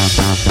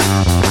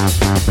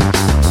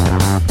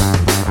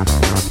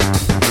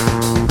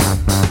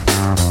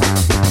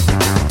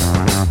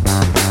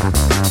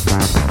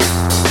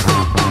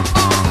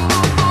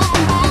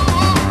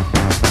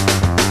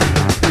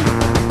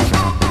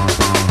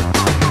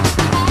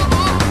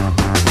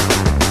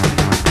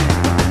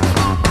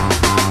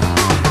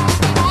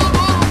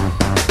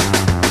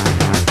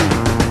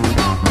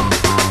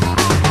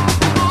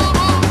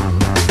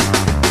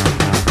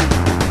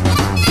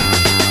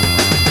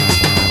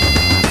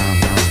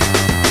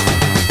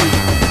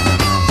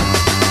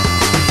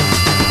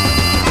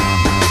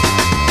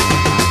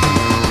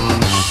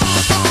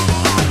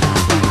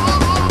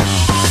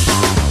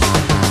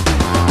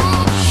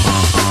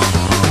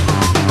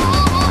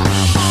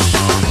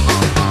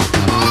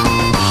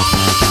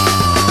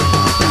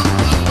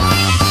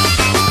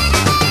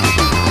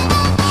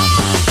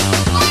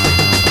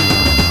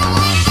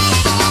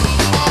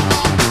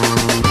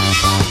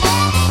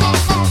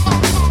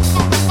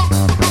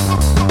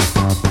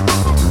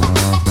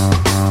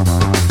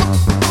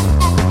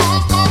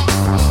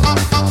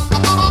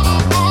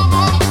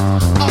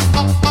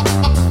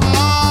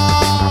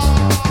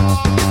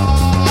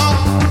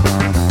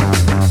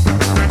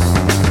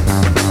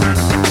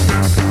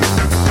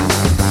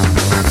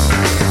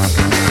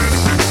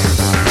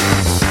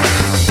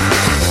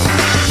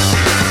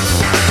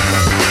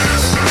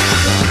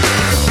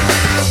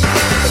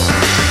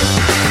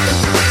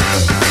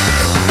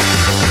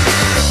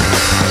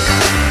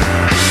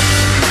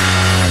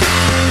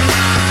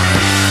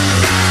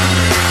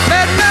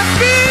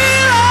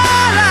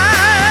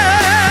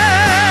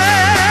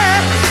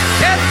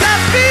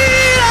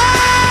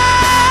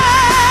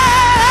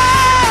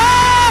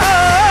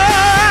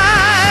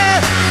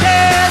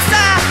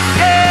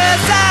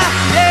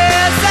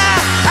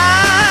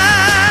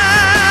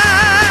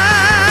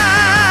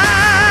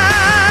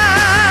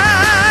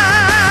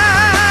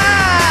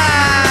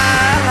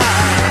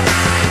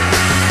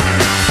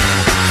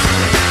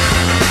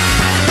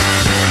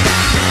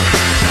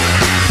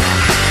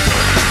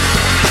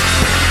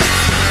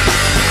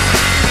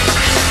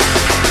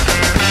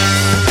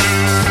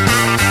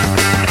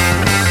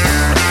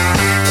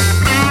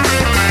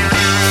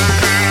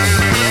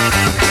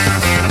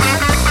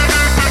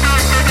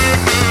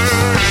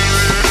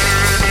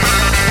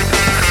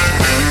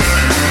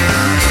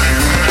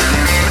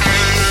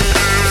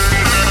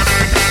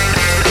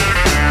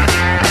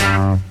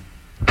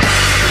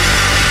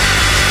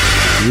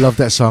 Love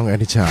that song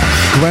anytime.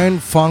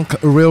 Grand Funk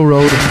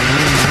Railroad.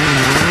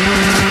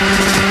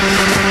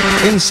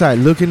 Inside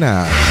Looking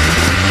Out.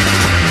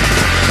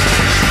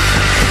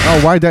 Oh,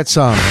 why that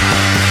song?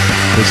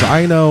 Because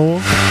I know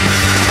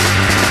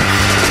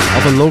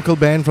of a local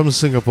band from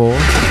Singapore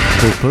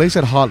who plays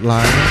at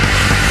Hotline,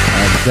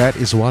 and that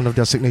is one of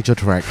their signature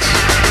tracks.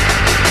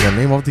 The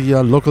name of the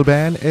local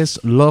band is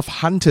Love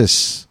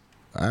Hunters.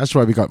 That's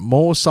right, we got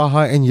Mo,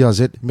 Saha and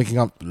Yazid making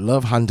up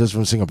Love Hunters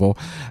from Singapore,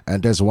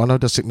 and there's one of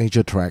the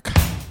signature track.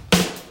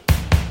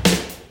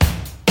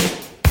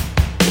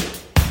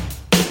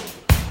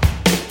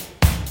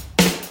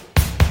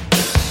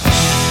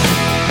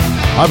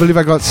 I believe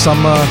I got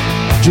some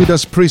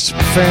Judas Priest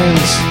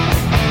fans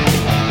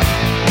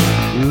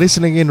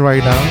listening in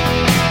right now,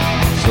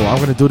 so I'm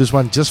going to do this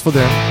one just for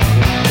them.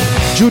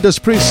 Judas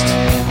Priest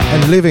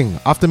and Living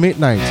After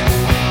Midnight.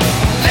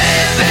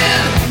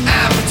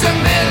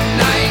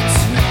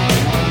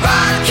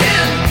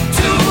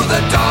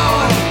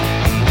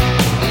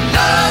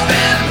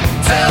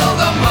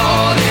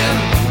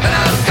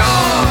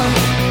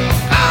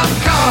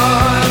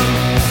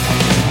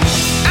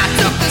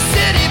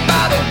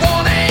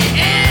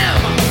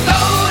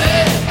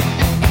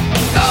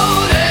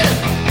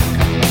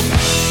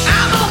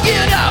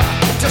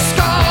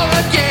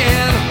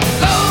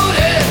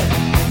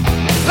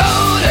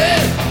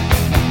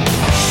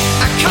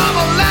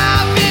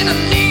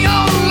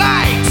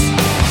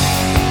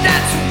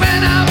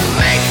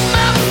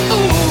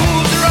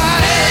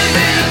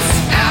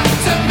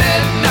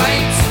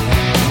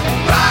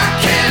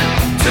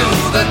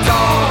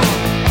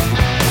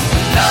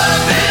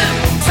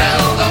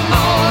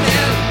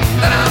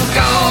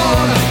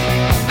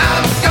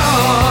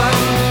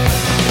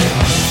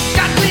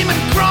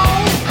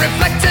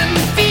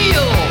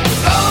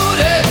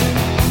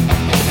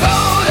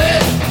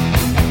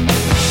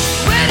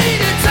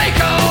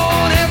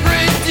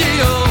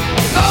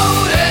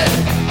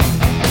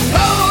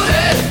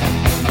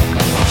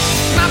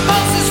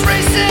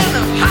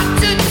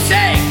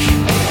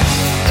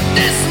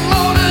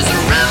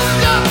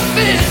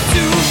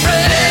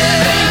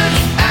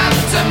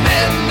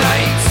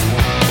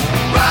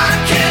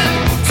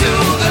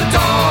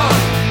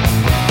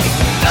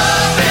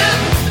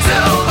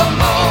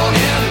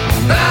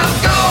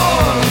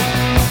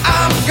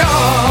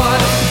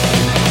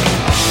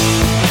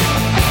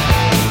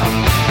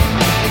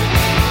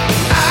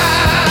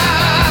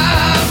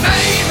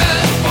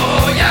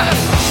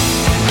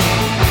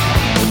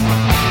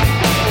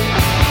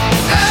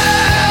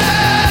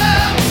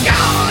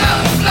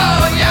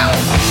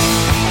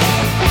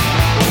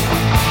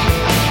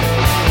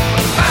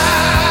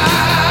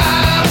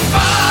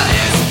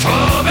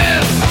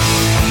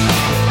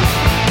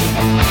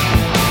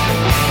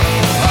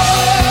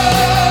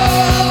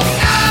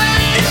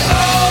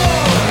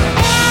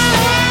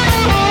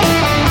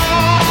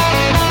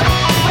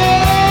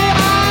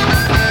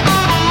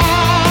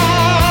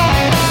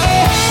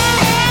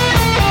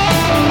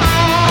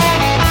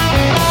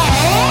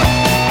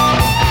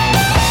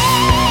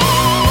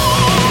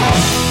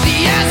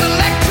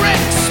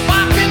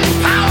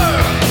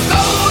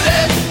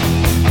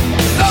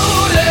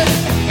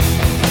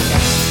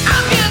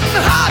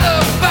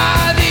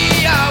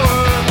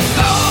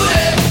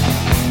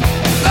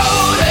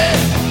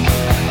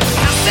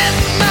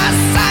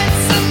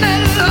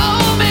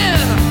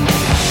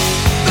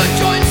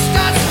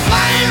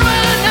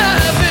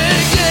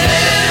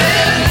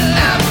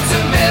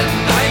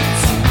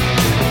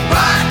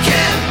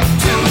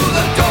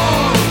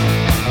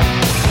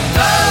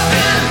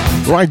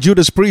 Right,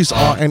 Judas Priest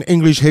are an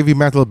English heavy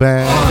metal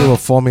band. They were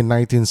formed in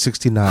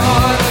 1969.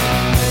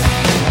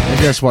 And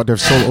guess what?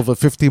 They've sold over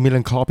 50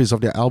 million copies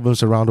of their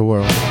albums around the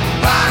world.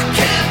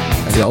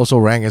 And they also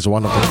rank as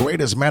one of the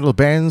greatest metal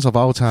bands of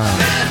our time.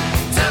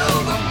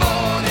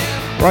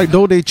 Right,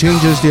 though they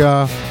changes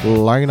their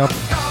lineup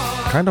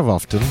kind of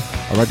often.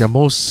 Alright, their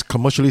most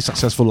commercially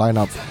successful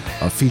lineup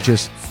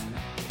features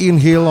Ian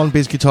Hill on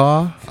bass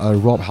guitar,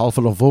 Rob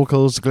Halford on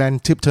vocals, Glenn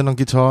Tipton on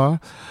guitar,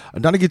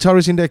 another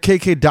guitarist in there,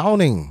 KK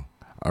Downing.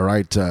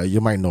 Alright,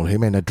 you might know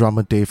him, and a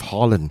drummer, Dave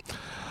Holland.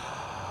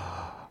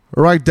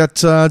 Right,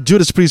 that's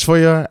Judas Priest for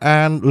you,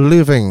 and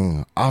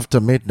Living After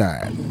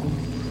Midnight.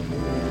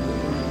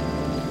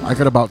 I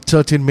got about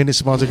 13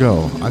 minutes more to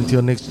go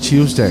until next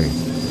Tuesday.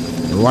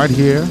 Right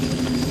here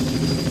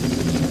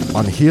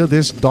on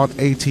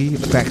hearthis.at/DJ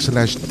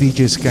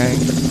Skang.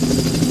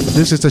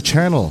 This is the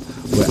channel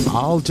where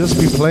I'll just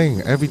be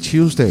playing every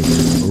Tuesday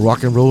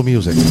rock and roll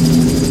music.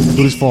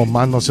 Do this for a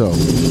month or so.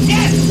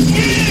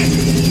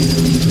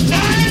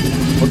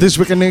 Well, this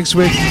week and next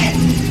week,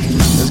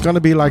 it's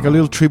gonna be like a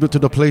little tribute to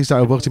the place that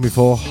I worked in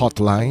before,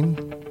 Hotline.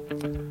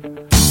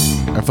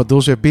 And for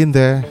those who have been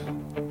there,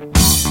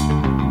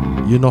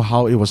 you know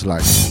how it was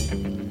like.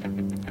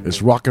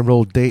 It's rock and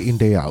roll day in,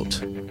 day out.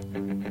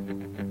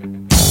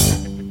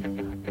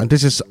 And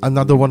this is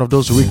another one of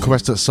those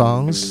requested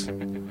songs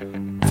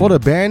for the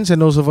bands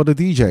and also for the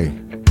DJ.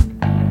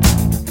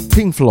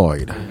 Pink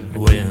Floyd.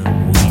 When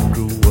we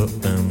grew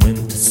up and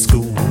went to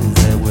school,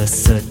 there were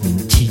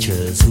certain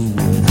teachers who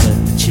would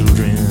hurt the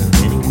children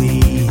any way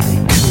they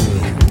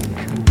could,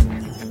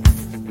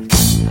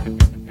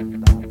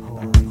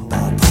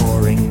 by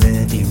pouring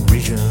their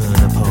derision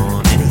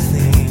upon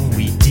anything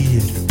we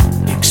did,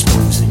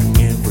 exposing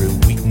every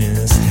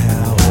weakness,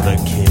 however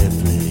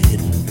carefully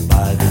hidden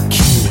by the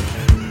kid.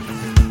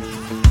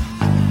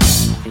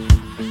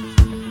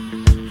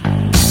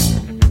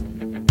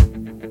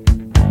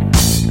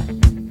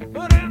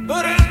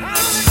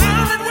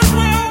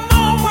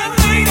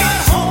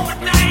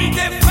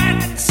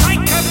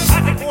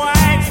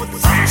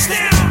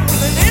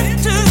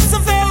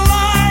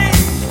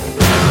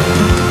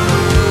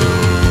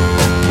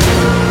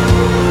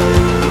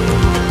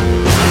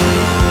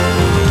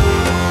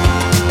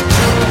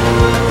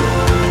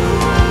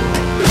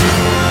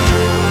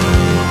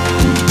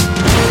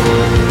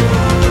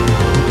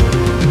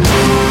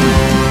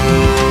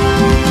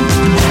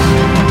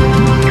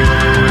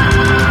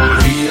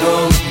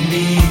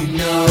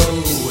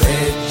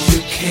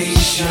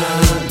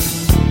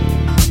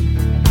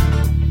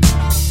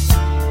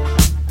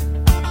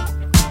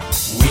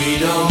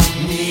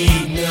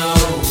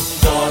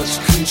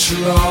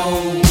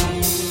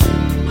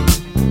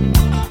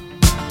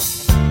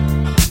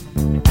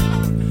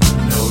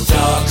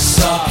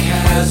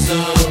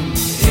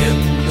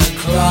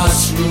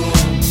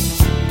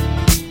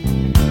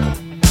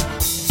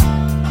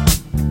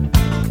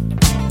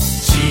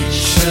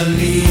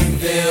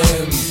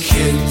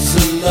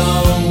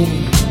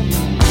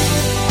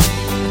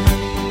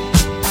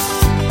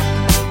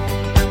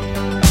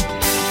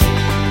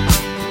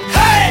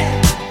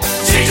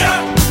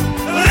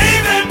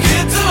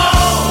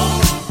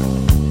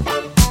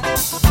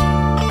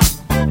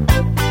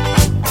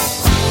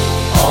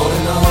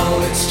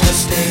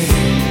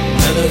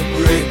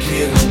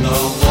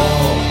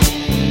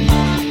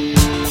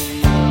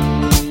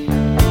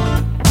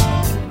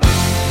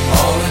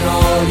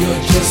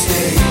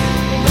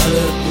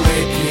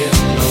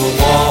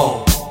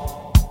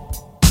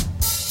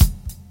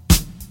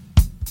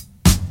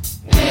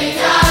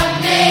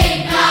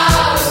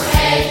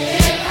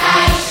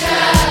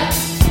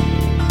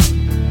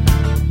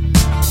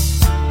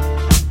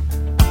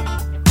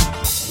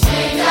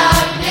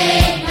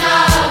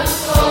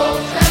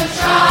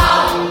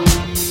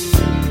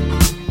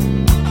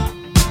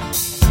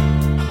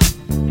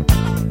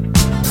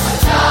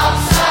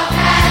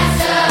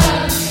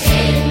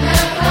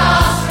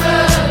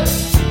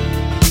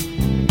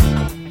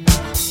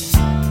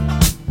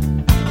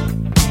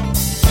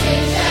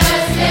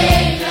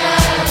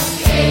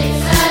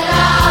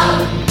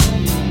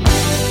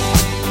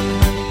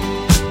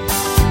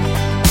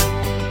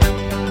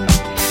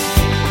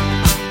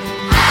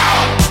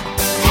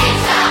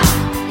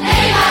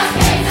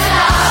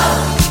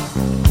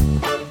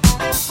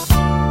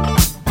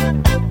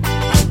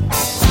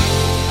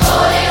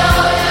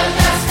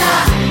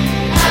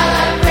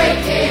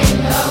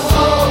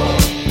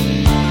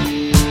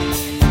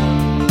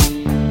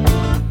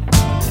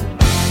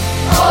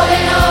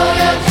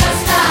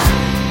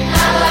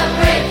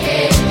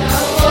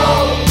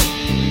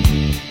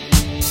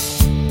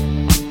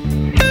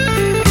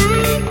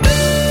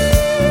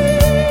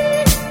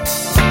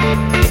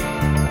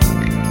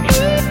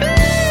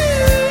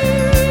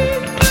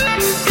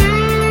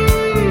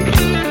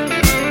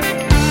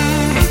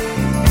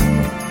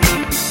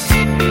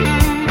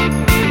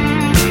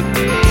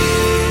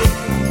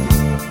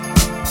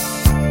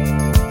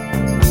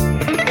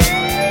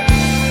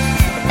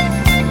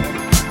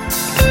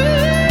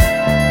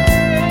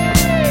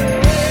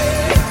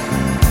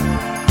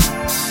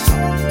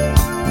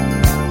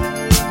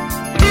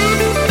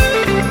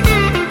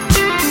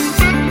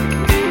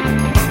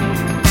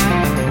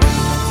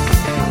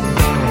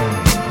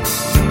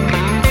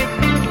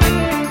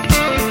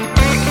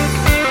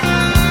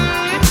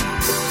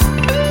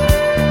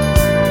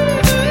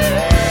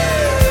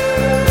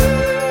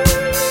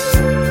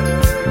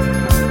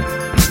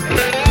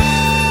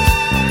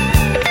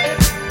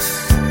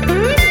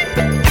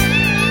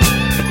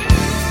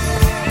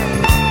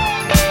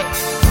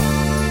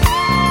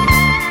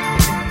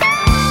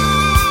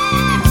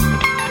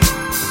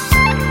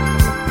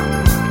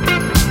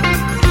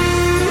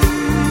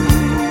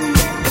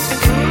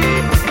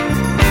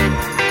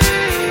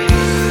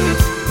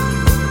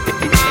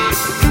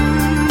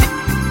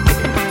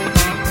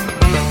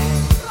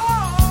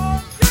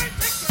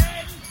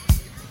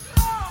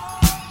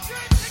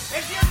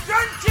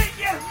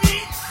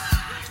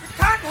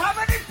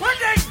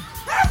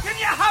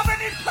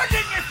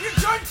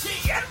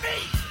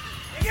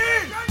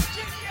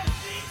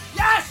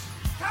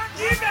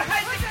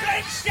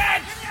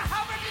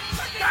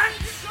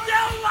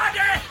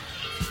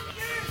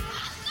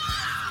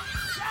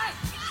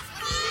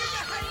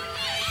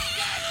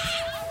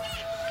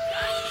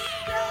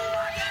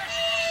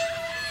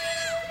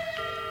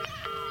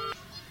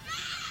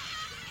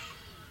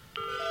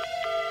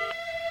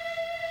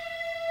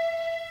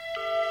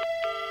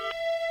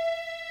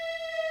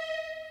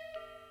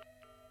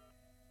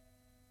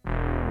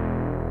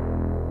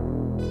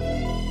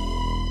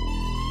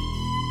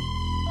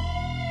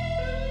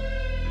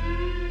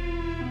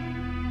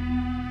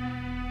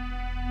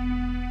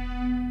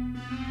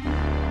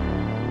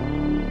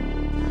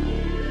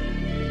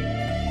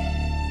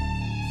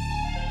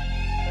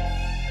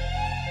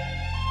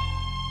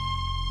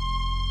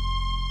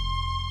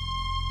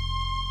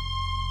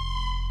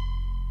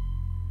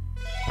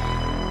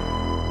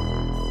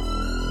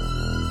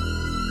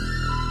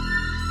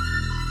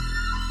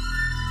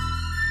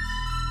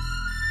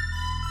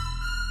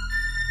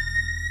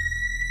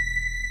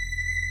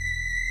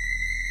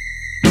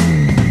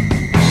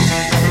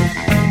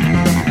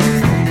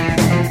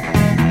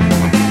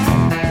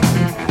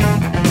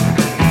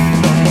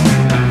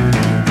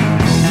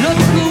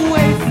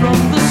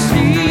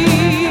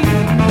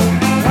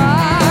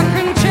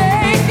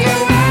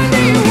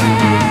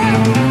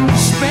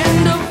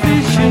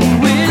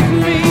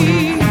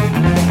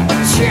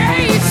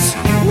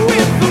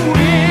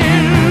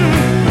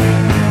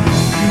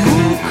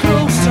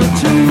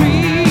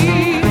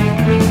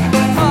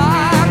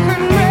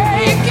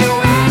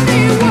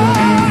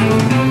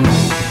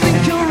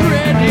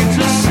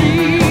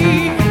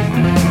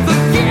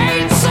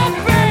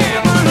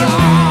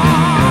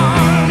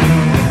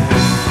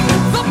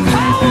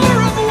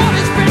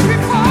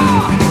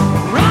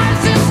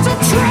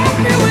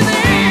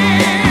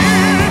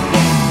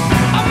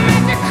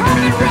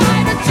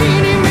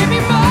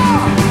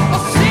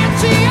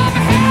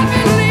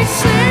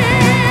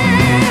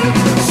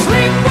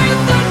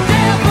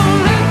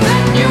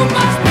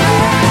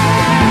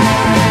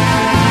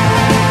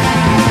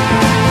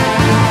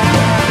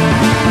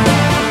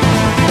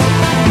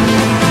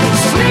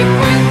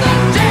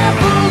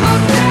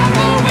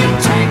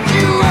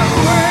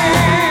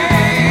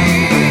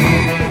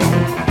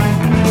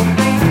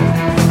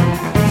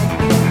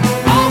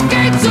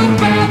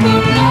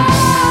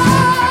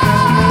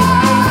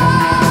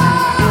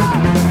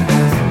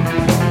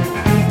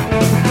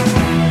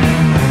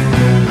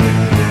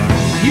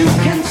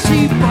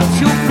 but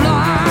you're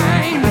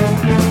blind.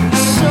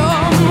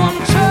 Someone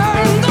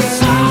turn the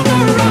sound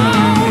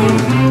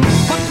around,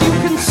 but you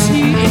can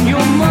see in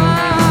your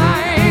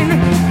mind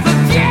the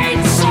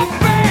gates of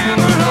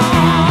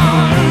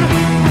Babylon.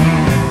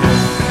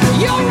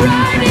 You're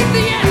riding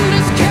the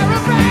endless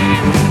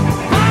caravan,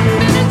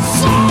 bonded and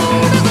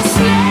sold as a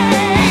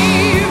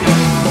slave.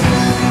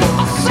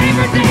 A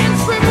saber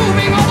dance,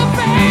 removing all the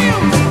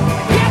veils,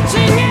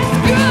 getting as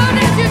good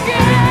as you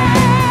gave.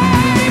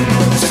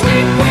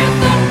 Sleep with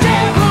the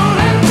devil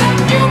and then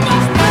you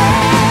must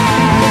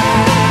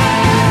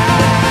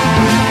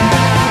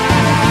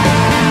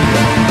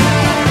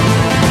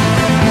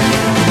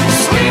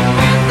sleep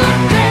with the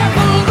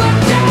devil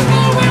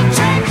will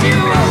take you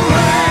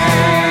away.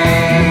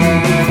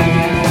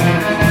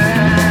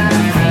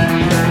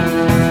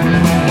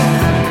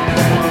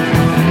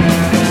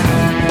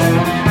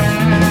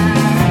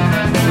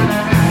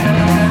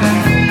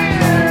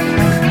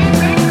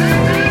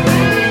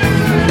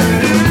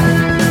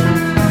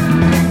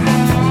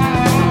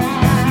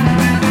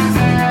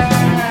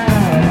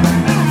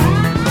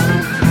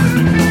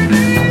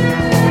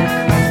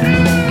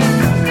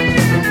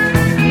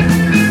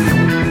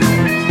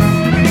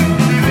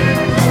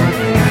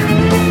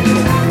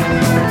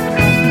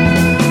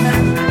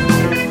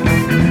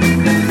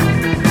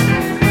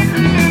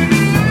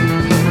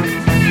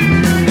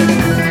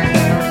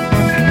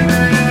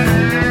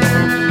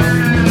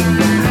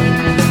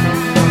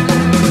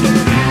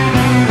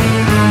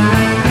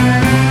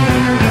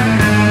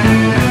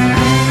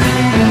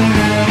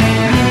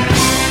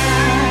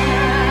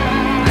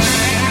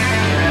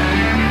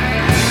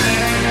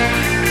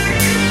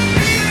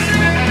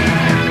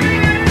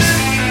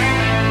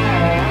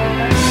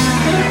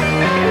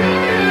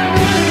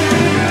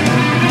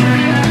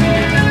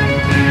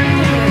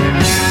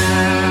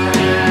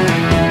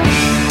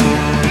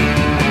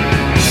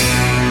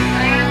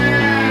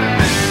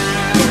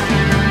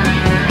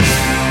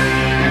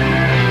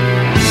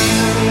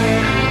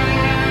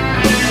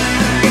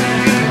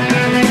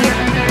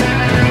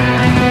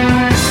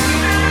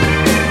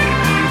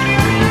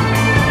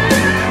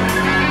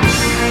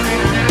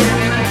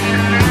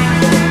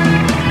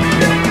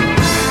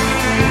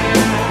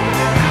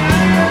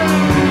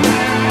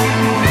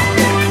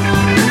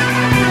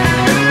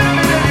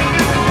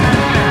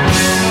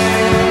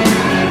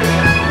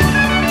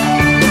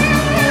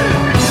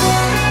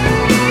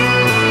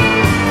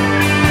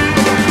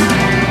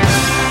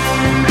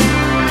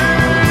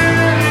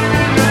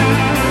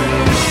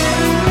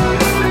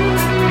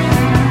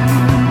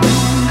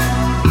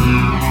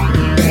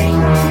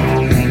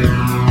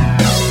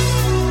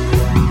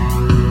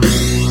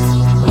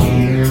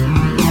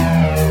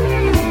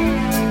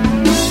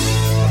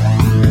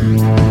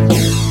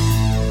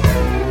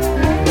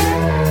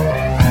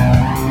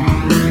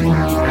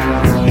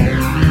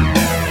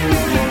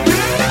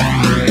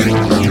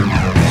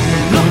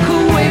 Look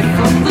away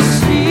from the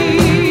sea.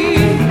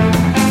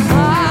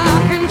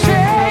 I can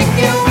take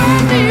you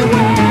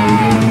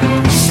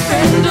anywhere.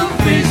 Spend a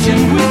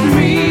vision with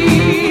me,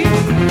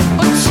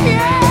 a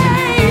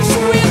chase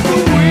with the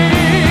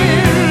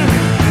wind.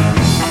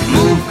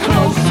 Move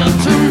closer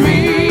to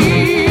me.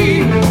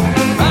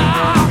 I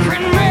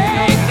can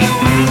make you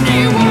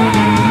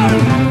anywhere.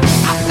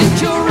 I think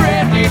you're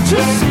ready to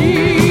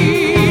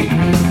see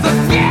the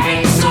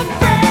gates of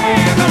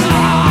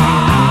Babylon.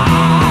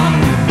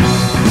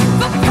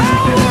 The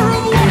power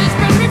of what has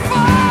been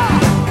before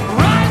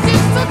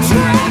rises to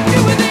trap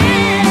you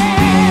within.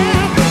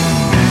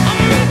 A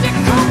mystic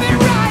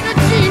copyright, a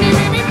genie,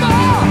 maybe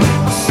more.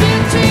 A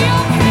city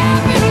of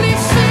heavenly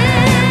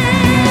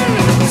sin.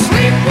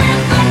 Sleep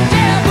with the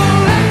devil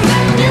and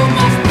then you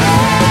must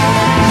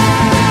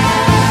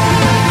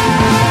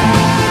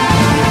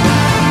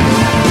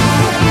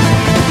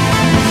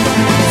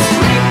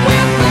sleep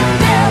with the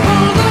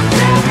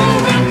devil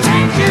will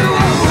take you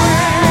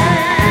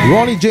away.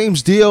 Ronnie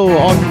James Dio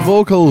on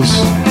vocals.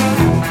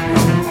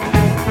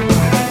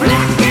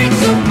 Black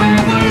gates of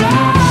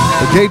Babylon.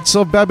 The Gates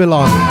of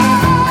Babylon.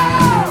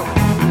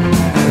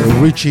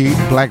 Richie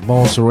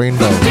Blackmore Sorrento.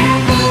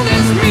 Devil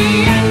is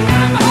me and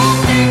I'm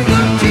holding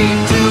the key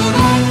to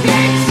the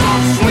gates of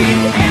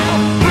sweet hell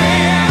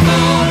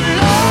Babylon.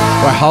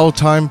 But how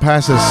time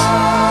passes.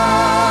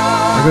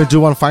 I'm gonna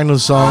do one final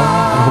song.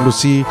 I hope to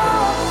see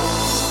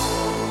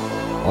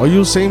all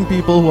you same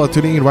people who are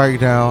tuning in right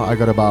now. I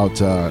got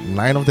about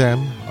 9 of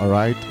them. All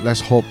right.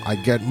 Let's hope I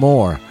get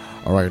more.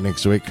 All right,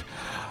 next week.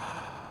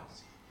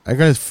 I'm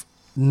gonna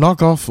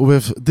knock off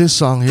with this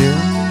song here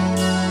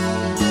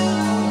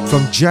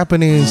from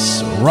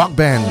Japanese rock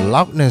band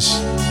Loudness.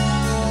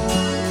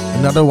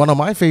 Another one of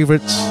my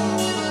favorites.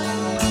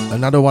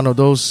 Another one of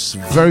those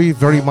very,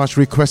 very much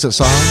requested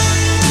songs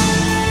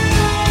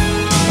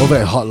over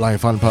at Hotline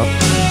Fun Pub.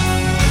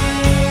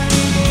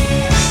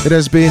 It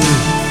has been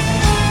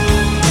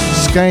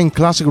Skank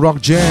Classic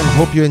Rock Jam.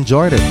 Hope you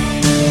enjoyed it.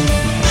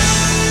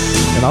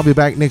 And I'll be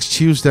back next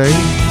Tuesday,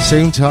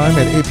 same time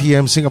at 8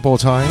 p.m. Singapore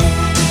time.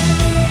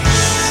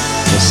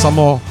 For some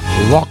more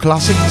rock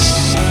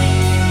classics.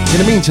 In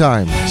the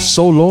meantime,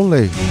 So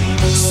Lonely.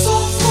 So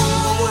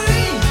far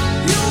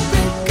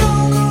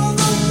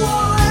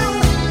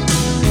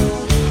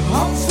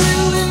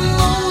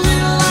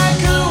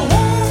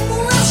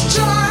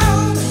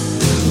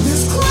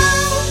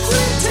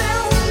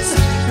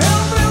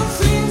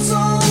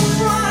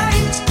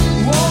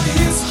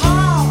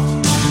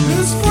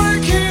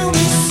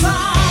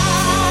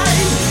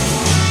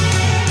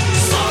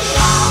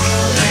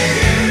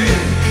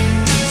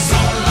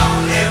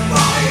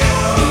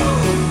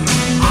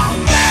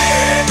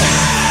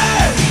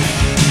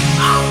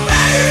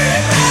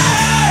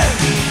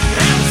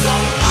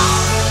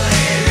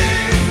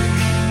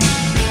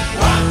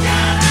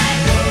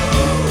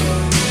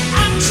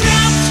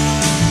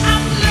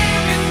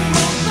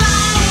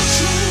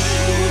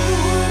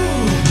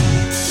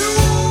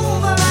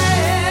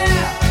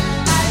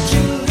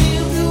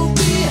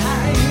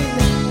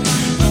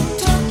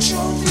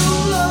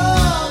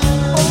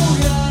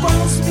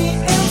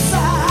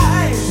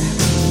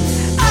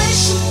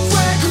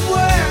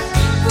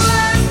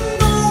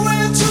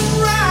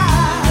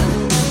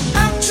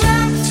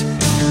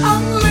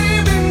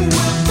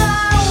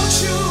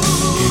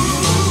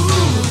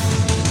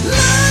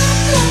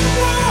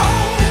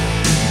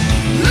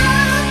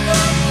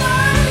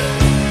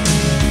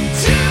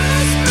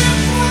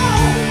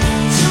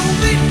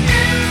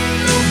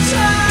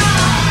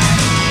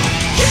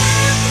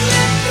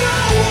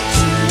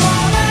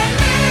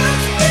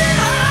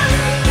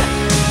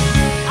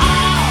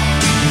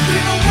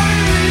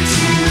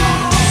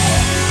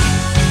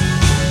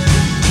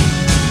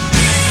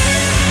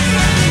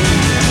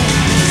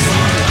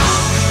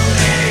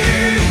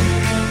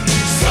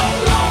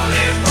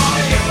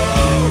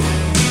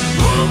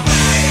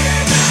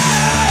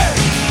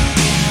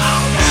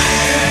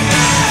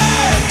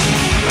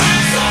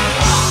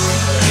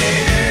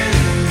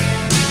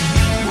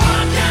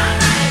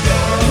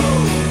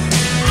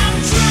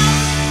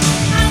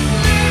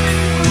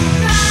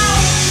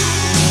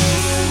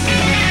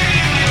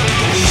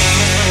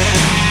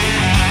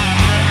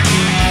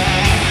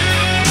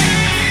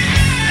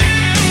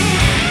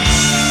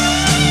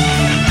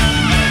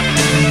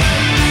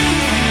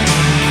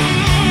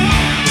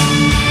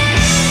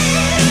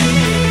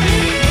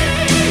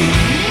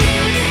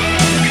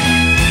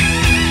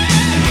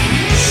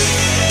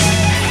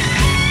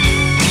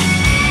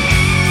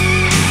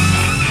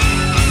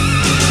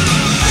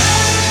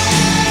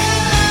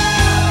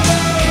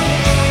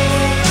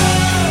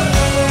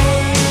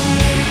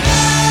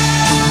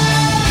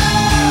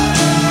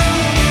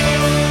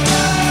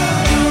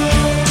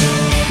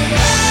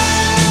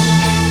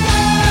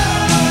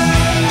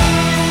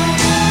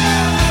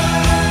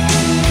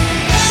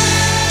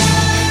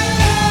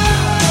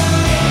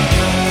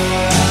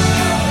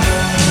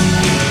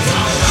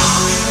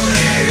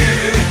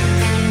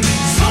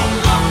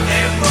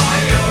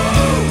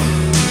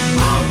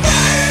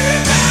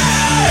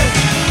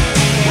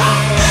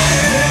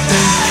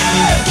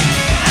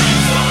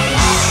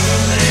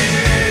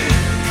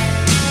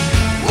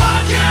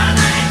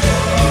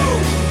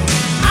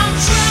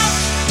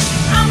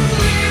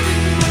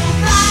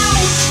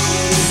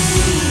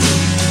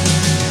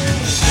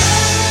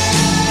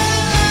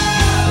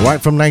Right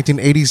from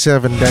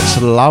 1987, that's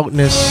the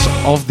loudness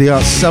of their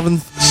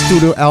 7th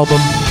studio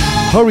album,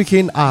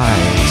 Hurricane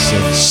Eyes,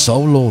 and So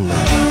Lonely.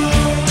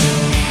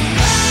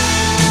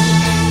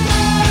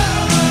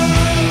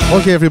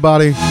 Okay,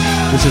 everybody,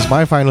 this is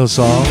my final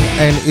song,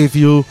 and if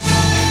you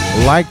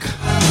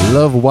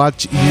love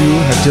what you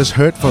have just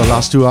heard for the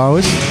last 2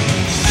 hours,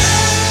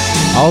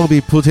 I'll be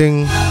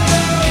putting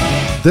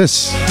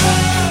this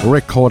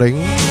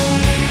recording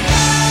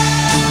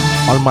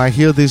on my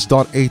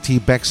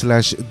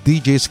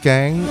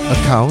hearthis.at/DJSkang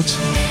account.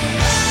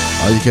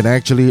 You can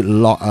actually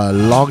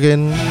log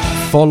in,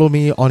 follow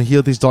me on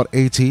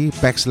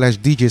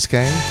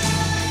hearthis.at/DJSkang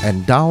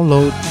and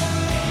download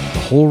the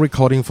whole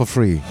recording for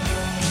free.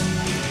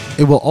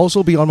 It will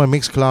also be on my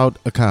Mixcloud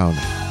account.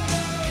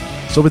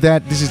 So with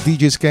that, this is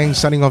DJ Skang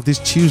signing off this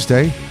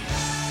Tuesday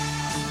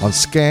on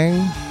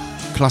Skang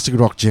Classic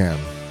Rock Jam.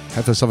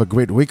 Have yourself a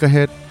great week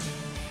ahead,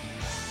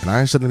 and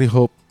I certainly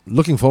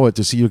looking forward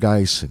to see you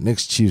guys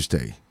next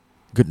Tuesday.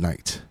 Good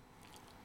night.